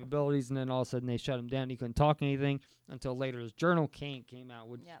our capabilities, and then all of a sudden they shut him down. He couldn't talk anything until later his journal came out,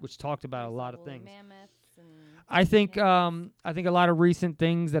 which talked about a lot of things. I think a lot of recent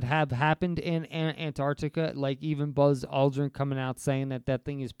things that have happened in Antarctica, like even Buzz Aldrin coming out saying that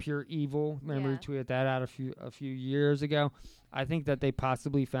thing is pure evil. Remember, he tweeted that out a few years ago. I think that they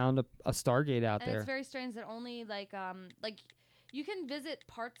possibly found a Stargate out there. And it's very strange that only like you can visit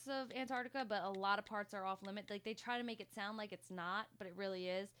parts of Antarctica, but a lot of parts are off limit. Like, they try to make it sound like it's not, but it really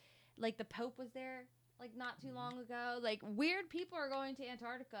is. Like, the Pope was there like not too long ago. Like, weird people are going to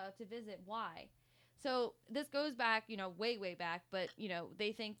Antarctica to visit. Why? So this goes back, way back, but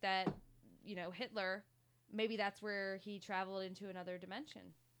they think that Hitler, maybe that's where he traveled into another dimension.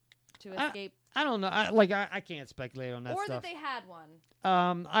 to escape. I don't know. I can't speculate on that Or stuff. that they had one.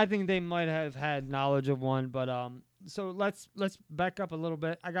 I think they might have had knowledge of one, but so let's back up a little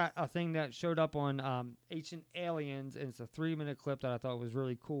bit. I got a thing that showed up on Ancient Aliens, and it's a 3-minute clip that I thought was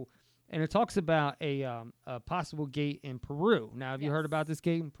really cool, and it talks about a possible gate in Peru. Now, have you heard about this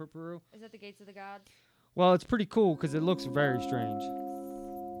gate in Peru? Is that the Gates of the Gods? Well, it's pretty cool because it looks very strange,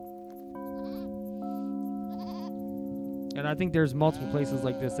 and I think there's multiple places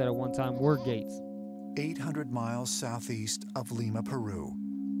like this that at one time were gates. 800 miles southeast of Lima, Peru,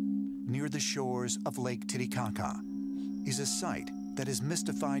 near the shores of Lake Titicaca, is a site that has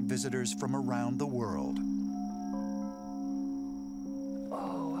mystified visitors from around the world.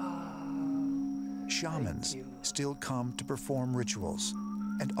 Shamans still come to perform rituals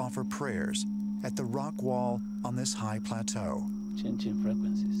and offer prayers at the rock wall on this high plateau, changing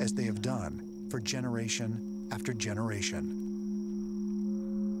frequencies, as they have done for generation after generation.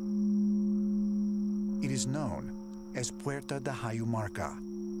 It is known as Puerta de Hayumarca,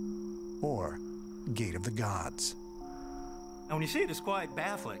 or Gate of the Gods. And when you see it, it's quite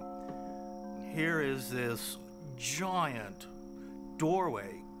baffling. Here is this giant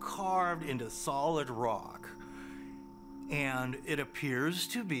doorway carved into solid rock, and it appears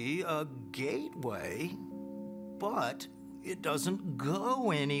to be a gateway, but it doesn't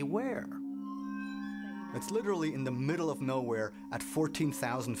go anywhere. It's literally in the middle of nowhere at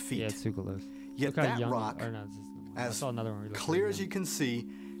 14,000 feet. Yeah, it's super close. Yet Look how that young- rock, or no, this is the one. I as saw another one where he looked clear really as you can see,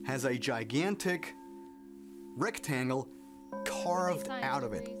 has a gigantic rectangle carved out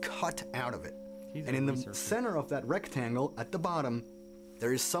of it, cut out of it. He's And a in the researcher. center of that rectangle, at the bottom,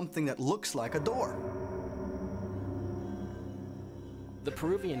 there is something that looks like a door. The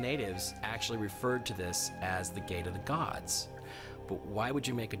Peruvian natives actually referred to this as the Gate of the Gods. But why would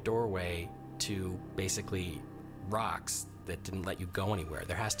you make a doorway to basically rocks that didn't let you go anywhere?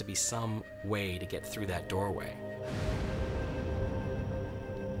 There has to be some way to get through that doorway.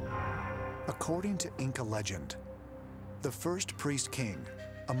 According to Inca legend, the first priest king,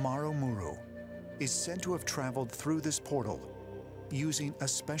 Amaro Muru, is said to have traveled through this portal using a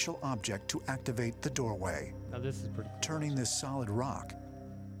special object to activate the doorway, Now this is pretty cool. turning this solid rock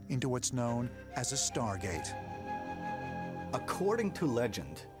into what's known as a Stargate. According to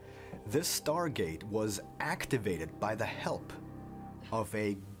legend, this Stargate was activated by the help of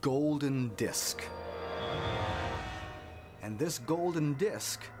a golden disc. And this golden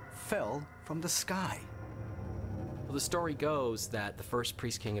disc fell from the sky. Well, the story goes that the first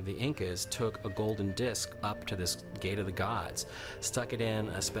priest king of the Incas took a golden disc up to this Gate of the Gods, stuck it in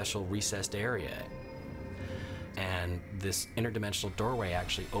a special recessed area, and this interdimensional doorway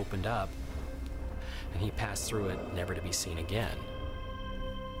actually opened up, and he passed through it, never to be seen again.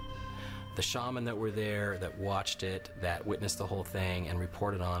 The shaman that were there, that watched it, that witnessed the whole thing and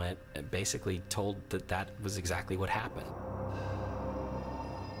reported on it, basically told that that was exactly what happened.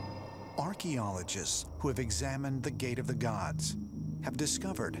 Archaeologists who have examined the Gate of the Gods have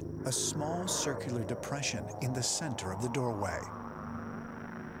discovered a small circular depression in the center of the doorway.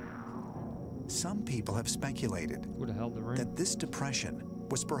 Some people have speculated Would have held the ring. that this depression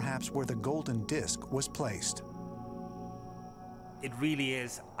was perhaps where the golden disc was placed. It really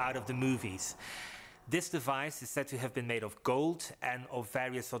is out of the movies. This device is said to have been made of gold and of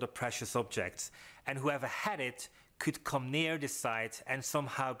various other precious objects, and whoever had it could come near the site and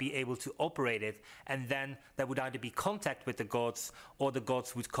somehow be able to operate it, and then there would either be contact with the gods or the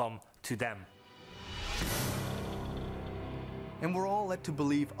gods would come to them. And we're all led to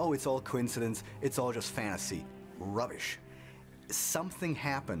believe, oh, it's all coincidence, it's all just fantasy. Rubbish. Something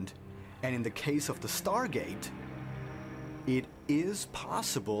happened, and in the case of the Stargate, it is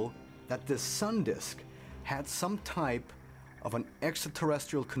possible that this sun disk had some type of an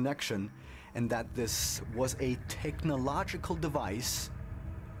extraterrestrial connection, and that this was a technological device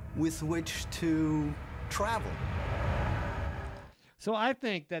with which to travel. So I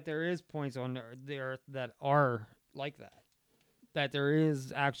think that there is points on the Earth that are like that. That there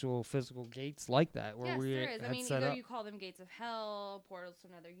is actual physical gates like that where Yes, we there is. I had mean, set either up. you call them gates of hell, portals to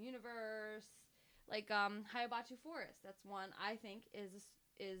another universe, like Hayabachu Forest. That's one I think is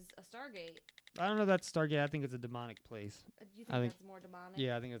a Stargate. I don't know if that's Stargate. I think it's a demonic place. You I think that's more demonic?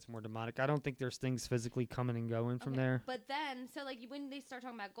 Yeah, I think it's more demonic. I don't think there's things physically coming and going from Okay, there. But then, so like when they start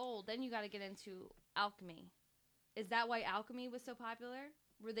talking about gold, then you got to get into alchemy. Is that why alchemy was so popular?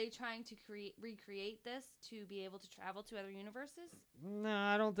 Were they trying to recreate this to be able to travel to other universes? No,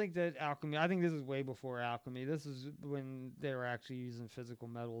 I don't think that alchemy. I think this is way before alchemy. This is when they were actually using physical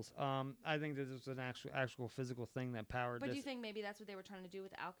metals. I think this was an actual physical thing that powered But this. do you think maybe that's what they were trying to do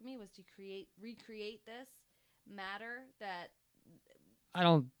with alchemy, was to recreate this matter that I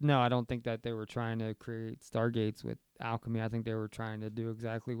don't think that they were trying to create Stargates with alchemy. I think they were trying to do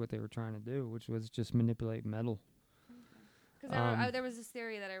exactly what they were trying to do, which was just manipulate metal. Because there was this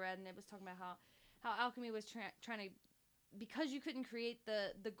theory that I read, and it was talking about how alchemy was trying to, because you couldn't create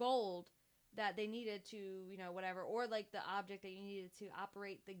the gold that they needed to, whatever, or like the object that you needed to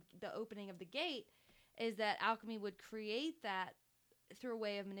operate the opening of the gate, is that alchemy would create that through a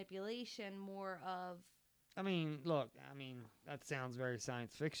way of manipulation, more of. I mean, look, that sounds very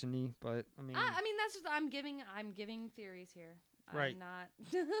science fiction-y, but I mean, that's just I'm giving theories here. Right. I'm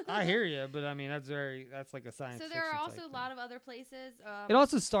not. I hear you, but I mean, that's like a science. So there fiction are also type a lot of other places. It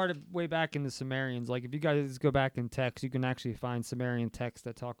also started way back in the Sumerians. Like, if you guys go back in texts, you can actually find Sumerian texts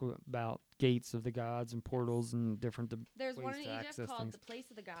that talk about gates of the gods and portals and different There's ways one in to Egypt access called things. the Place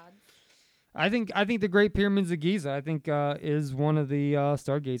of the Gods. I think the Great Pyramids of Giza, I think, is one of the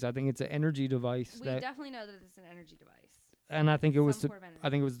Stargates. I think it's an energy device. We definitely know that it's an energy device. And I think it was Some form of energy. I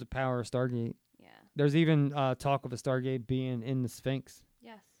think it was the power of Stargate. Yeah. There's even talk of a Stargate being in the Sphinx.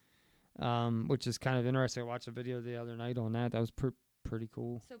 Yes. Which is kind of interesting. I watched a video the other night on that. That was pretty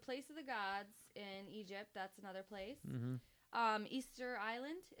cool. So Place of the Gods in Egypt, that's another place. Mm-hmm. Easter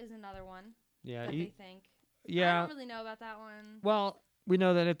Island is another one. Yeah. That they think. Yeah. I don't really know about that one. Well, we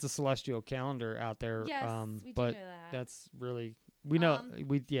know that it's a celestial calendar out there. Yes, we do but know that. that's really we know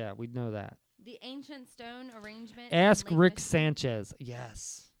we know that. The ancient stone arrangement. Ask in Lake Rick Michigan. Sanchez.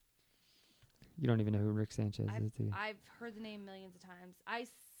 Yes. You don't even know who Rick Sanchez is, do you? I've heard the name millions of times. I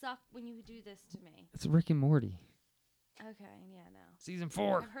suck when you do this to me. It's Rick and Morty. Okay, yeah, no. Season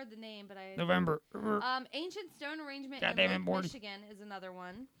 4. I've heard the name, but I November. Ancient stone arrangement Goddamn in it, Lake Morty. Michigan is another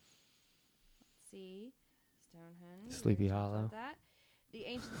one. Let's see. Stonehenge. Sleepy we talked Hollow. about that. The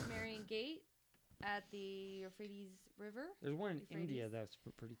ancient Sumerian gate at the Euphrates River. There's one in India that's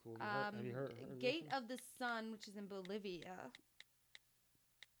pretty cool. Have you heard Gate of the Sun, which is in Bolivia.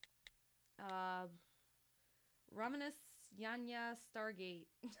 Romanus Yanya Stargate.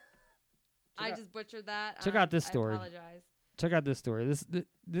 I just butchered that. Check out this story. I apologize. Check out this story. This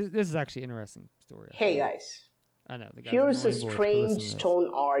is actually an interesting story. Hey guys. I know. The Here's a strange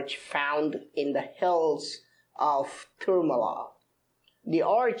stone arch found in the hills of Turmala. The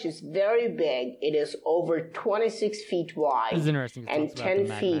arch is very big. It is over 26 feet wide This is interesting. and 10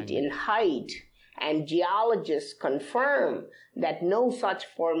 feet in height. And geologists confirm that no such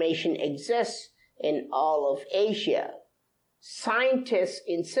formation exists in all of Asia. Scientists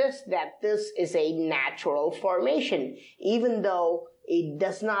insist that this is a natural formation, even though it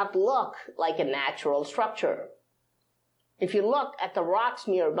does not look like a natural structure. If you look at the rocks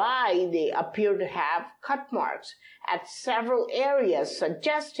nearby, they appear to have cut marks at several areas,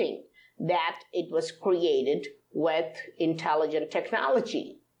 suggesting that it was created with intelligent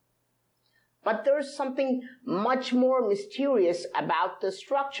technology. But there's something much more mysterious about the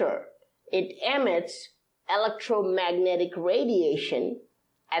structure. It emits electromagnetic radiation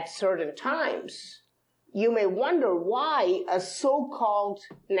at certain times. You may wonder why a so-called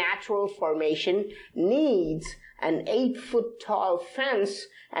natural formation needs an 8-foot-tall fence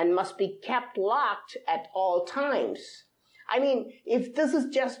and must be kept locked at all times. I mean, if this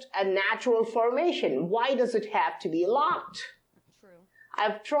is just a natural formation, why does it have to be locked? True.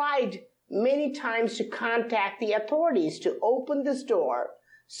 I've tried many times to contact the authorities to open this door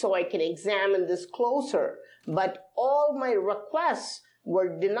so I can examine this closer, but all my requests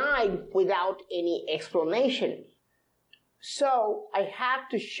were denied without any explanation. So I have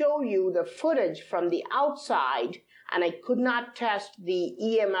to show you the footage from the outside, and I could not test the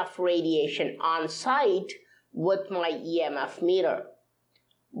EMF radiation on site with my EMF meter.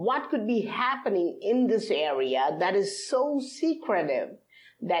 What could be happening in this area that is so secretive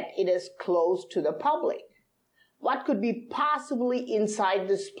that it is closed to the public? What could be possibly inside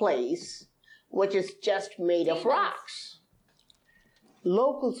this place, which is just made of rocks?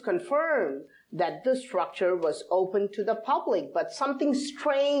 Locals confirm that this structure was open to the public, but something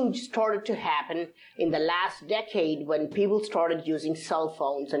strange started to happen in the last decade when people started using cell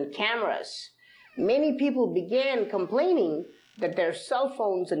phones and cameras. Many people began complaining that their cell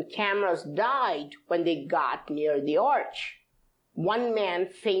phones and cameras died when they got near the arch. One man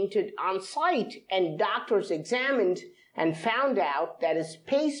fainted on site, and doctors examined and found out that his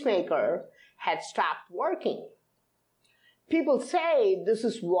pacemaker had stopped working. People say this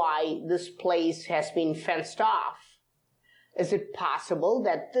is why this place has been fenced off. Is it possible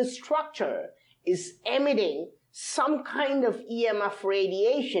that this structure is emitting some kind of EMF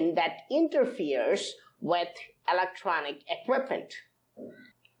radiation that interferes with electronic equipment?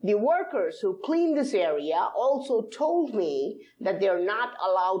 The workers who clean this area also told me that they're not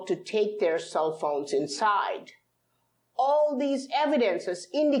allowed to take their cell phones inside. All these evidences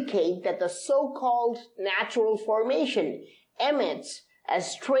indicate that the so-called natural formation emits a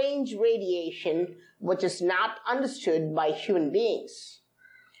strange radiation which is not understood by human beings.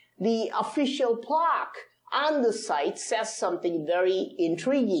 The official plaque on the site says something very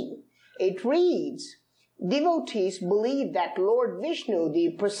intriguing. It reads, "Devotees believe that Lord Vishnu,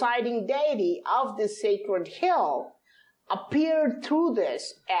 the presiding deity of this sacred hill, appeared through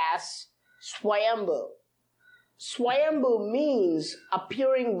this as Swayambhu." Swayambhu means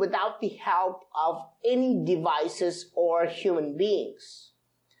appearing without the help of any devices or human beings.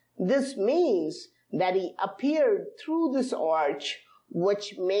 This means that he appeared through this arch,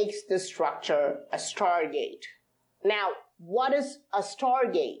 which makes the structure a stargate. Now, what is a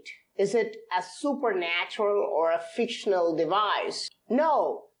stargate? Is it a supernatural or a fictional device?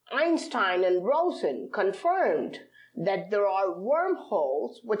 No, Einstein and Rosen confirmed that there are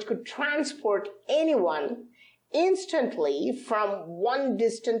wormholes which could transport anyone instantly from one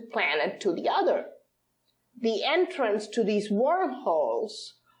distant planet to the other. The entrance to these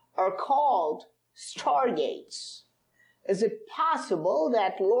wormholes are called stargates. Is it possible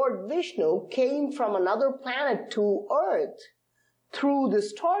that Lord Vishnu came from another planet to Earth through the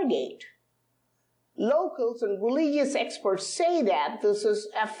stargate? Locals and religious experts say that this is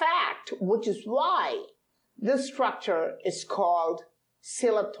a fact, which is why this structure is called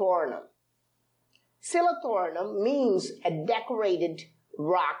Silatornum. Silatornum means a decorated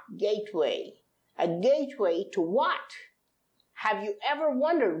rock gateway. A gateway to what? Have you ever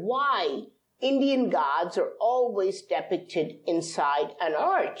wondered why Indian gods are always depicted inside an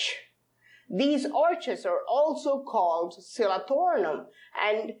arch? These arches are also called Silatornum,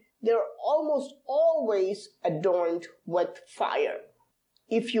 and they're almost always adorned with fire.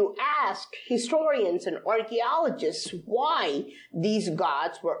 If you ask historians and archaeologists why these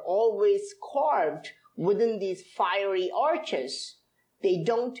gods were always carved within these fiery arches, they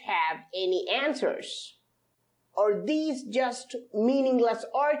don't have any answers. Are these just meaningless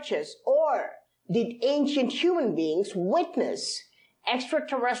arches, or did ancient human beings witness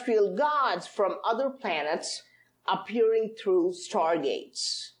extraterrestrial gods from other planets appearing through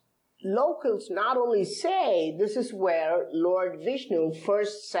stargates? Locals not only say this is where Lord Vishnu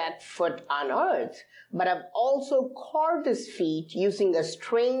first set foot on Earth, but have also carved his feet using a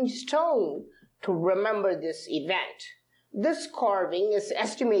strange stone to remember this event. This carving is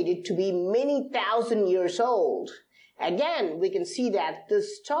estimated to be many thousand years old. Again, we can see that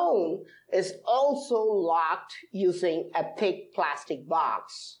this stone is also locked using a thick plastic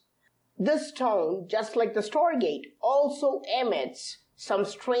box. This stone, just like the Stargate, also emits some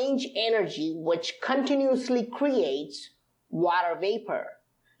strange energy which continuously creates water vapor.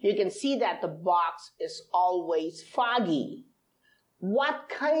 You can see that the box is always foggy. What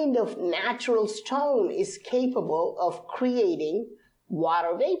kind of natural stone is capable of creating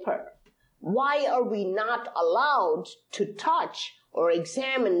water vapor? Why are we not allowed to touch or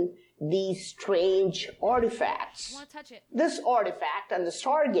examine these strange artifacts? I want to touch it. This artifact and the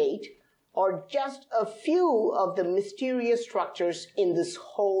Stargate are just a few of the mysterious structures in this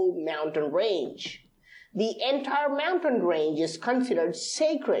whole mountain range. The entire mountain range is considered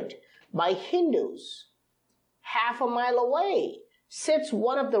sacred by Hindus. Half a mile away sits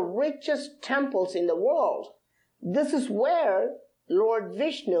one of the richest temples in the world. This is where Lord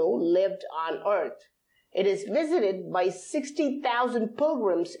Vishnu lived on earth. It is visited by 60,000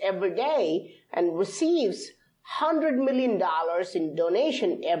 pilgrims every day and receives $100 million in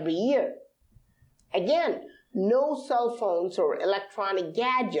donation every year. Again, no cell phones or electronic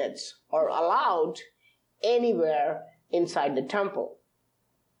gadgets are allowed anywhere inside the temple.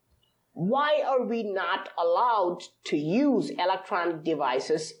 Why are we not allowed to use electronic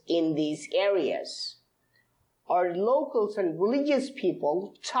devices in these areas? Are locals and religious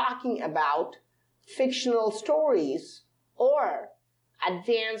people talking about fictional stories or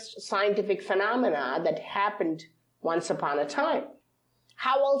advanced scientific phenomena that happened once upon a time?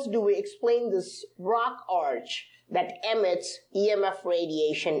 How else do we explain this rock arch that emits EMF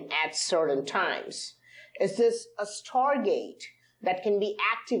radiation at certain times? Is this a stargate that can be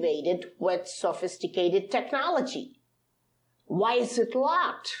activated with sophisticated technology? Why is it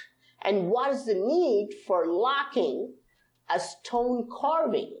locked? And what is the need for locking a stone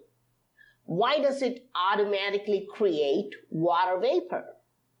carving? Why does it automatically create water vapor?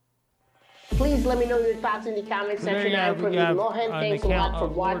 Please let me know your thoughts in the comment section. I'm from Mohan. Thanks a lot for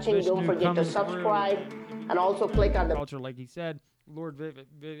watching. Don't forget to subscribe and also click on the culture. Like he said, Lord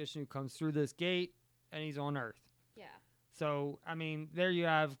Vishnu comes through this gate and he's on Earth. Yeah. So, I mean, there you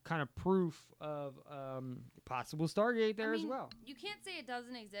have kind of proof of possible Stargate there as well. You can't say it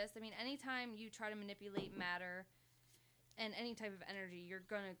doesn't exist. I mean, anytime you try to manipulate matter, and any type of energy, you're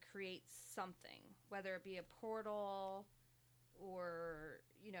going to create something, whether it be a portal or,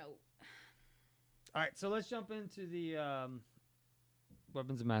 you know. All right, so let's jump into the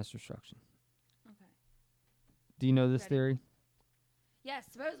weapons of mass destruction. Okay. Do you know this Ready? theory? Yes,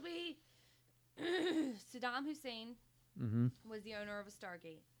 suppose we Saddam Hussein was the owner of a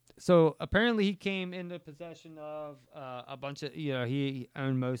Stargate. So apparently he came into possession of a bunch of, he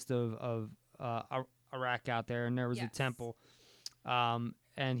owned most of Iraq out there, and there was a temple.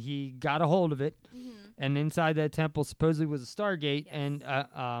 And he got a hold of it, and inside that temple supposedly was a Stargate, and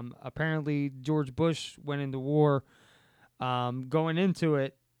apparently George Bush went into war going into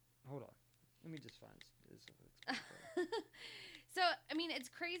it. Hold on. Let me just find this. So, I mean, it's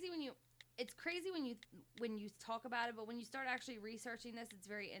crazy when you talk about it, but when you start actually researching this, it's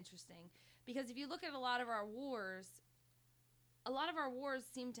very interesting. Because if you look at a lot of our wars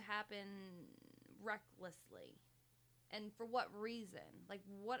seem to happen recklessly. And for what reason? Like,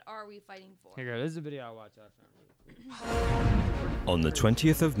 what are we fighting for? Here you go. This is a video I watched. I found. On the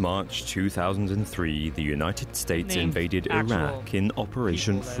 20th of March 2003, the United States invaded Iraq in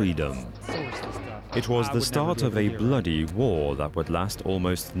Operation Freedom. It was the start of a bloody war that would last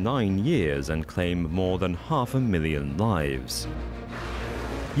almost 9 years and claim more than 500,000 lives.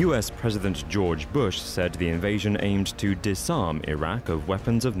 US President George Bush said the invasion aimed to disarm Iraq of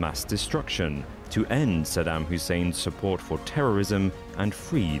weapons of mass destruction, to end Saddam Hussein's support for terrorism and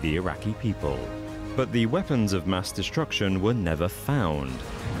free the Iraqi people. But the weapons of mass destruction were never found.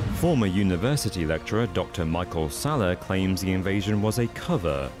 Former university lecturer Dr. Michael Saller claims the invasion was a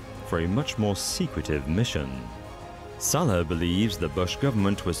cover for a much more secretive mission. Saller believes the Bush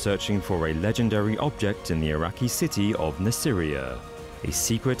government was searching for a legendary object in the Iraqi city of Nasiriyah, a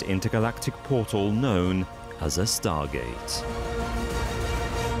secret intergalactic portal known as a Stargate.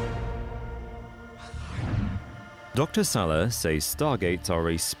 Dr. Saller says Stargates are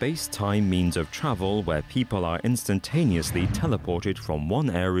a space-time means of travel where people are instantaneously teleported from one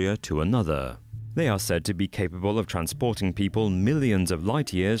area to another. They are said to be capable of transporting people millions of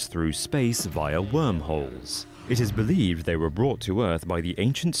light years through space via wormholes. It is believed they were brought to Earth by the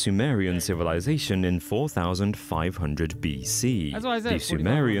ancient Sumerian civilization in 4500 BC. That's what I said, The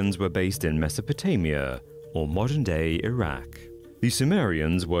Sumerians were based in Mesopotamia, or modern-day Iraq. The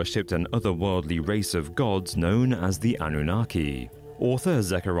Sumerians worshipped an otherworldly race of gods known as the Anunnaki. Author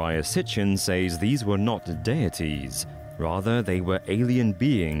Zechariah Sitchin says these were not deities. Rather, they were alien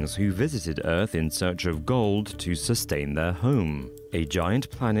beings who visited Earth in search of gold to sustain their home, a giant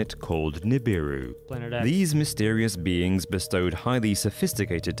planet called Nibiru. Planet X. These mysterious beings bestowed highly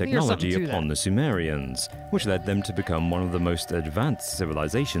sophisticated technology upon the Sumerians, which led them to become one of the most advanced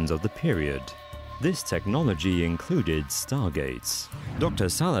civilizations of the period. This technology included Stargates. Dr.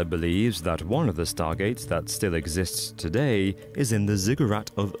 Saller believes that one of the Stargates that still exists today is in the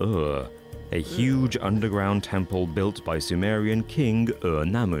Ziggurat of Ur, a huge underground temple built by Sumerian king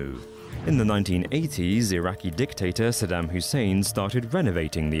Ur-Nammu. In the 1980s, Iraqi dictator Saddam Hussein started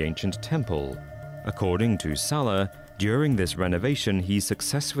renovating the ancient temple. According to Saller, during this renovation he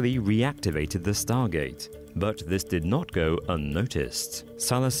successfully reactivated the Stargate, but this did not go unnoticed.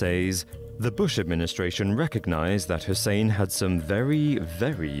 Saller says, the Bush administration recognized that Hussein had some very,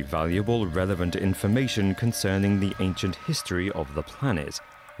 very valuable relevant information concerning the ancient history of the planet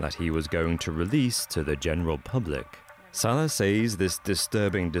that he was going to release to the general public. Saller says this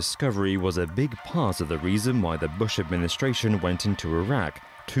disturbing discovery was a big part of the reason why the Bush administration went into Iraq,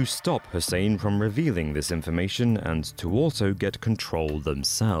 to stop Hussein from revealing this information and to also get control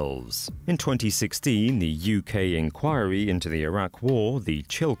themselves. In 2016, the UK inquiry into the Iraq War, the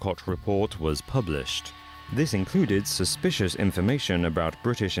Chilcot Report, was published. This included suspicious information about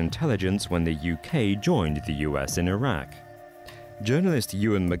British intelligence when the UK joined the US in Iraq. Journalist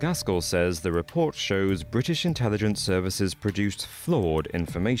Ewan McGaskill says the report shows British intelligence services produced flawed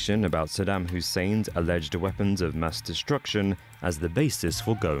information about Saddam Hussein's alleged weapons of mass destruction as the basis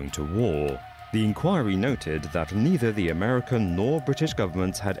for going to war. The inquiry noted that neither the American nor British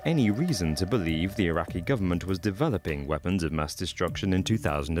governments had any reason to believe the Iraqi government was developing weapons of mass destruction in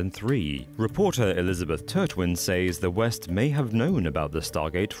 2003. Reporter Elizabeth Turtwin says the West may have known about the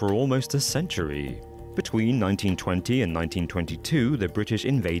Stargate for almost a century. Between 1920 and 1922, the British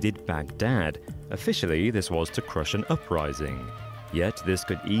invaded Baghdad. Officially, this was to crush an uprising. Yet this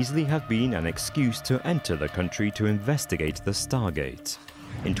could easily have been an excuse to enter the country to investigate the Stargate.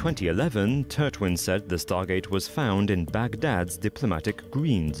 In 2011, Turtwin said the Stargate was found in Baghdad's diplomatic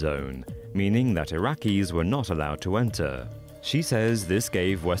green zone, meaning that Iraqis were not allowed to enter. She says this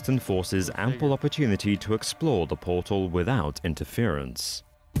gave Western forces ample opportunity to explore the portal without interference.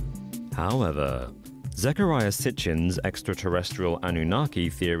 However, Zecharia Sitchin's extraterrestrial Anunnaki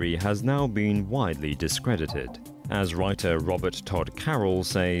theory has now been widely discredited. As writer Robert Todd Carroll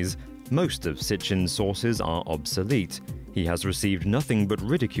says, most of Sitchin's sources are obsolete. He has received nothing but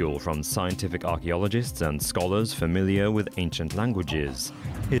ridicule from scientific archaeologists and scholars familiar with ancient languages.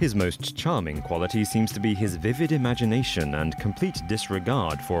 His most charming quality seems to be his vivid imagination and complete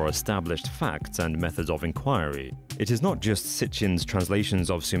disregard for established facts and methods of inquiry. It is not just Sitchin's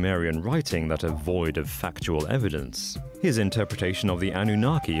translations of Sumerian writing that are void of factual evidence. His interpretation of the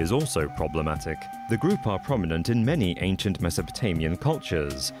Anunnaki is also problematic. The group are prominent in many ancient Mesopotamian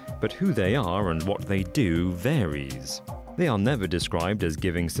cultures, but who they are and what they do varies. They are never described as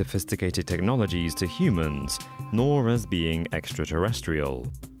giving sophisticated technologies to humans, nor as being extraterrestrial.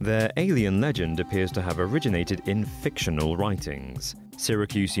 Their alien legend appears to have originated in fictional writings.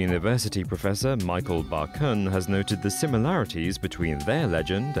 Syracuse University professor Michael Barkun has noted the similarities between their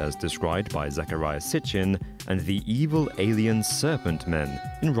legend, as described by Zecharia Sitchin, and the evil alien serpent men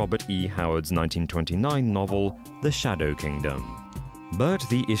in Robert E. Howard's 1929 novel, The Shadow Kingdom. But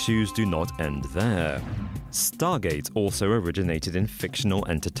the issues do not end there. Stargate also originated in fictional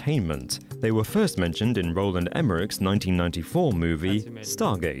entertainment. They were first mentioned in Roland Emmerich's 1994 movie,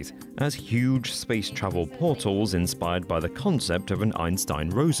 Stargate, as huge space travel portals inspired by the concept of an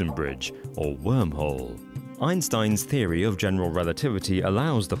Einstein-Rosen bridge, or wormhole. Einstein's theory of general relativity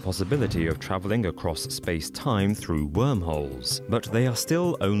allows the possibility of traveling across space-time through wormholes, but they are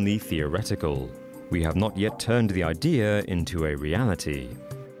still only theoretical. We have not yet turned the idea into a reality.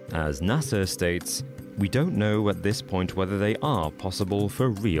 As NASA states, we don't know at this point whether they are possible for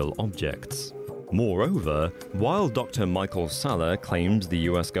real objects. Moreover, while Dr. Michael Salla claims the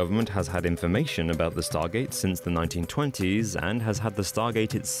US government has had information about the Stargate since the 1920s and has had the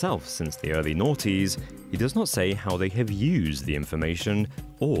Stargate itself since the early noughties, he does not say how they have used the information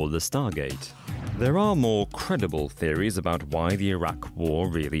or the Stargate. There are more credible theories about why the Iraq War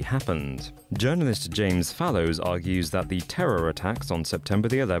really happened. Journalist James Fallows argues that the terror attacks on September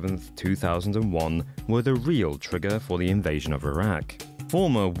the 11th, 2001 were the real trigger for the invasion of Iraq.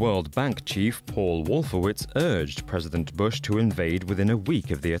 Former World Bank chief Paul Wolfowitz urged President Bush to invade within a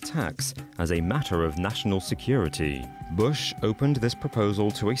week of the attacks as a matter of national security. Bush opened this proposal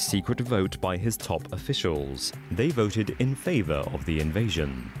to a secret vote by his top officials. They voted in favor of the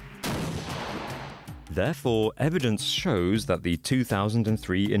invasion. Therefore, evidence shows that the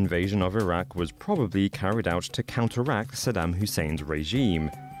 2003 invasion of Iraq was probably carried out to counteract Saddam Hussein's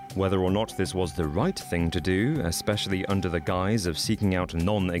regime. Whether or not this was the right thing to do, especially under the guise of seeking out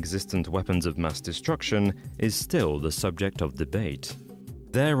non-existent weapons of mass destruction, is still the subject of debate.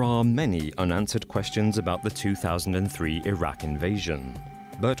 There are many unanswered questions about the 2003 Iraq invasion,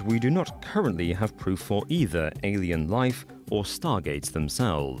 but we do not currently have proof for either alien life or Stargates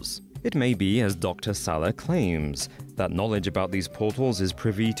themselves. It may be, as Dr. Salla claims, that knowledge about these portals is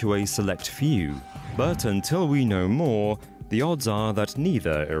privy to a select few. But until we know more, the odds are that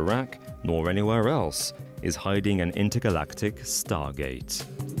neither Iraq nor anywhere else is hiding an intergalactic Stargate.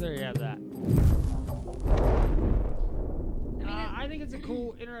 There you have that. I think it's a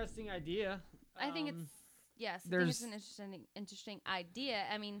cool, interesting idea. I think it's I think it's an interesting idea.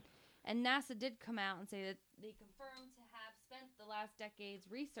 I mean, and NASA did come out and say that they confirmed to have spent the last decades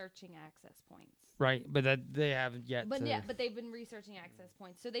researching access points. Right, but that they haven't yet. But but they've been researching access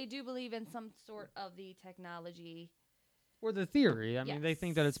points, so they do believe in some sort of the technology. Or the theory. I mean, they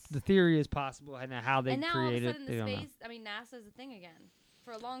think that the theory is possible, and how they create it. And now all of a sudden, I mean, NASA's a thing again.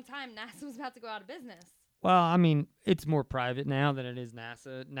 For a long time, NASA was about to go out of business. Well, I mean, it's more private now than it is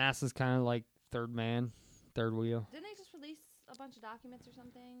NASA. NASA's kind of like third wheel. Didn't they just release a bunch of documents or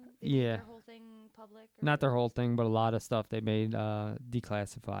something? They Yeah. made their whole thing public? Not their whole thing, but a lot of stuff they made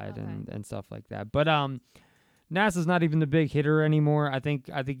declassified and stuff like that. But NASA's not even the big hitter anymore. I think.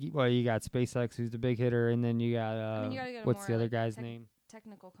 Well, you got SpaceX, who's the big hitter, and then you got you gotta go to what's more, the other like, guy's name?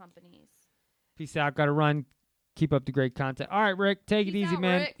 Technical companies. Peace out. Got to run. Keep up the great content. All right, Rick, take it easy,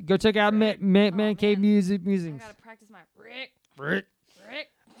 man. Rick. Go check out Man Cave Musings. I gotta practice my Rick.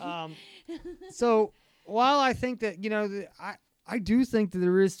 So while I think that I do think that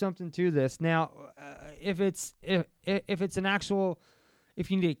there is something to this. Now, if it's an actual,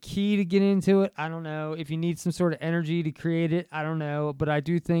 if you need a key to get into it, I don't know. If you need some sort of energy to create it, I don't know. But I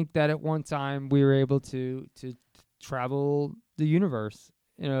do think that at one time we were able to travel the universe,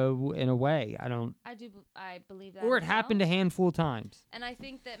 in a way. I believe that. Or it happened a handful of times. And I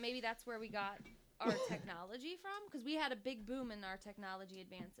think that maybe that's where we got our technology from, because we had a big boom in our technology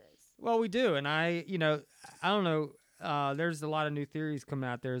advances. Well, we do, and I don't know. There's a lot of new theories coming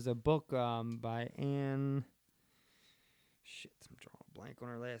out. There's a book by Anne. Shit, I'm drawing a blank on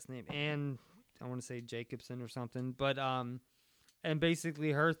her last name. I want to say Jacobson or something, but and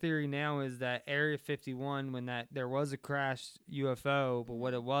basically her theory now is that Area 51, when there was a crashed UFO, but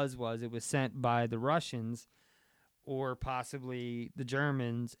what it was it was sent by the Russians or possibly the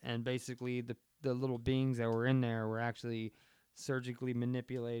Germans, and basically the little beings that were in there were actually surgically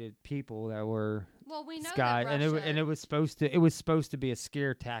manipulated people that were we know sky, that and it was supposed to be a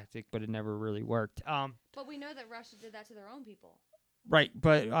scare tactic, but it never really worked. But we know that Russia did that to their own people. Right,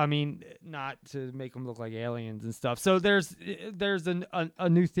 but I mean, not to make them look like aliens and stuff. So there's a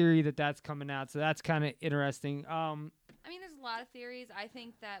new theory that's coming out. So that's kind of interesting. I mean, there's a lot of theories. I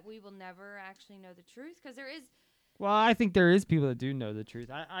think that we will never actually know the truth because there is. Well, I think there is people that do know the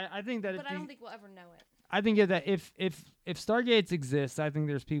truth. I think that. But I don't think we'll ever know it. I think that if Stargates exist, I think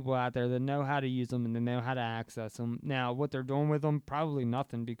there's people out there that know how to use them and they know how to access them. Now, what they're doing with them, probably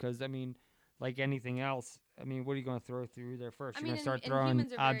nothing, because I mean, like anything else, I mean, what are you going to throw through there first? You're going to start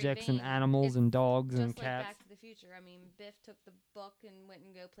throwing objects and animals and dogs and cats. Just like Back to the Future. I mean, Biff took the book and went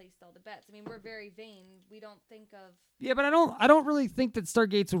and placed all the bets. I mean, we're very vain. We don't think of. Yeah, but I don't really think that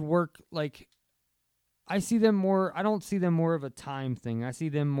Stargates would work like. I see them more. I don't see them more of a time thing. I see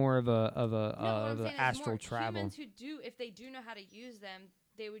them more of a astral travel. Humans who do, if they do know how to use them,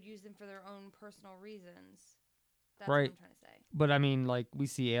 they would use them for their own personal reasons. That's what I'm trying to say. But I mean, like we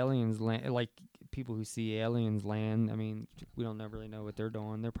see aliens land, like people who see aliens land. I mean, we don't really know what they're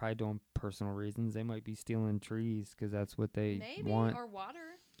doing. They're probably doing personal reasons. They might be stealing trees because that's what they want. Or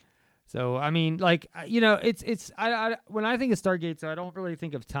water. So I mean, like it's I when I think of Stargates, I don't really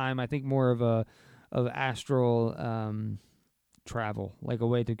think of time. I think more of astral travel, like a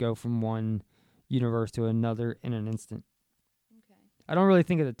way to go from one universe to another in an instant. Okay. I don't really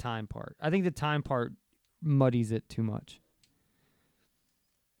think of the time part. I think the time part muddies it too much.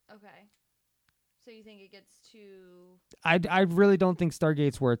 Okay. So you think it gets too? I really don't think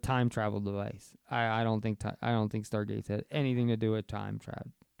Stargates were a time travel device. I don't think Stargates had anything to do with time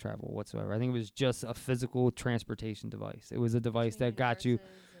travel whatsoever. I think it was just a physical transportation device. It was a device that got you.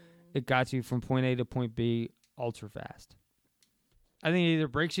 It got you from point A to point B ultra fast. I think it either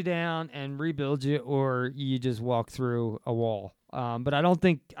breaks you down and rebuilds you, or you just walk through a wall. But I don't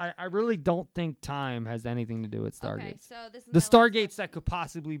think I really don't think time has anything to do with Stargates. Okay, so this is the Stargates that could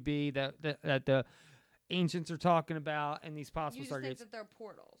possibly be that the ancients are talking about, and these possible you just Stargates. Think that they're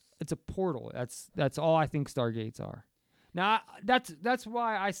portals. It's a portal. That's all I think Stargates are. Now that's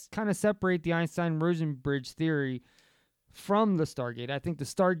why I kind of separate the Einstein-Rosen bridge theory from the Stargate. I think the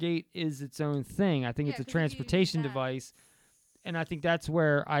Stargate is its own thing. I think it's a transportation device, and I think that's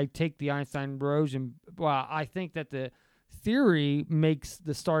where I take the Einstein-Rosen. Well, I think that the theory makes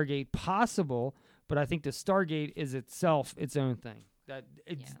the Stargate possible, but I think the Stargate is itself its own thing. That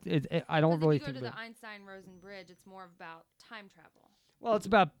I don't really think. If you go to the Einstein-Rosen bridge, it's more about time travel. Well, it's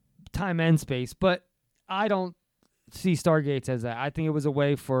about time and space, but I don't see Stargates as that. I think it was a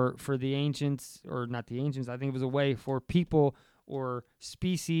way for the ancients, or not the ancients, I think it was a way for people or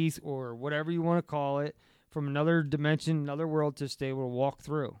species or whatever you want to call it from another dimension, another world, to stay able to walk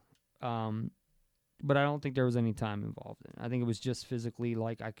through. But I don't think there was any time involved in it. I think it was just physically,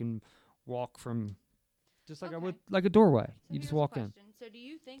 like I can walk from, just like I would, like a doorway. So you just walk in. So do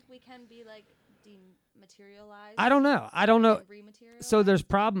you think we can be like dematerialized? I don't know. So there's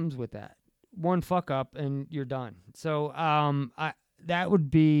problems with that. One fuck up and you're done. So that would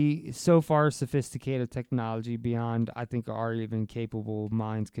be so far sophisticated technology beyond I think our even capable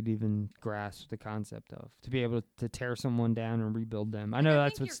minds could even grasp the concept of, to be able to tear someone down and rebuild them. I know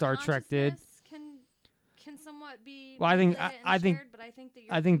that's what Star Trek did. Can somewhat be. Well, I think shared, but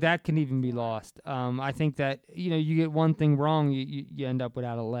I think that can even be lost. I think that you get one thing wrong, you end up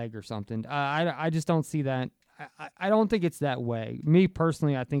without a leg or something. I just don't see that. I don't think it's that way. Me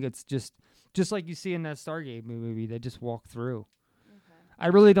personally, I think it's just like you see in that Stargate movie, they just walk through. Okay. I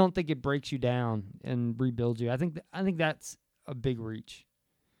really don't think it breaks you down and rebuilds you. I think that's a big reach.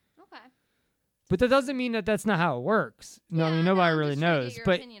 Okay. But that doesn't mean that that's not how it works. No, I mean, nobody really knows.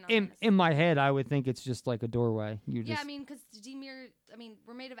 But in my head, I would think it's just like a doorway. I mean, because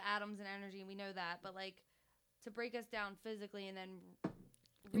we're made of atoms and energy, and we know that. But like, to break us down physically and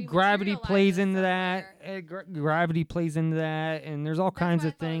then gravity plays into that. Gravity plays into that, and there's all kinds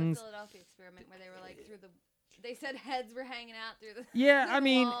of things. The Philadelphia experiment, where they were like they said heads were hanging out through the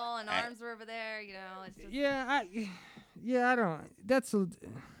wall, and arms were over there. It's just I don't. That's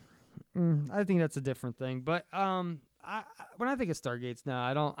I think that's a different thing. But when I think of Stargates now,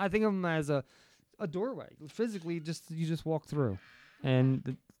 I don't. I think of them as a doorway. Physically, you just walk through,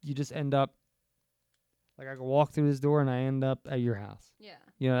 and you just end up. Like I can walk through this door and I end up at your house. Yeah.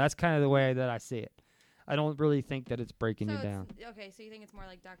 That's kind of the way that I see it. I don't really think that it's breaking So you down. Okay, so you think it's more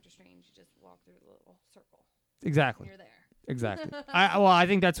like Doctor Strange? You just walk through a little circle. Exactly. And you're there. Exactly. I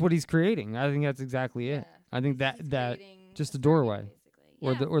think that's what he's creating. I think that's exactly it. I think that just a doorway,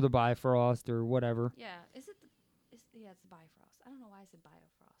 or the Bifrost or whatever. Yeah. Is it? It's the Bifrost. I don't know why I said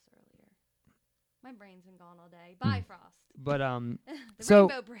Biofrost earlier. My brain's been gone all day. Bifrost. But the so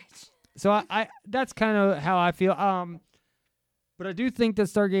Rainbow Bridge. So I that's kind of how I feel. But I do think that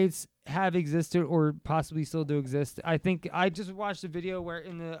Stargates have existed or possibly still do exist. I think I just watched a video where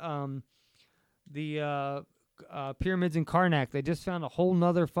in the pyramids in Karnak, they just found a whole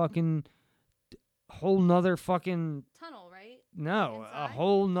nother fucking tunnel, right? No, inside? a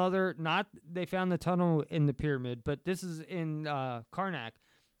whole nother. Not they found the tunnel in the pyramid, but this is in Karnak,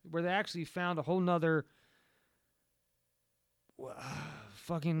 where they actually found a whole nother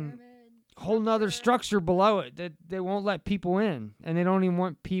fucking whole nother structure below it that they won't let people in, and they don't even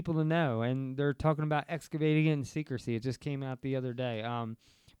want people to know. And they're talking about excavating it in secrecy. It just came out the other day.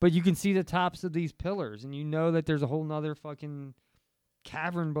 But you can see the tops of these pillars, and you know that there's a whole nother fucking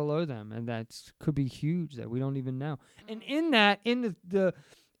cavern below them, and that could be huge that we don't even know. And in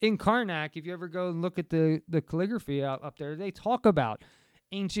Karnak, if you ever go and look at the calligraphy up there, they talk about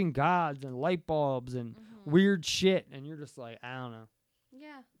ancient gods and light bulbs and weird shit, and you're just like, I don't know.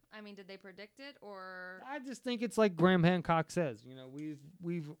 Yeah. I mean, did they predict it, or? I just think it's like Graham Hancock says. You know,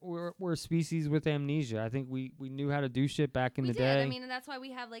 we're a species with amnesia. I think we knew how to do shit back in the day. I mean, and that's why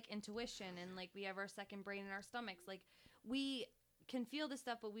we have like intuition and like we have our second brain in our stomachs. Like we can feel this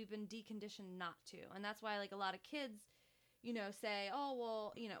stuff, but we've been deconditioned not to, and that's why like a lot of kids, you know, say, oh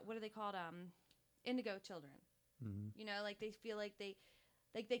well, you know, what are they called? Indigo children. Mm-hmm. You know, like they feel like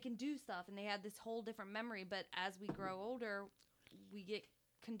they can do stuff and they have this whole different memory. But as we grow older, we get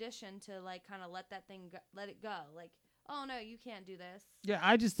conditioned to like kind of let it go. Like, oh no, you can't do this. Yeah,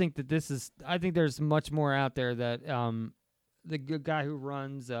 I just think that I think there's much more out there that the good guy who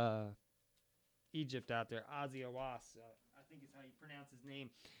runs Egypt out there, Ozzy Awas, I think is how you pronounce his name.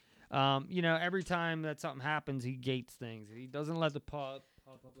 You know, every time that something happens, he gates things. He doesn't let the public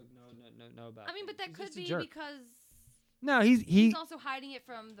know about. I mean, but that he's could be because. No, he's also hiding it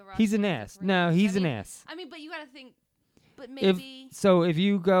from the Russians. He's an ass. No, he's an ass. I mean, but you got to think. But maybe. If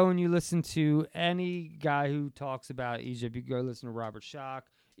you go and you listen to any guy who talks about Egypt, you go listen to Robert Schoch,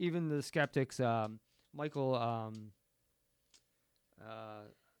 even the skeptics, Michael,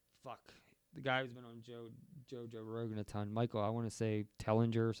 the guy who's been on Joe Rogan a ton. Michael, I want to say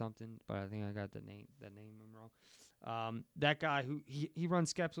Tellinger or something, but I think I got that name wrong. That guy who he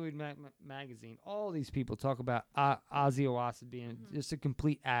runs Skeptoid magazine. All these people talk about Ozzy Awas being just a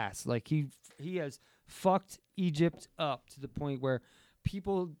complete ass. Like he has fucked Egypt up to the point where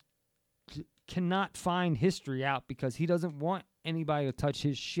people cannot find history out because he doesn't want anybody to touch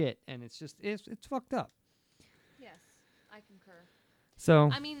his shit, and it's fucked up. Yes, I concur. So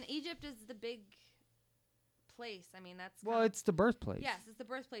I mean, Egypt is the big place. I mean, that's it's the birthplace. Yes, it's the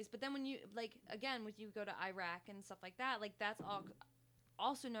birthplace. But then when you when you go to Iraq and stuff like that, like that's all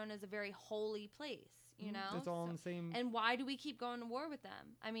also known as a very holy place. You know, it's all in the same. And why do we keep going to war with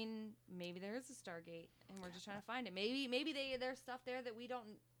them? I mean, maybe there is a Stargate, and we're just trying to find it. Maybe there's stuff there that we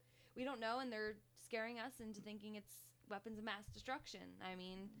don't know, and they're scaring us into thinking it's weapons of mass destruction. I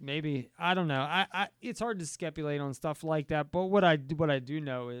mean, maybe I don't know. I it's hard to speculate on stuff like that. But what I do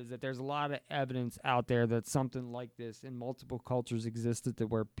know is that there's a lot of evidence out there that something like this in multiple cultures existed, that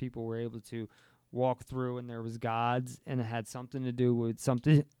where people were able to walk through, and there was gods, and it had something to do with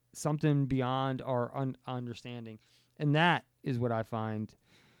something beyond our understanding. And that is what I find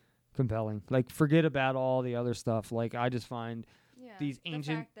compelling. Like, forget about all the other stuff. Like, I just find these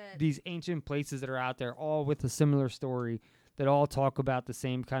ancient places that are out there, all with a similar story, that all talk about the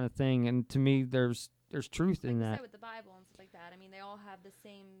same kind of thing. And to me, there's truth in that. Like with the Bible and stuff like that. I mean, they all have the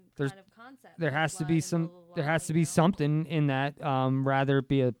same kind of concept. There has to be something in that, rather it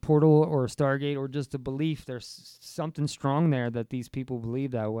be a portal or a Stargate or just a belief. There's something strong there that these people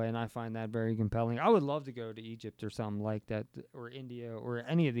believe that way, and I find that very compelling. I would love to go to Egypt or something like that, or India, or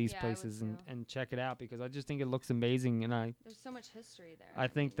any of these places and check it out, because I just think it looks amazing, and there's so much history there. I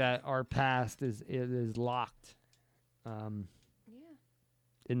think that our past is locked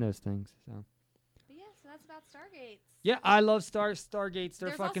in those things. So. So that's about Stargates. Yeah, I love Stargates. They're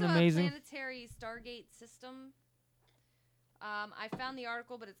fucking amazing. There's also a planetary Stargate system. I found the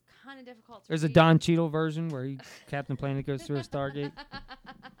article, but it's kind of difficult to There's read. a Don Cheadle version where Captain Planet goes through a Stargate.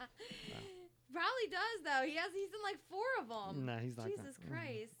 Probably does, though. He's in like 4 of them. No, he's not. Jesus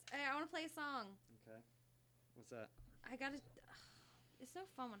Christ. Hey, I want to play a song. Okay. What's that? I got to... It's so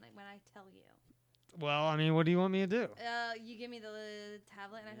fun when I tell you. Well, I mean, what do you want me to do? You give me the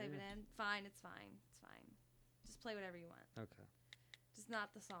tablet and I type it in. Fine, it's fine. It's fine. Just play whatever you want. Okay. Just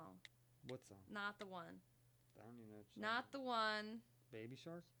not the song. What song? Not the one. I don't even know. Not the one. Baby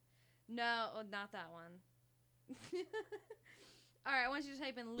Shark? No, not that one. All right, I want you to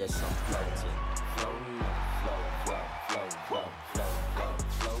type in Yes, listen. I'm floating. Floating, float.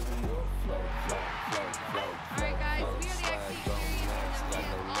 All right, guys, we are the XD Experience, and we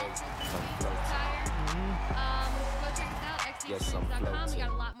have all sorts of go check us out, xdexperience.com. We got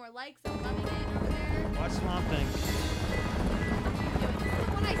a lot more likes. I'm loving it over there. Watch Swamp Thing. This is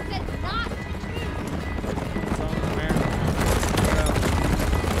what I said not to do.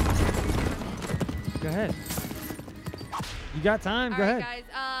 Go ahead. You got time. Go ahead. All right,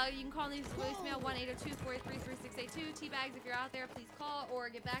 guys. You can call and leave us a voicemail 1-802-483-3682. T-Bags, if you're out there, please call or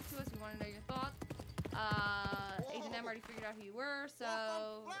get back to us. We want to know your thoughts. Agent M already figured out who you were,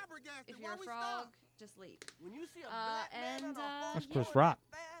 so if you're a frog, just leave. When you see a That's Chris Rock.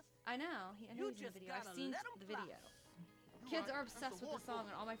 I know. I know he's in the video. I've seen the video. Kids are obsessed with the song,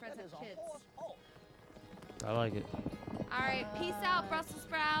 and all my friends have kids. I like it. All right, peace out, Brussels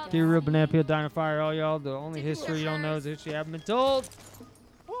sprouts. Get real banana peel diner fire, all y'all. The only history you don't know is history you haven't been told.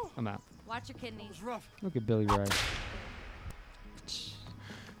 I'm out. Watch your kidneys. Look at Billy Ray.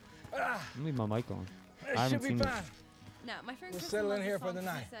 I'm leave my mic on. I haven't seen it. No, my friend We'll Kristen settle in loves here the for song the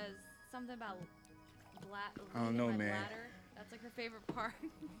 'cause night. She says something about I don't know, my man. bladder. That's like her favorite part.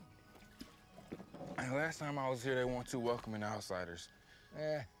 Last time I was here, they weren't too welcoming to outsiders.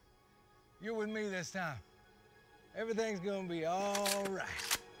 You're with me this time. Everything's gonna be all right.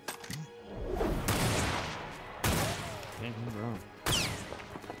 Can't be wrong.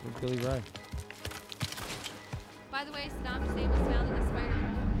 Where's Billy Ray? By the way, Saddam Hussein was found in a spider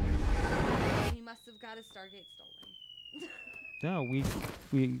hole. He must have got his Stargate stolen. No,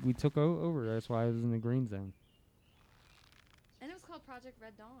 we took over. That's why I was in the green zone. And it was called Project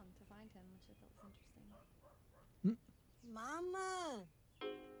Red Dawn to find him, which I thought was interesting. Mama.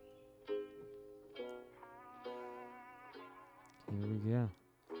 Here we go.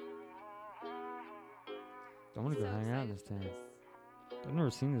 I want to go hang out in this town. I've never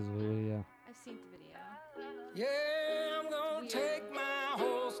seen this video. I've seen the video. Yeah, I'm gonna take my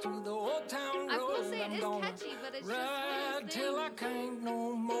horse to the old town road. I will say it I'm is gonna catchy, but it's ride just till I can't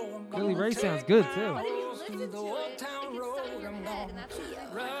no more. I'm Billy gonna Ray take sounds good my too. But if you horse listen to the to old it, town it gets road. stuck in your I'm head, and gonna that's the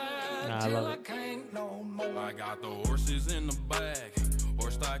reason ride Nah, I till love I it. can't no more. I got the horses in the bag.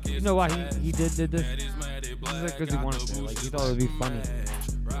 Horse stock is You know why he did this? This is because he wanted to. Like he thought it would be funny.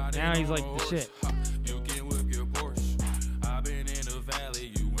 Now he's like the shit. You can whip your Porsche. I've been in the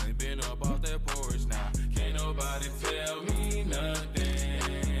valley. You ain't been up off that porch. Now can't nobody tell me nothing.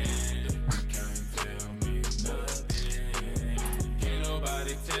 Can't tell me nothing. Can't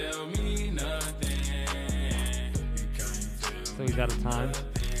nobody tell me nothing. You can't tell So he's out of time.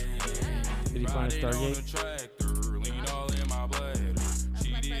 Did he find a Stargate? lean all in my blood.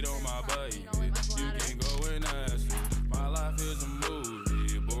 Cheated on my buddy. You can go and ask her. My life is a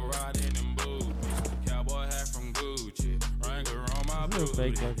movie. Bull riding in boots. Cowboy hat from Gucci. Wrangler on my This is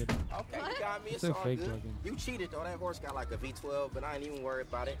booty. fake looking. Okay, you got me. It's So all fake good. looking. You cheated though. That horse got like a V12, but I ain't even worried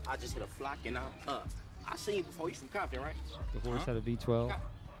about it. I just hit a flock and I'm up. I seen you before. You from Compton, right? The horse had a V12.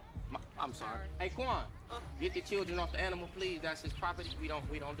 I'm sorry. Hey, Quan, get the children off the animal, please. That's his property. We don't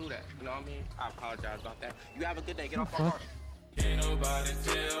do that. You know what I mean? I apologize about that. You have a good day. Get off my horse. Can't nobody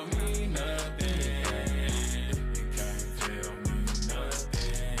tell me nothing. You can't tell me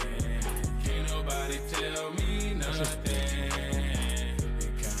nothing. Can't nobody tell me nothing.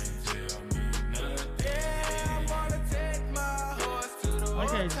 You can't tell me nothing. Yeah, I wanna take my horse to the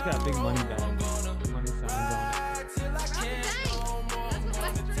Like I just got a big money bag. Money signs on it.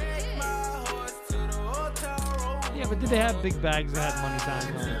 Yeah, but did they have big bags that had money signs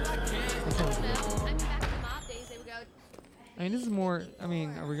on it? That sounds good. I mean, back in the mob days, they would go. I mean, this is more. I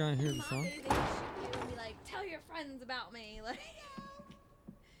mean, are we gonna hear the song? Mob days, they would shoot you and be like, "Tell your friends about me." Like,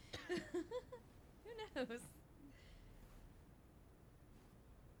 who knows?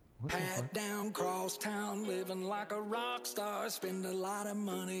 Pat down cross town, living like a rock star. Spend a lot of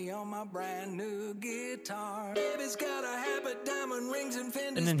money on my brand new guitar. Baby's got a habit, diamond rings and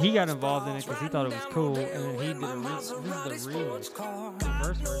Fendi. And then he got involved in it because he thought it was cool, and then he did this is the remix. The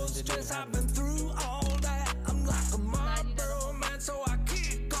first version didn't even have it. Through all that, I'm like a Marlboro man, so I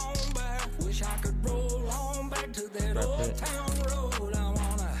kick on back. Wish I could roll on back to that old town road. I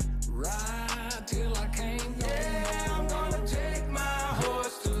wanna ride till I can't go. Yeah, I'm gonna take my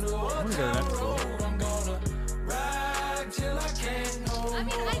horse to the old town road. I'm gonna ride till I can't no more. I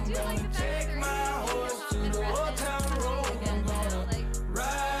mean, I do like the fact that Take my horse to the old town road. I'm gonna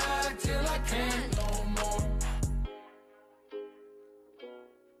ride till I can't no more.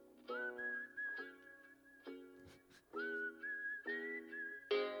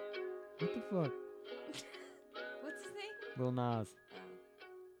 What the fuck? What's his name? Lil Nas. Is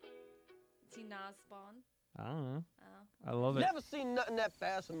he Nas Spawn? I don't know. Oh. I love it. Never seen nothing that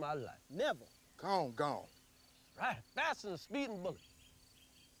fast in my life. Never. Gone. Right, faster than a speeding bullet.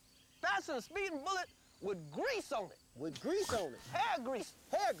 Faster than a speeding bullet with grease on it. With grease on it. Hair grease.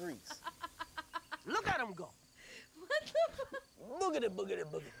 Look at him go. What the fuck? Boogity, boogity,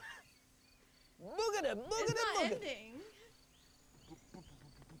 boogity. Boogity, boogity, It's not boogity. ending.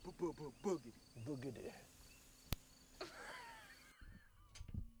 Boogity. Boogity.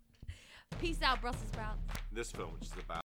 Peace out, Brussels sprouts. This film, which is about